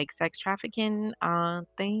big like sex trafficking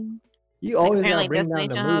thing? You always gotta apparently bring down the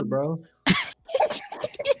Destination mood, Hub. bro.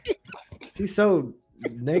 She's so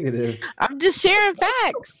negative. I'm just sharing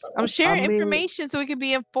facts. I'm sharing I mean- information so we can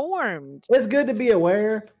be informed. It's good to be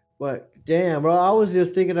aware, but damn, bro, I was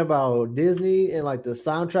just thinking about Disney and like the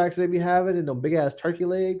soundtracks they be having and them big ass turkey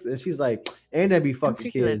legs, and she's like, "And they be fucking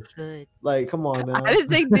Turkey looks kids." good. Like, come on now. I didn't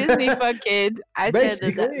say Disney fuck kids. I said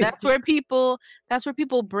Basically. that's where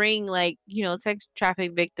people bring like, you know, sex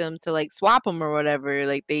traffic victims to like swap them or whatever.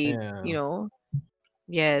 Like they, Yeah. you know,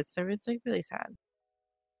 yes, it's like really sad.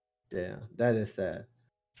 Yeah, that is sad.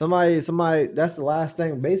 Somebody. That's the last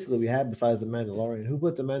thing basically we had besides the Mandalorian. Who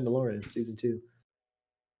put the Mandalorian season 2?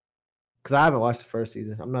 Because I haven't watched the first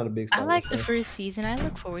season. I'm not a big. I Star like Wars the fan. first season. I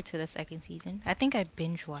look forward to the second season. I think I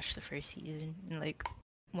binge watched the first season in like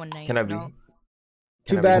one night. Can I be? No.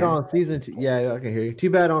 Can Too I be bad heard? on season 2. Yeah, I can hear you. Too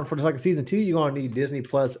bad on for the season 2. You're gonna need Disney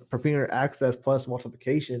Plus, Premier Access Plus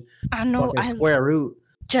multiplication. I know. Fucking I square root.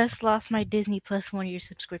 just lost my Disney Plus 1-year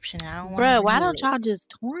subscription. I don't want. Bruh, why don't y'all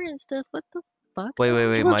just torrent stuff? What the fuck? Wait,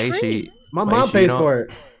 It was Maisha. free. My Maisha, mom you pays don't- for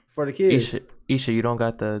it for the kids. Isha, you don't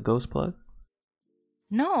got the ghost plug?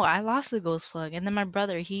 No, I lost the Ghost Plug, and then my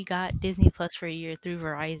brother he got Disney Plus for a year through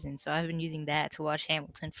Verizon, so I've been using that to watch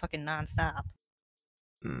Hamilton fucking nonstop.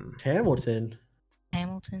 Mm. Hamilton.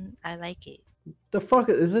 Hamilton, I like it. The fuck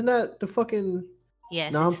isn't that the fucking?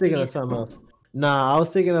 Yes. No, I'm it's the thinking of musical. something else. Nah, I was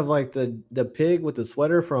thinking of like the pig with the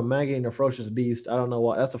sweater from Maggie and the Ferocious Beast. I don't know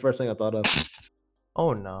why. That's the first thing I thought of.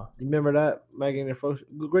 Oh no. You remember that Maggie and the Ferocious?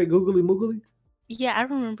 Great googly moogly. Yeah, I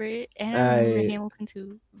remember it, and I remember Hey. Hamilton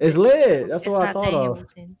too. It's lit. That's It's what I not thought that of.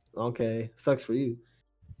 Hamilton. Okay, sucks for you.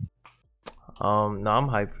 No, I'm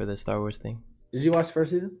hyped for the Star Wars thing. Did you watch the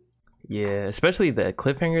first season? Yeah, especially the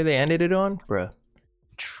cliffhanger they ended it on, bruh.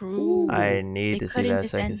 True. I need They to see couldn't that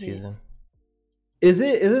second defend it. season. Is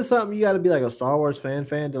it something you got to be like a Star Wars fan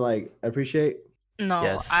to like appreciate? No,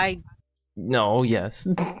 Yes. I Yes.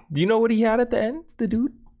 Do you know what he had at the end, the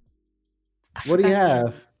dude? What do you forgot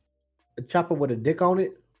have? A chopper with a dick on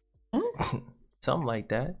it? Something like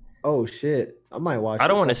that. Oh shit! I might watch. I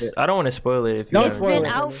don't it. want Fuck it. to. I don't want to spoil it. If you Don't haven't It's spoil seen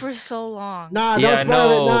been it. out for so long. Nah, Yeah, don't I spoil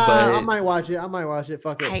know, it. Nah, but- I might watch it.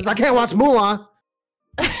 Fuck it. I- Since I can't watch Mulan.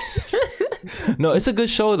 No, it's a good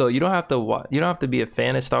show though. You don't have to watch. You don't have to be a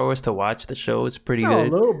fan of Star Wars to watch the show. It's pretty I know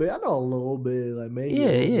good. a little bit. I know a little bit. Like maybe. Yeah,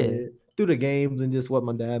 a little yeah. bit. Through the games and just what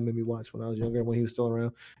my dad made me watch when I was younger, when he was still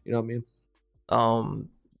around. You know what I mean?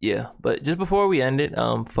 Yeah, but just before we end it,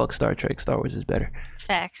 fuck Star Trek. Star Wars is better.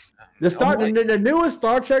 Facts. The newest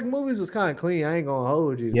Star Trek movies was kind of clean. I ain't gonna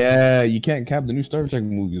hold you. Yeah, you can't cap the new Star Trek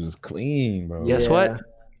movies. It's clean, bro. Guess Yeah.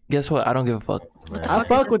 what? I don't give a fuck. What the I fuck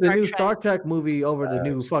fuck is with the Star new Trek? Star Trek movie over the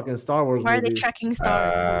new fucking Star Wars Why are they movie. trekking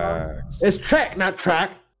stars? It's Trek, not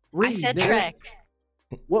Track. I Read, said nigga. Trek.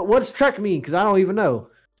 What's Trek mean? Because I don't even know.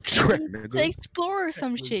 Trek, To nigga. explore or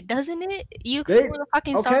some shit, doesn't it? You They- explore the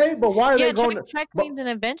fucking stars. Okay, but why are Yeah, they going? Trek but- means an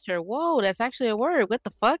adventure. Whoa, that's actually a word. What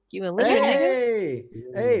the fuck? You illiterate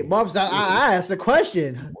nigga? Hey, Bobs, I asked the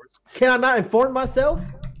question. Can I not inform myself?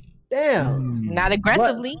 Damn. Not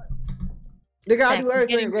aggressively. Nigga, I Heck, do you're everything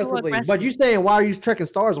getting too aggressively. aggressive. But you saying, why are you trekking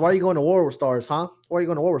stars? Why are you going to war with stars, huh? Why are you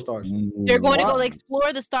going to war with stars? You're going to Why? go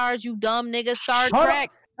explore the stars, you dumb nigga. Star Hold Trek.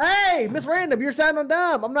 Hey, Miss Random, you're sounding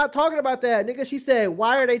dumb. I'm not talking about that, nigga. She said,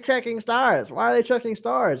 "Why are they checking stars? Why are they checking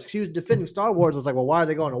stars?" She was defending Star Wars. I was like, "Well, why are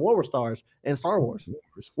they going to war with stars in Star Wars?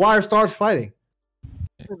 Why are stars fighting?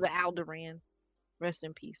 Because of Alderaan. Rest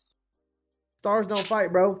in peace. Stars don't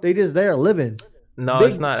fight, bro. They just there living." No, Big-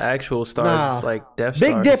 it's not actual stars. Nah. It's like Death Big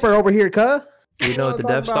Stars. Dipper over here, cuh. You know what the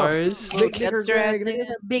Death Star is? Big Dipper Dipper gang, nigga.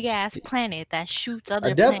 A big ass planet that shoots other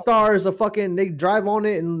A Death planets. Star is a fucking. They drive on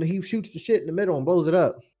it and he shoots the shit in the middle and blows it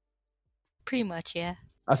up. Pretty much, yeah.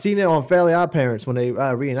 I seen it on Fairly Odd Parents when they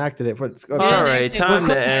reenacted it for. All right, time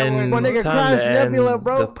to end. My nigga Time Crash to Nebula, end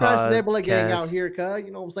bro. the Crash Nebula gang podcast. out here, cuz.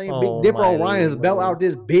 You know what I'm saying? Oh, Big Dipper my Orion's belt Lord. out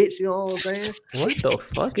this bitch. You know what I'm saying? What the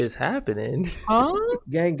fuck is happening? Huh?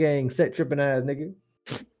 Gang, set tripping ass nigga.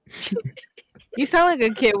 You sound like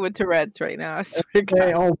a kid with Tourette's right now. I swear to God.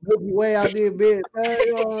 Hey, on Boogie Way out there, bitch.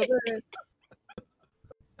 You know what I'm saying?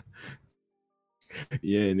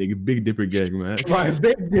 Yeah, nigga, Big Dipper gang, man. Right,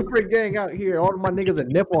 Big Dipper gang out here. All of my niggas at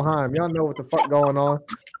Niflheim. Y'all know what the fuck going on.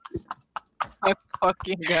 Oh,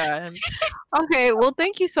 fucking God. Okay, well,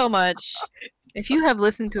 thank you so much. If you have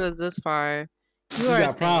listened to us this far, you You are a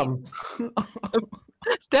got saint. problems.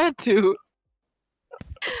 That too.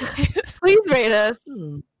 Please rate us.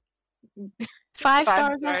 5 Five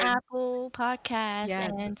stars on stars. Apple Podcasts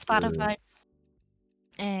Yes. and Spotify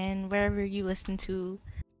and wherever you listen to.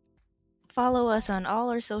 Follow us on all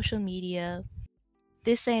our social media.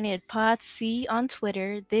 This ain't it pod C on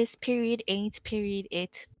Twitter. This period ain't period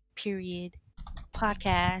it period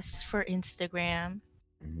podcast for Instagram.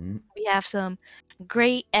 Mm-hmm. We have some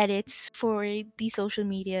great edits for the social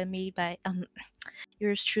media made by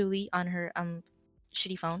yours truly on her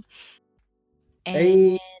shitty phone. And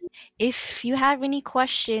Hey. if you have any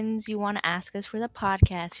questions you want to ask us for the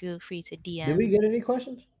podcast, feel free to DM. Did we get any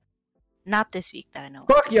questions? Not this week that I know.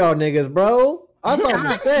 Fuck y'all niggas, bro. I saw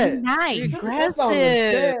the Stop, set. be nice. That's on the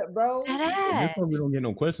Aggressive. set, bro. That That's ass. why we don't get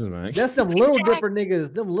no questions, man. That's them little dipper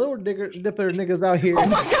niggas. Them little dipper niggas out here. Oh on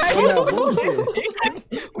that my bullshit.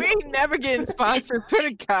 God. We ain't never getting sponsored. Swear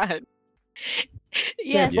to God.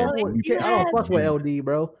 Yeah, Can't so fuck if with- you I don't have- fuck with LD,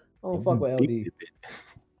 bro. I don't fuck with LD.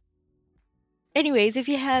 anyways, if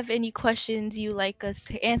you have any questions you like us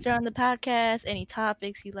to answer on the podcast, any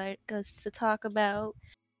topics you like us to talk about,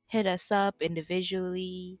 hit us up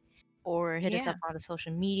individually or hit us Yeah. up on the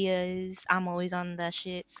social medias. I'm always on that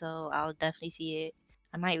shit, so I'll definitely see it.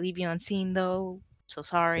 I might leave you unseen though, so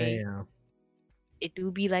sorry. Damn. It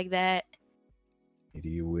do be like that. It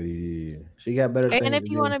is what it is. She got better things And if to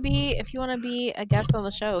you do. want to be a guest on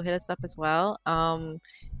the show, hit us up as well.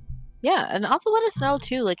 Yeah, and also let us know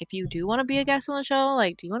too. Like, if you do want to be a guest on the show,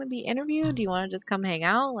 like, do you want to be interviewed? Do you want to just come hang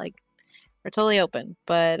out? Like, we're totally open.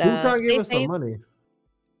 But Who's trying to give stay us some safe. money?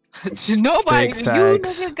 Nobody. Big You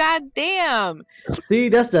facts. nigga, goddamn. See,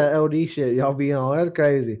 that's the LD shit y'all be on. That's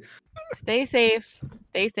crazy. Stay safe.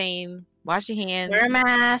 Stay sane. Wash your hands. Wear a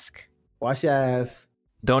mask. Wash your ass.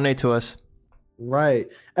 Donate to us. Right.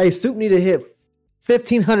 Hey, Soup need to hit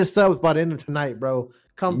 1,500 subs by the end of tonight, bro.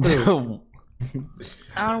 Come through.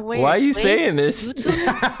 Why are you saying this?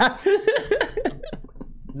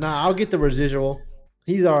 Nah, I'll get the residual.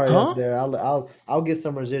 He's already Huh? up there. I'll get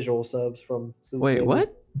some residual subs from Soup. Wait, baby.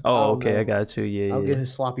 what? Oh, Oh, okay, no. I got you. Yeah, I'll yeah. get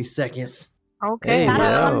his sloppy seconds. Okay. Hey,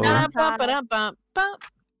 yo. Bump.